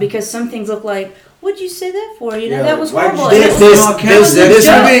 because some things look like, "What'd you say that for?" That was horrible. This would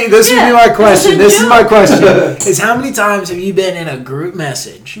be my question. This is my question. Is how many times have you been in a group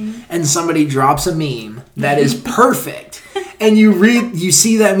message and somebody drops a meme that is perfect, and you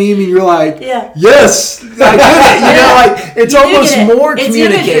see that meme and you're like, yes, I get it. It's almost more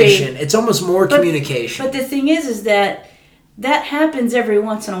communication. It's almost more communication. But the thing is that happens every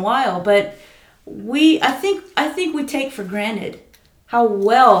once in a while. But I think we take for granted how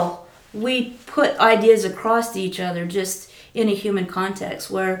well we put ideas across to each other just in a human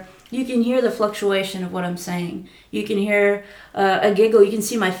context, where you can hear the fluctuation of what I'm saying. You can hear a giggle. You can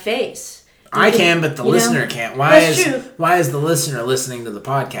see my face. I can, but the listener can't. Why is the listener listening to the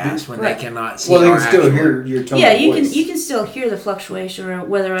podcast when they cannot see? Well, they can still hear your tone. Yeah, of voice. you can still hear the fluctuation, or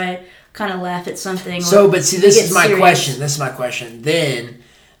whether I kind of laugh at something. But see, this is my question. Then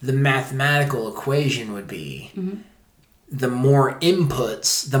the mathematical equation would be the more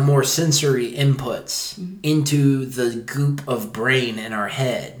inputs, the more sensory inputs into the goop of brain in our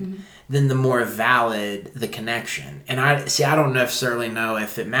head, then the more valid the connection. And I don't necessarily know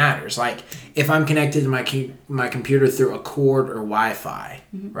if it matters. Like if I'm connected to my computer through a cord or Wi-Fi,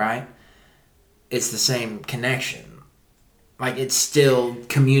 right? It's the same connection. Like it's still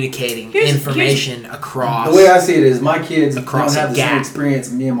communicating information across. The way I see it is, my kids don't across have a the same gap.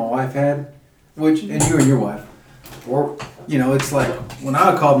 experience me and my wife had, and you and your wife. Or, it's like when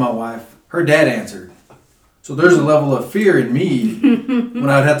I called my wife, her dad answered. So there's a level of fear in me when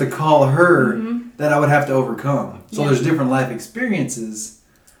I would have to call her that I would have to overcome. So there's different life experiences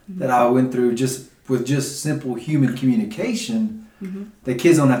that I went through with simple human communication that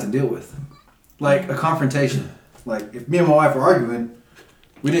kids don't have to deal with. Like a confrontation. Like if me and my wife are arguing,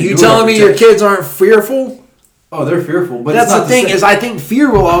 we didn't. You telling me your kids aren't fearful? Oh, they're fearful, but that's the thing. Is I think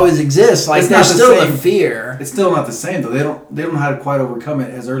fear will always exist. Like there's still a fear. It's still not the same though. They don't know how to quite overcome it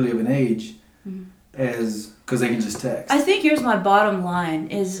as early of an age as because they can just text. I think here's my bottom line: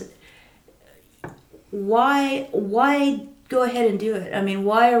 is why go ahead and do it? I mean,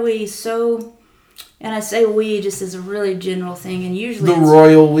 why are we so? And I say we just as a really general thing, and usually the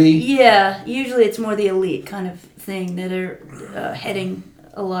royal we. Yeah, usually it's more the elite kind of thing that are heading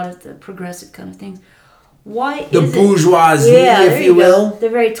a lot of the progressive kind of things. Why the is bourgeoisie, if you will, the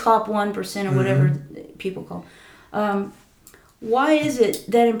very top 1% or whatever people call. Why is it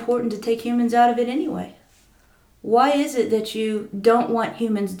that important to take humans out of it anyway? Why is it that you don't want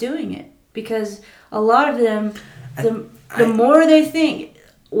humans doing it? Because a lot of them, the more they think,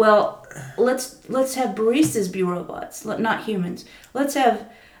 well, let's have baristas be robots, not humans. Let's have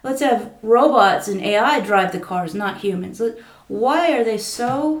robots and AI drive the cars, not humans. Why are they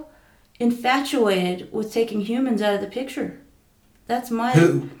so infatuated with taking humans out of the picture? That's my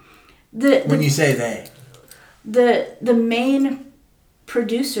when you say they, the main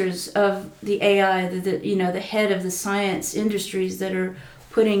producers of the AI, the head of the science industries that are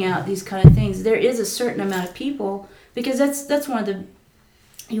putting out these kind of things. There is a certain amount of people, because that's one of the,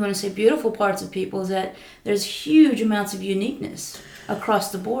 you want to say, beautiful parts of people, is that there's huge amounts of uniqueness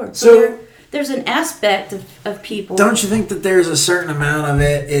across the board. So there's an aspect of people. Don't you think that there's a certain amount of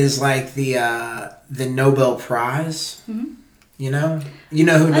it is like the Nobel Prize? Mm-hmm. You know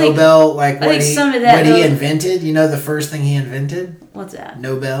who Nobel, what he invented? You know the first thing he invented? What's that?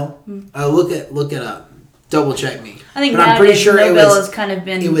 Nobel. Mm-hmm. Oh, look it up. Double check me. I think, but I'm pretty sure Nobel has kind of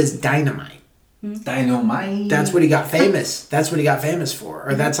been. It was dynamite. Mm-hmm. Dynamite. That's what he got famous. That's what he got famous for,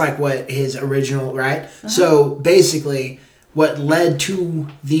 or that's like what his original right. Uh-huh. So basically, what led to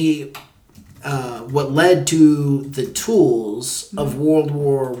the tools of World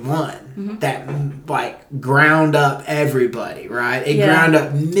War I that ground up everybody, right? It ground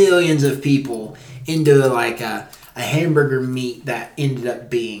up millions of people into a hamburger meat that ended up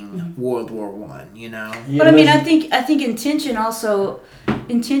being World War I, But I mean, I think intention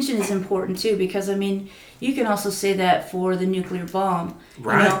is important too, because I mean, you can also say that for the nuclear bomb.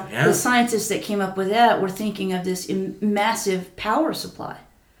 Right. The scientists that came up with that were thinking of this massive power supply.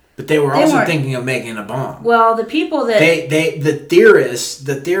 But they were also thinking of making a bomb. Well, the people that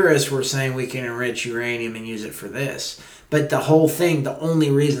the theorists were saying we can enrich uranium and use it for this. But the whole thing, the only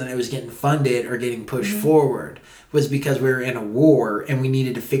reason it was getting funded or getting pushed forward was because we were in a war and we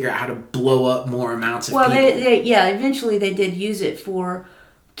needed to figure out how to blow up more amounts of people. Eventually they did use it for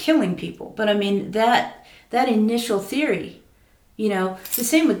killing people. But I mean, that initial theory, the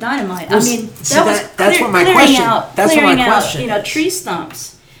same with dynamite. Well, I mean, that's what my question. Tree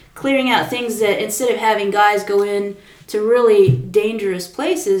stumps, clearing out things that instead of having guys go in to really dangerous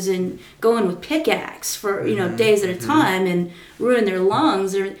places and go in with pickaxe for days at a time and ruin their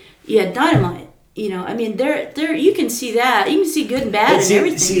lungs, or dynamite. I mean, there you can see that. You can see good and bad and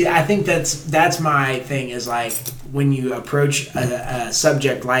everything. See, I think that's my thing is like when you approach a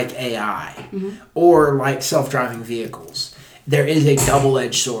subject like AI or like self-driving vehicles, there is a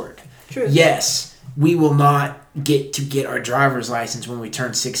double-edged sword. True. Yes, we will not get our driver's license when we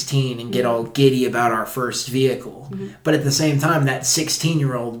turn 16 and get all giddy about our first vehicle. But at the same time, that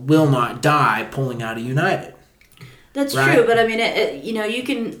 16-year-old will not die pulling out of United. That's right? True, but I mean, you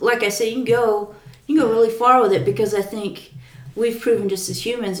can, like I say, you can go really far with it, because I think we've proven just as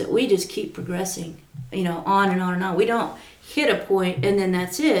humans that we just keep progressing, on and on and on. We don't hit a point and then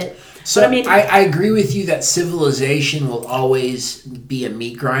that's it. So but I agree with you that civilization will always be a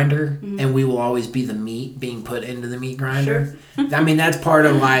meat grinder, and we will always be the meat being put into the meat grinder. Sure. I mean, that's part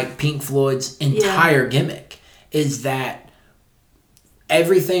of like Pink Floyd's entire gimmick, is that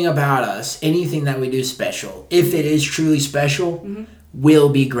everything about us, anything that we do special, if it is truly special, will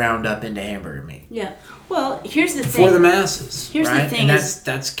be ground up into hamburger meat. Yeah. Well, here's the thing. For the masses. Here's right? the thing. And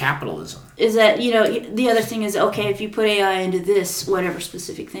that's capitalism. Is that, the other thing is, okay, if you put AI into this, whatever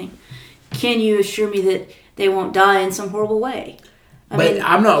specific thing, can you assure me that they won't die in some horrible way? I mean,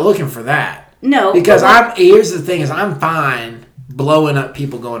 I'm not looking for that. No. Because here's the thing is I'm fine blowing up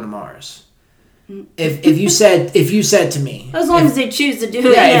people going to Mars. If you said to me, as long as they choose to do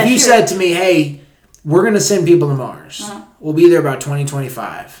it. Yeah, if you said to me, hey, we're going to send people to Mars. We'll be there about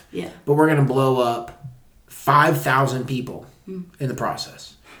 2025. Yeah. But we're going to blow up 5,000 people in the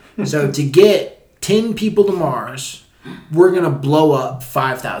process. So to get 10 people to Mars, we're going to blow up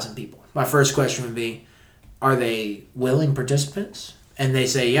 5,000 people. My first question would be, are they willing participants? And they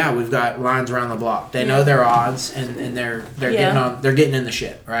say, yeah, we've got lines around the block. They know their odds, and they're getting in the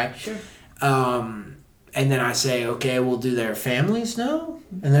ship, right? Sure. And then I say, okay, well, do their families know?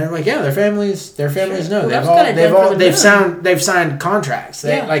 And they're like, yeah, their families know. Well, they've signed contracts.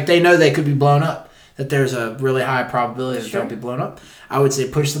 They know they could be blown up. That there's a really high probability that they'll be blown up. I would say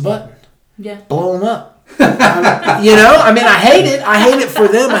push the button. Yeah. Blow them up. I mean, I hate it. I hate it for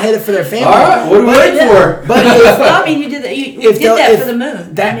them. I hate it for their family. All right, what are we waiting for? But you did that. You did that for the moon.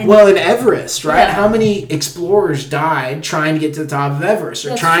 In Everest, right? Yeah. How many explorers died trying to get to the top of Everest,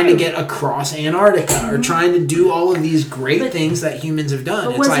 or trying to get across Antarctica, or trying to do all of these great things that humans have done?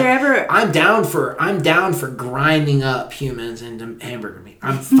 But was there ever? I'm down for grinding up humans into hamburger meat.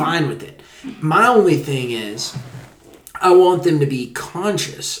 I'm fine with it. My only thing is, I want them to be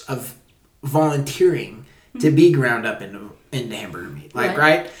conscious of volunteering to be ground up into hamburger meat.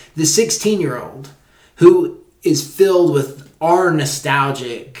 Right? The 16-year-old who is filled with our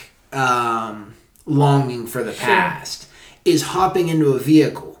nostalgic longing for the past is hopping into a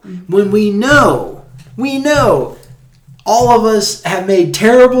vehicle when we know all of us have made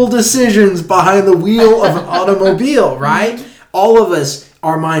terrible decisions behind the wheel of an automobile, right? All of us,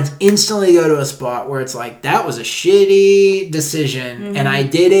 our minds instantly go to a spot where it's like, that was a shitty decision, and I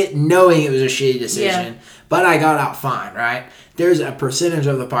did it knowing it was a shitty decision, but I got out fine, right? There's a percentage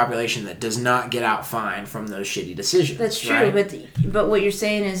of the population that does not get out fine from those shitty decisions. That's true, right? but what you're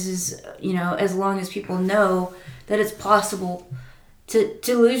saying is as long as people know that it's possible to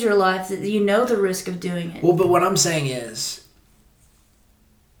lose your life, that the risk of doing it. Well, but what I'm saying is,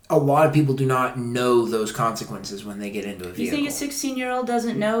 a lot of people do not know those consequences when they get into a vehicle. You think a 16-year-old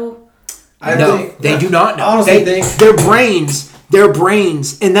doesn't know? They do not know. Honestly, their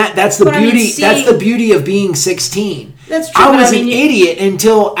brains, and that's the beauty. That's the beauty of being 16. That's true. I was an idiot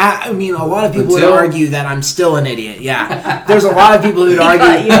until a lot of people would argue that I'm still an idiot. Yeah, there's a lot of people who would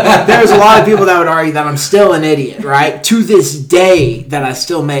argue. There's a lot of people that would argue that I'm still an idiot. Right, to this day, that I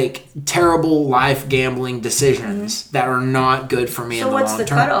still make terrible life gambling decisions that are not good for me in the long term. So what's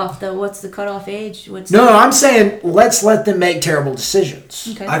the cutoff, though? What's the cutoff age? No, I'm saying let's let them make terrible decisions.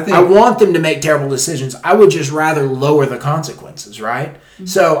 Okay. I want them to make terrible decisions. I would just rather lower the consequences, right?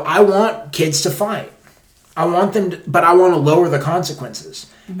 So I want kids to fight. I want them to, but I want to lower the consequences.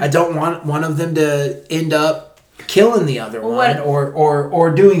 I don't want one of them to end up killing the other one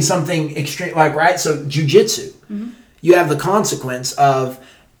or doing something extreme, right? So jiu-jitsu. You have the consequence of,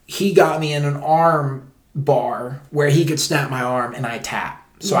 he got me in an arm bar where he could snap my arm and I tap.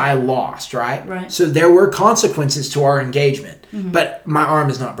 So I lost, right? Right. So there were consequences to our engagement, but my arm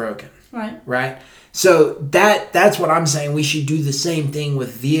is not broken. Right. Right? So that's what I'm saying. We should do the same thing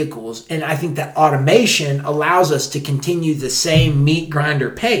with vehicles. And I think that automation allows us to continue the same meat grinder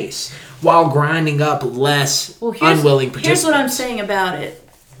pace while grinding up less unwilling participants. Here's what I'm saying about it.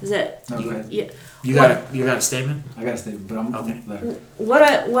 Is that You got a statement? I got a statement, but I'm okay. There.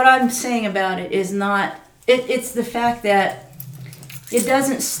 What I'm saying about it is not it's the fact that it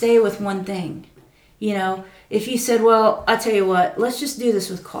doesn't stay with one thing. You know, if you said, well, I'll tell you what, let's just do this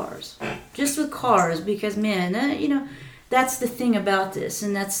with cars. Just with cars, because, man, you know, that's the thing about this.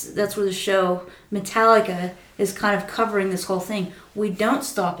 And that's where the show Metallica is kind of covering this whole thing. We don't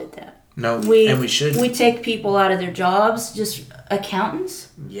stop at that. No, and we should. We take people out of their jobs, just accountants.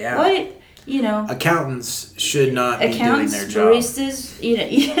 Yeah. What? You know. Accountants should not be doing their job. Baristas, you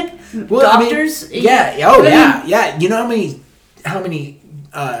know, well, doctors. I mean, yeah. You know how many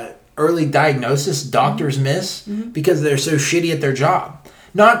early diagnosis doctors miss because they're so shitty at their job.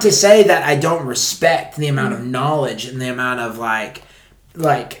 Not to say that I don't respect the amount of knowledge and the amount of like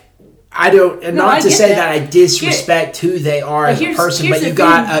I don't. And not to say that I disrespect who they are as a person, but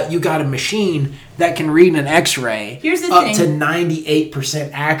you got a machine that can read an X-ray up to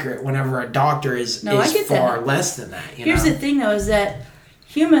 98% accurate. Whenever a doctor is far less than that. Here's the thing, though, is that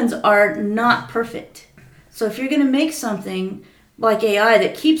humans are not perfect. So if you're going to make something like AI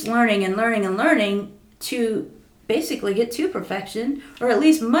that keeps learning and learning and learning to basically get to perfection, or at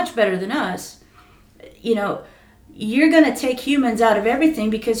least much better than us, you know, you're going to take humans out of everything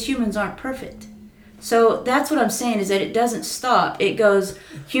because humans aren't perfect. So that's what I'm saying, is that it doesn't stop. It goes,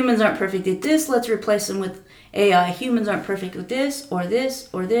 humans aren't perfect at this, let's replace them with AI. Humans aren't perfect with this or this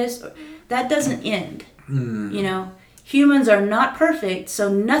or this. That doesn't end. You know, humans are not perfect,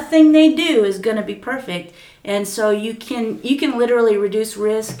 so nothing they do is going to be perfect. And so you can literally reduce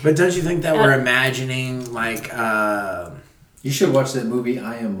risk. But don't you think that we're imagining like you should watch that movie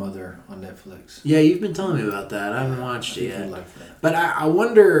I Am Mother on Netflix. Yeah, you've been telling me about that. I haven't watched it yet. Like that. But I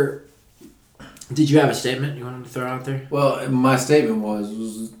wonder, did you have a statement you wanted to throw out there? Well, my statement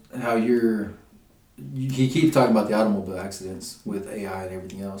was how he keeps talking about the automobile accidents with AI and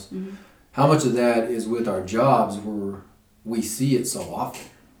everything else. Mm-hmm. How much of that is with our jobs where we see it so often?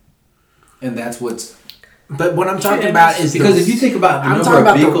 And that's what's... But what I'm talking about is... Because if you think about the number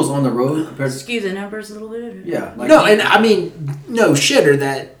of vehicles on the road compared to... Skew the numbers a little bit? Yeah. Like no, and I mean, no shitter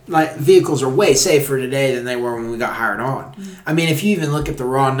that like vehicles are way safer today than they were when we got hired on. Mm-hmm. I mean, if you even look at the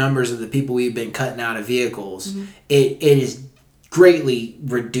raw numbers of the people we've been cutting out of vehicles, it is greatly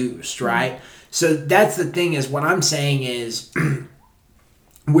reduced, right? Mm-hmm. So that's the thing, is what I'm saying is...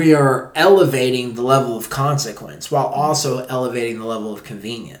 we are elevating the level of consequence while also elevating the level of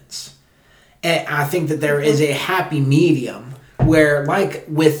convenience. And I think that there is a happy medium where, like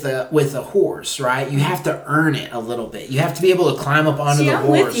with a horse, right? You have to earn it a little bit. You have to be able to climb up onto the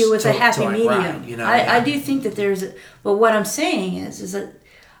horse. I'm with you with a happy medium. Ride, you know? I do think that there's... But what I'm saying is that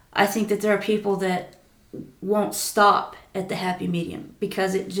I think that there are people that won't stop at the happy medium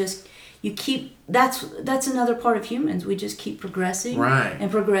because it just... You keep... That's another part of humans. We just keep progressing, right, and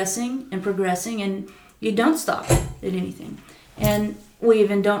progressing and progressing, and you don't stop at anything. And we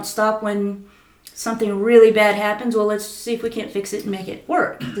even don't stop when something really bad happens. Well, let's see if we can't fix it and make it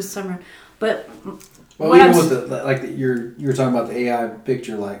work this summer. But even with you're talking about the AI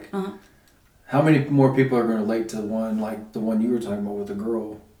picture, like how many more people are going to relate to one like the one you were talking about with the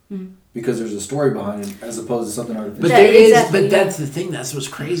girl? Mm-hmm. Because there's a story behind it as opposed to something artificial. But that's the thing. That's what's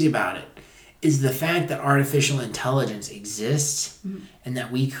crazy about it. Is the fact that artificial intelligence exists and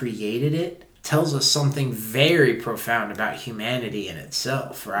that we created it tells us something very profound about humanity in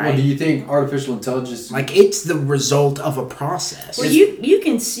itself, right? Well, do you think artificial intelligence... Like, it's the result of a process. Well, you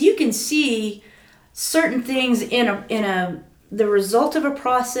can see certain things in the result of a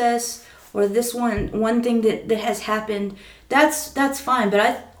process, or this one thing that has happened. That's fine,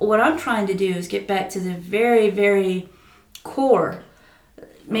 but what I'm trying to do is get back to the very, very core,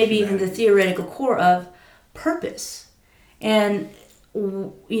 maybe even the theoretical core of purpose. And,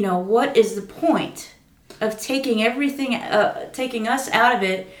 you know, what is the point of taking everything, taking us out of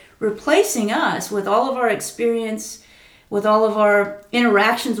it, replacing us with all of our experience, with all of our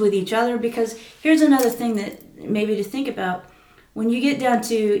interactions with each other? Because here's another thing that maybe to think about. When you get down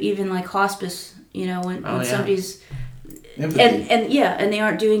to even like hospice, you know, when somebody's... And they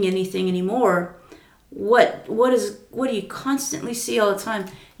aren't doing anything anymore. What do you constantly see all the time?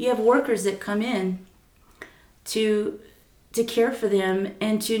 You have workers that come in to care for them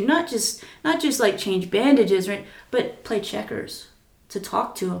and to not just like change bandages, right? But play checkers, to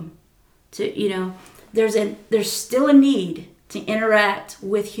talk to them, to, you know, there's still a need to interact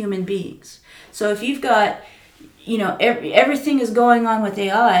with human beings. So if you've got, everything is going on with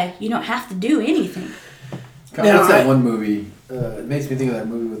AI, you don't have to do anything. What's that one movie? It makes me think of that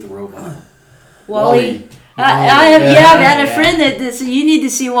movie with the robot. Wall-E. I had a friend that said you need to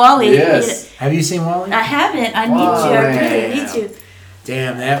see Wall-E. Yes. Have you seen Wall-E? I haven't. I need to. I really need to.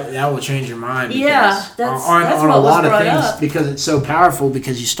 Damn, that will change your mind. Because that's on what a lot was of things up. because it's so powerful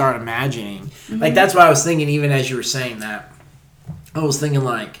because you start imagining. Mm-hmm. Like that's what I was thinking even as you were saying that. I was thinking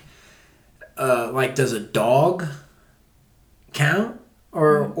like does a dog count?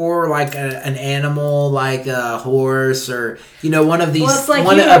 Or like an animal, like a horse, or one of these,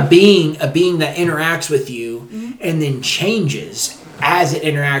 a being that interacts with you and then changes as it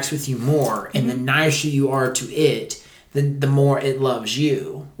interacts with you more, and the nicer you are to it, the more it loves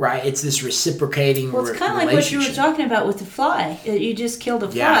you, right? It's this reciprocating. Well, it's kind of like what you were talking about with the fly. You just killed a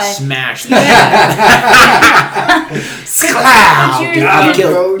fly. Yeah, smashed.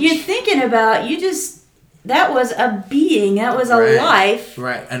 You're thinking about that was a being. That was a life.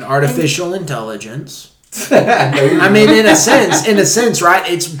 Right. An artificial intelligence. I mean, in a sense, right?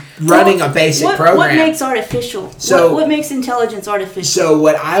 It's running a basic program. What makes artificial? So, what makes intelligence artificial? So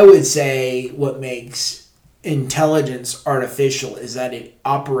what I would say what makes intelligence artificial is that it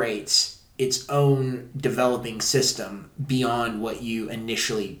operates its own developing system beyond what you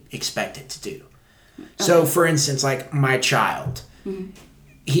initially expect it to do. Okay. So, for instance, like my child,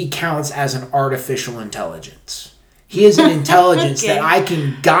 he counts as an artificial intelligence. He is an intelligence that I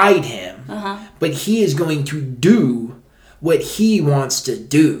can guide him, but he is going to do what he wants to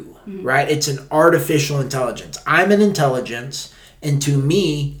do, right? It's an artificial intelligence. I'm an intelligence, and to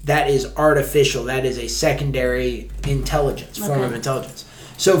me, that is artificial. That is a secondary intelligence, form of intelligence.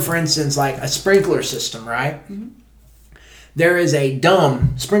 So, for instance, like a sprinkler system, right? There is a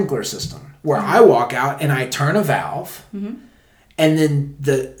dumb sprinkler system where I walk out and I turn a valve, and then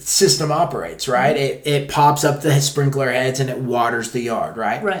the system operates, right? It pops up the sprinkler heads and it waters the yard,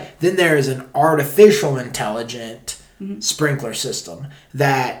 right? Right. Then there is an artificial intelligent sprinkler system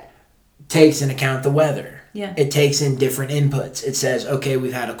that takes into account the weather. Yeah. It takes in different inputs. It says, okay,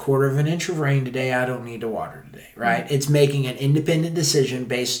 we've had 1/4 inch of rain today. I don't need to water today, right? It's making an independent decision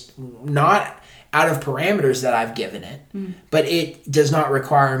based not out of parameters that I've given it, but it does not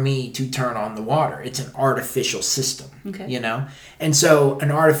require me to turn on the water. It's an artificial system, And so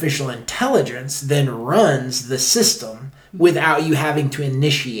an artificial intelligence then runs the system without you having to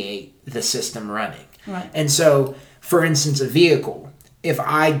initiate the system running. Right. And so, for instance, a vehicle, if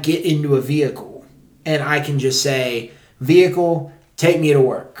I get into a vehicle and I can just say, vehicle, take me to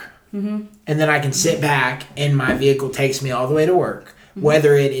work. And then I can sit back and my vehicle takes me all the way to work.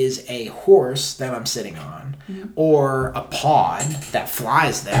 Whether it is a horse that I'm sitting on or a pod that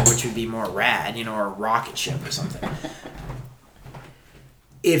flies there, which would be more rad, or a rocket ship or something.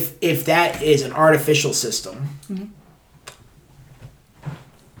 If that is an artificial system,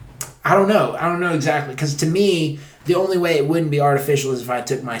 I don't know. I don't know exactly. Because to me, the only way it wouldn't be artificial is if I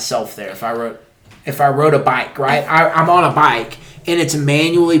took myself there. If I rode a bike, right? I'm on a bike and it's a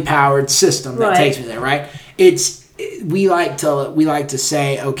manually powered system that takes me there, right? We like to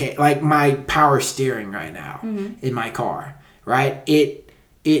say, okay, like my power steering right now in my car, right?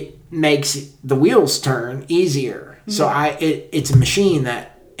 It makes the wheels turn easier. So it's a machine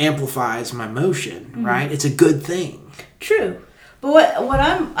that amplifies my motion, right? It's a good thing. True. But what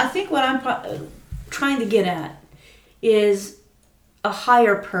I'm trying to get at is a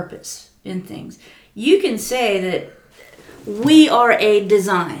higher purpose in things. You can say that we are a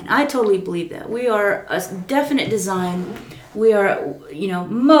design. I totally believe that. We are a definite design. We are,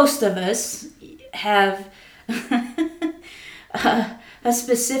 most of us have a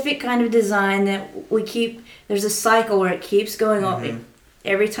specific kind of design that we keep. There's a cycle where it keeps going on.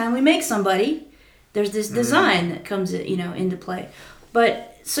 Every time we make somebody, there's this design that comes, into play.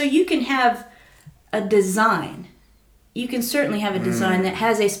 But so you can have a design. You can certainly have a design that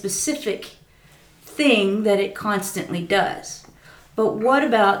has a specific thing that it constantly does. But what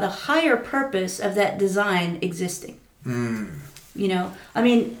about the higher purpose of that design existing? I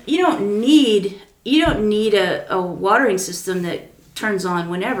mean, you don't need a watering system that turns on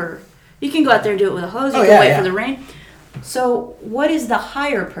whenever. You can go out there and do it with a hose. You can wait for the rain. So what is the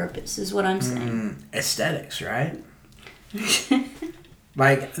higher purpose is what I'm saying. Aesthetics, right?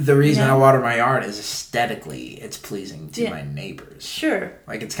 Like the reason I water my yard is aesthetically it's pleasing to my neighbors. Sure.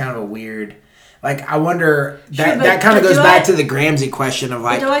 Like it's kind of a weird. Like, I wonder, that kind of goes back to the Gramsci question of,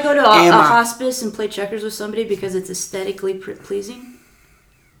 like... Do I go to a hospice and play checkers with somebody because it's aesthetically pleasing?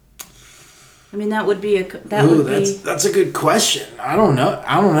 I mean, that would be that's a good question. I don't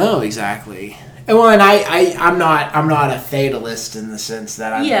know exactly. And I'm not a fatalist in the sense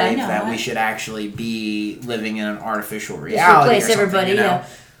that I Yeah, believe no, that I- we should actually be living in an artificial Just reality. replace or something, everybody, you know? yeah.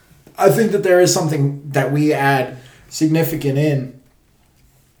 I think that there is something that we add significant in,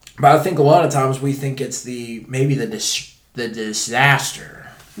 but I think a lot of times we think it's the disaster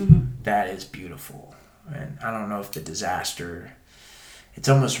that is beautiful, and I don't know if the disaster. It's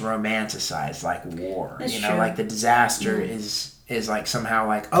almost romanticized like war. That's you know, true. like the disaster is like somehow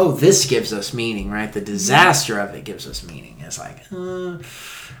like, oh, this gives us meaning, right? The disaster of it gives us meaning. It's like,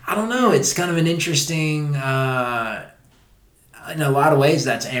 I don't know. It's kind of an interesting. In a lot of ways,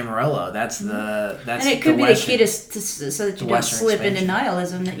 that's Amarillo. That's And it could be the key to so that you don't Western slip into expansion.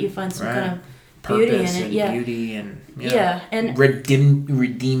 nihilism, that you find some Right. kind of beauty in purpose it. and Yeah. beauty and And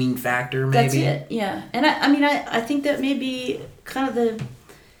redeeming factor. Maybe that's it. Yeah. And I think that may be kind of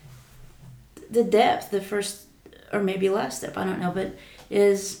the depth, the first or maybe last step. I don't know, but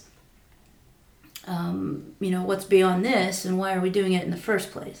is what's beyond this, and why are we doing it in the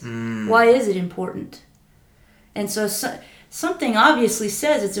first place? Why is it important? And so something obviously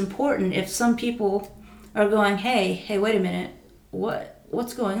says it's important if some people are going, hey, wait a minute,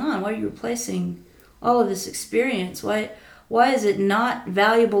 what's going on? Why are you replacing all of this experience? Why is it not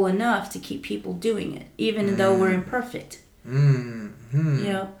valuable enough to keep people doing it, even though we're imperfect?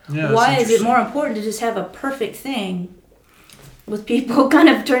 Yeah, Why that's is it more important to just have a perfect thing with people kind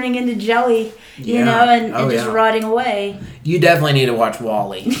of turning into jelly, and just rotting away? You definitely need to watch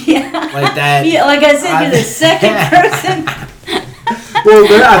Wall-E. Yeah. Like that. Yeah, like I said, you're the second person. Well,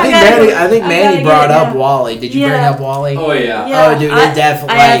 I think I Manny gotta brought get it, up yeah. Wall-E. Did you bring Yeah. up Wall-E? Oh yeah. Yeah, Oh, dude, it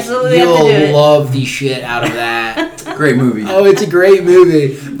definitely. I absolutely have to do it. You'll love the shit out of that. Great movie. Oh, it's a great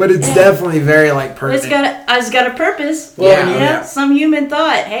movie, but it's definitely very like It's pertinent. got a purpose. Well, yeah. Some human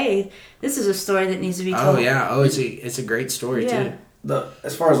thought, hey, this is a story that needs to be told. Oh yeah. Oh, it's a great story Yeah. too.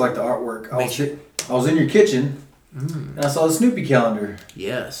 As far as like the artwork, I was in your kitchen and I saw the Snoopy calendar,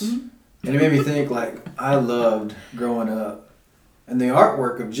 Yes. Mm-hmm. and it made me think like I loved growing up, and the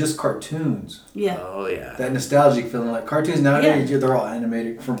artwork of just cartoons. Yeah. Oh yeah. That nostalgic feeling, like cartoons nowadays, they're all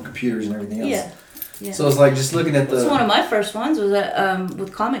animated from computers and everything else. Yeah. Yeah. So it's like just looking at That's the one of my first ones was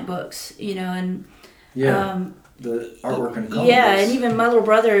with comic books, and the artwork and comic yeah, books. and even my little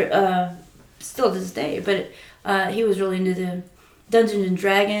brother, still to this day, but he was really into the Dungeons and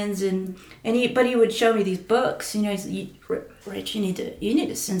Dragons, and he would show me these books. Rich, you need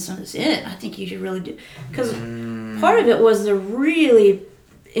to send some of this in. I think you should really do, because part of it was the really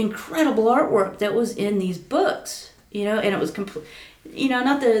incredible artwork that was in these books, and it was complete.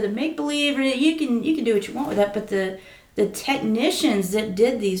 Not the make believe, or you can do what you want with that, but the technicians that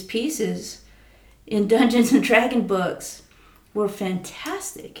did these pieces in Dungeons and Dragon books were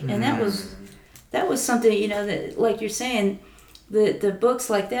fantastic, and that was something that, like you're saying, the books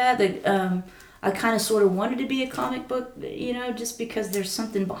like that I kind of sort of wanted to be a comic book, just because there's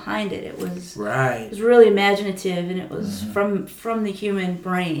something behind it. It was Right. It was really imaginative, and it was from the human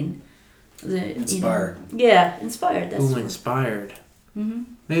brain. Inspired. Inspired. That's Ooh, inspired.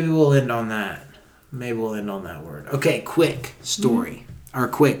 Maybe we'll end on that. Maybe we'll end on that word. Okay, quick story or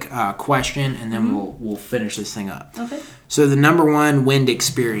quick question, and then we'll finish this thing up. okay. So the number one wind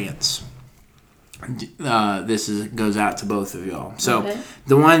experience. This goes out to both of y'all. So Okay.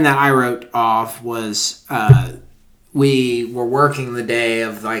 the one that I wrote off was we were working the day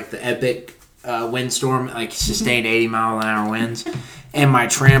of like the epic windstorm, like sustained 80-mile-an-hour winds, and my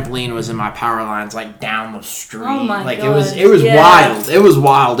trampoline was in my power lines, like down the street. Oh my like God. it was Yeah. wild. It was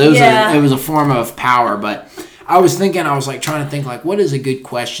wild. It was Yeah. it was a form of power, but. I was trying to think, like, what is a good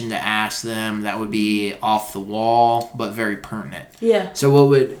question to ask them that would be off the wall, but very pertinent? Yeah.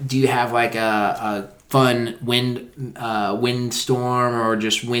 So do you have like a fun windstorm or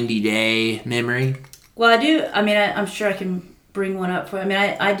just windy day memory? Well, I do. I'm sure I can bring one up for you.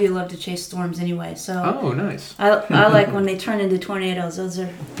 I do love to chase storms anyway, so Oh, nice. I like when they turn into tornadoes.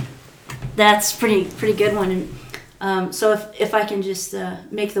 That's pretty good one. And so if I can just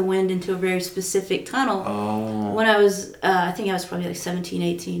make the wind into a very specific tunnel. Oh. When I was, I think I was probably like 17,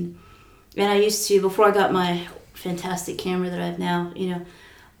 18. And I used to, before I got my fantastic camera that I have now,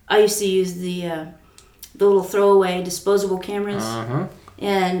 I used to use the little throwaway disposable cameras. Uh-huh.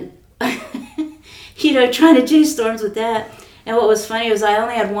 And, trying to chase storms with that. And what was funny was I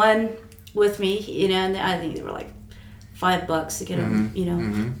only had one with me, and I think they were like $5 to get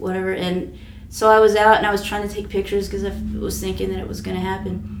them, whatever. And so I was out and I was trying to take pictures because I was thinking that it was going to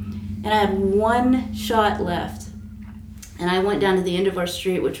happen. And I had one shot left. And I went down to the end of our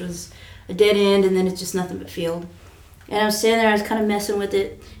street, which was a dead end, and then it's just nothing but field. And I was standing there, I was kind of messing with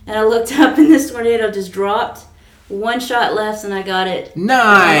it. And I looked up and this tornado just dropped. One shot left and I got it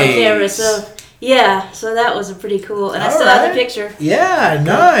Nice. on my camera. So Yeah, so that was a pretty cool, and I All still have right. the picture. Yeah,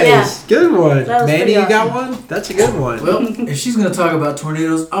 nice. Yeah. Good one. That was Manny, pretty you got awesome. one? That's a good one. Well, if she's gonna talk about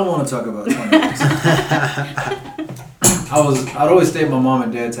tornadoes, I want to talk about tornadoes. I'd always stay at my mom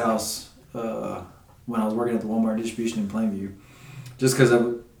and dad's house when I was working at the Walmart distribution in Plainview, just because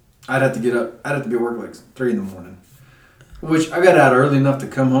I'd have to get up. I'd have to be at work like 3 a.m, which I got out early enough to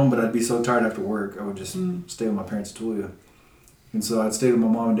come home, but I'd be so tired after work. I would just stay with my parents in Tulia, and so I'd stay with my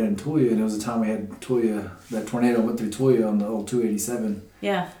mom and dad in Tulia. And it was the time we had Tulia. That tornado went through Tulia on the old 287.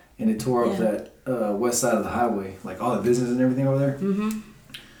 Yeah. And it tore up that west side of the highway, like all the business and everything over there. Mm-hmm.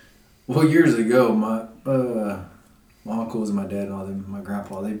 Well, years ago, my uncles and my dad and all them, my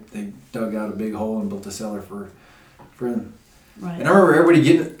grandpa, they dug out a big hole and built a cellar for him. Right. And I remember everybody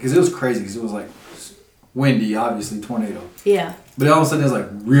getting it, because it was crazy, because it was like windy, obviously, tornado. Yeah. But all of a sudden it was like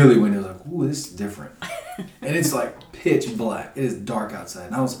really windy. I was like, ooh, this is different. And it's like pitch black. It is dark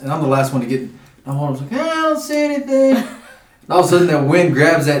outside. And I'm the last one to get, I was like, I don't see anything. And all of a sudden that wind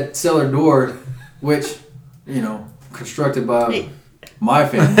grabs that cellar door, which, constructed by my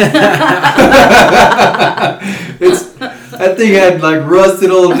family. That thing had like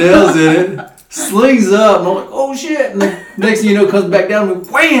rusted old nails in it. Slings up, and I'm like, oh shit! And the next thing you know, it comes back down and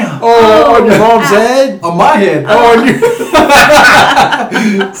wham! Oh, on your mom's head? On my head. Oh, on your...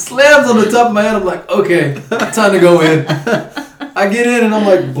 Slams on the top of my head. I'm like, okay, time to go in. I get in and I'm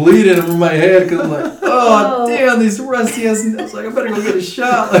like bleeding from my head because I'm like, oh damn, these rusty ass nails. Like, I better go get a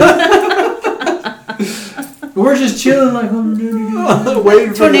shot. We're just chilling, like, waiting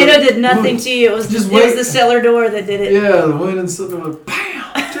for Tornado did nothing to you. It was Just it wait. was the cellar door that did it. Yeah, the wind and stuff. Like, bam!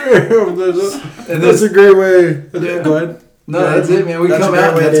 And That's a great way. Go ahead. No, that's it, man. We That's come a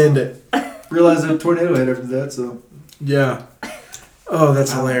out great way and to end it. realize a tornado hit after that. So Yeah. Oh,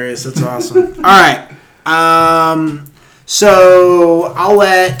 that's hilarious. That's awesome. All right. So I'll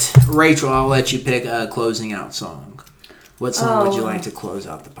let you pick a closing out song. What song would you like to close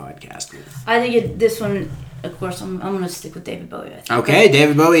out the podcast with? I think this one, of course, I'm going to stick with David Bowie. I think. Okay,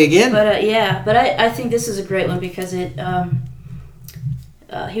 David Bowie again. But I think this is a great one because it.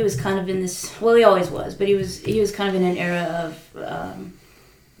 He was kind of in this. Well, he always was, but he was kind of in an era of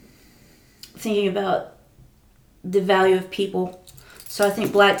thinking about the value of people. So I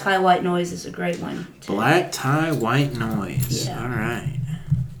think Black Tie, White Noise is a great one. Black Tie, White Noise. Yeah. All right.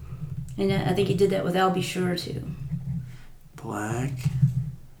 And I think he did that with I'll Be Sure too. Black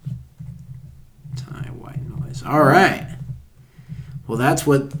Tie, White Noise. All right. Well, that's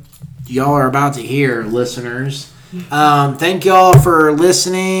what y'all are about to hear, listeners. Thank y'all for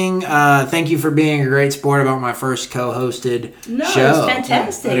listening. Thank you for being a great sport about my first co-hosted show. It was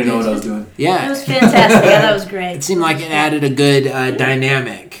fantastic. I didn't know what I was doing. Yeah. It was fantastic. Yeah, that was great. It seemed like it added a good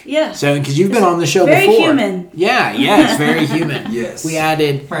dynamic. Yeah. So, because you've been on the show very before. Human. Yeah, it's very human. Yes. We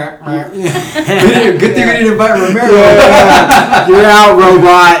added... Good thing we didn't invite Romero. You're out,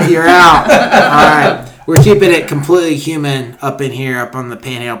 robot. You're out. All right. We're keeping it completely human up in here, up on the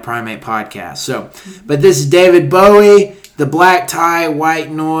Panhandle Primate podcast. So, but this is David Bowie. The Black Tie,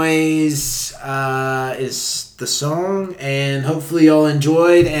 White Noise is the song, and hopefully y'all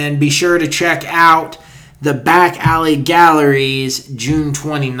enjoyed. And be sure to check out the Back Alley Galleries June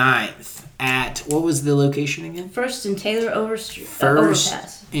 29th at, what was the location again? First in Taylor Overpass.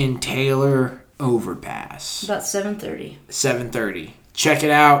 First in Taylor Overpass. About 7:30. 7:30. Check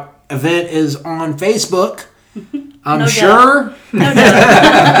it out. Event is on Facebook. I'm No sure. No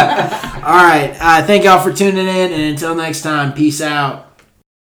doubt. All right. Thank y'all for tuning in. And until next time, peace out.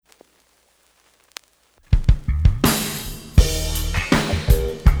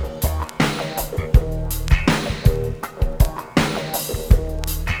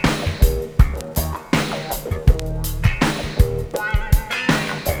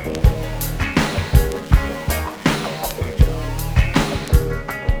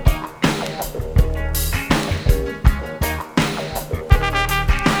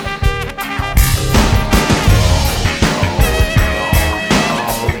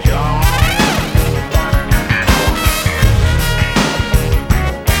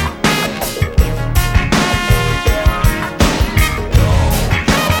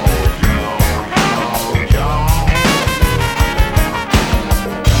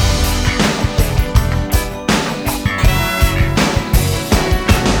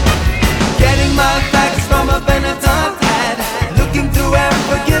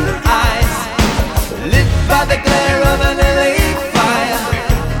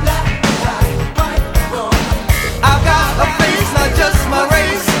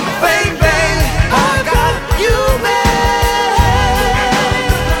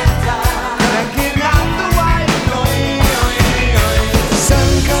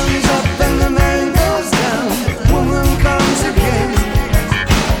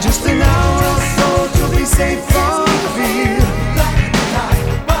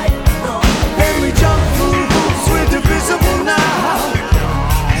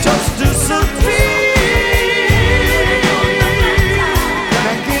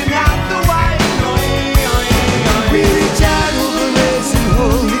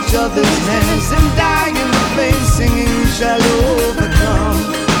 each other's hands and die in the flame singing we shall overcome.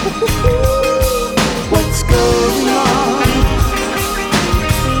 What's going on?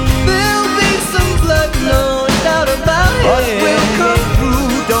 There'll be some blood, no doubt about it. What will come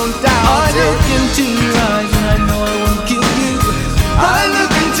through, don't doubt it. I look into your eyes and I know I won't kill you. I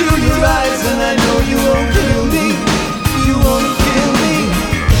look into your eyes and I know you won't kill me. You won't kill me.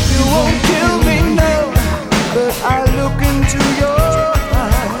 You won't kill me, no. But I look into your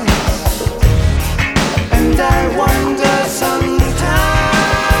eyes and I wonder sometimes.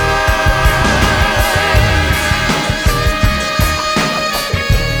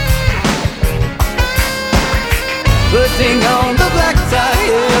 Putting on the black tie,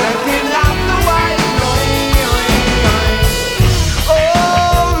 looking out the white line.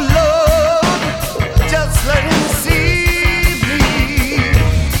 Oh Lord, just let him see me.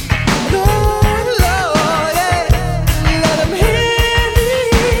 Lord, Lord, yeah. Let him hear me.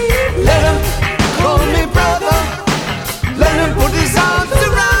 Let him call me brother. Let him put his arms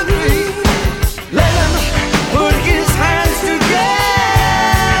around me. Let him put his hands together.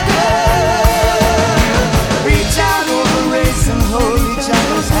 Reach out over race and hold each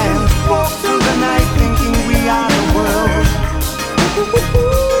other's hands. Walk through the night thinking we are the world.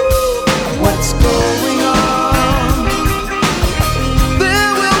 What's going on?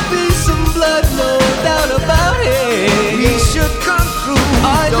 There will be some blood, no doubt about it. We should come through.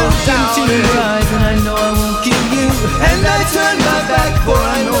 I look into your eyes and I know I won't kill you. And I turn my back for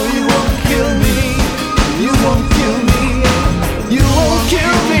I know you won't kill me. You won't kill me. You won't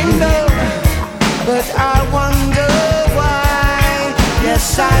kill me, no. But I wonder why.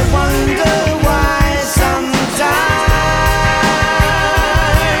 Yes, I wonder why.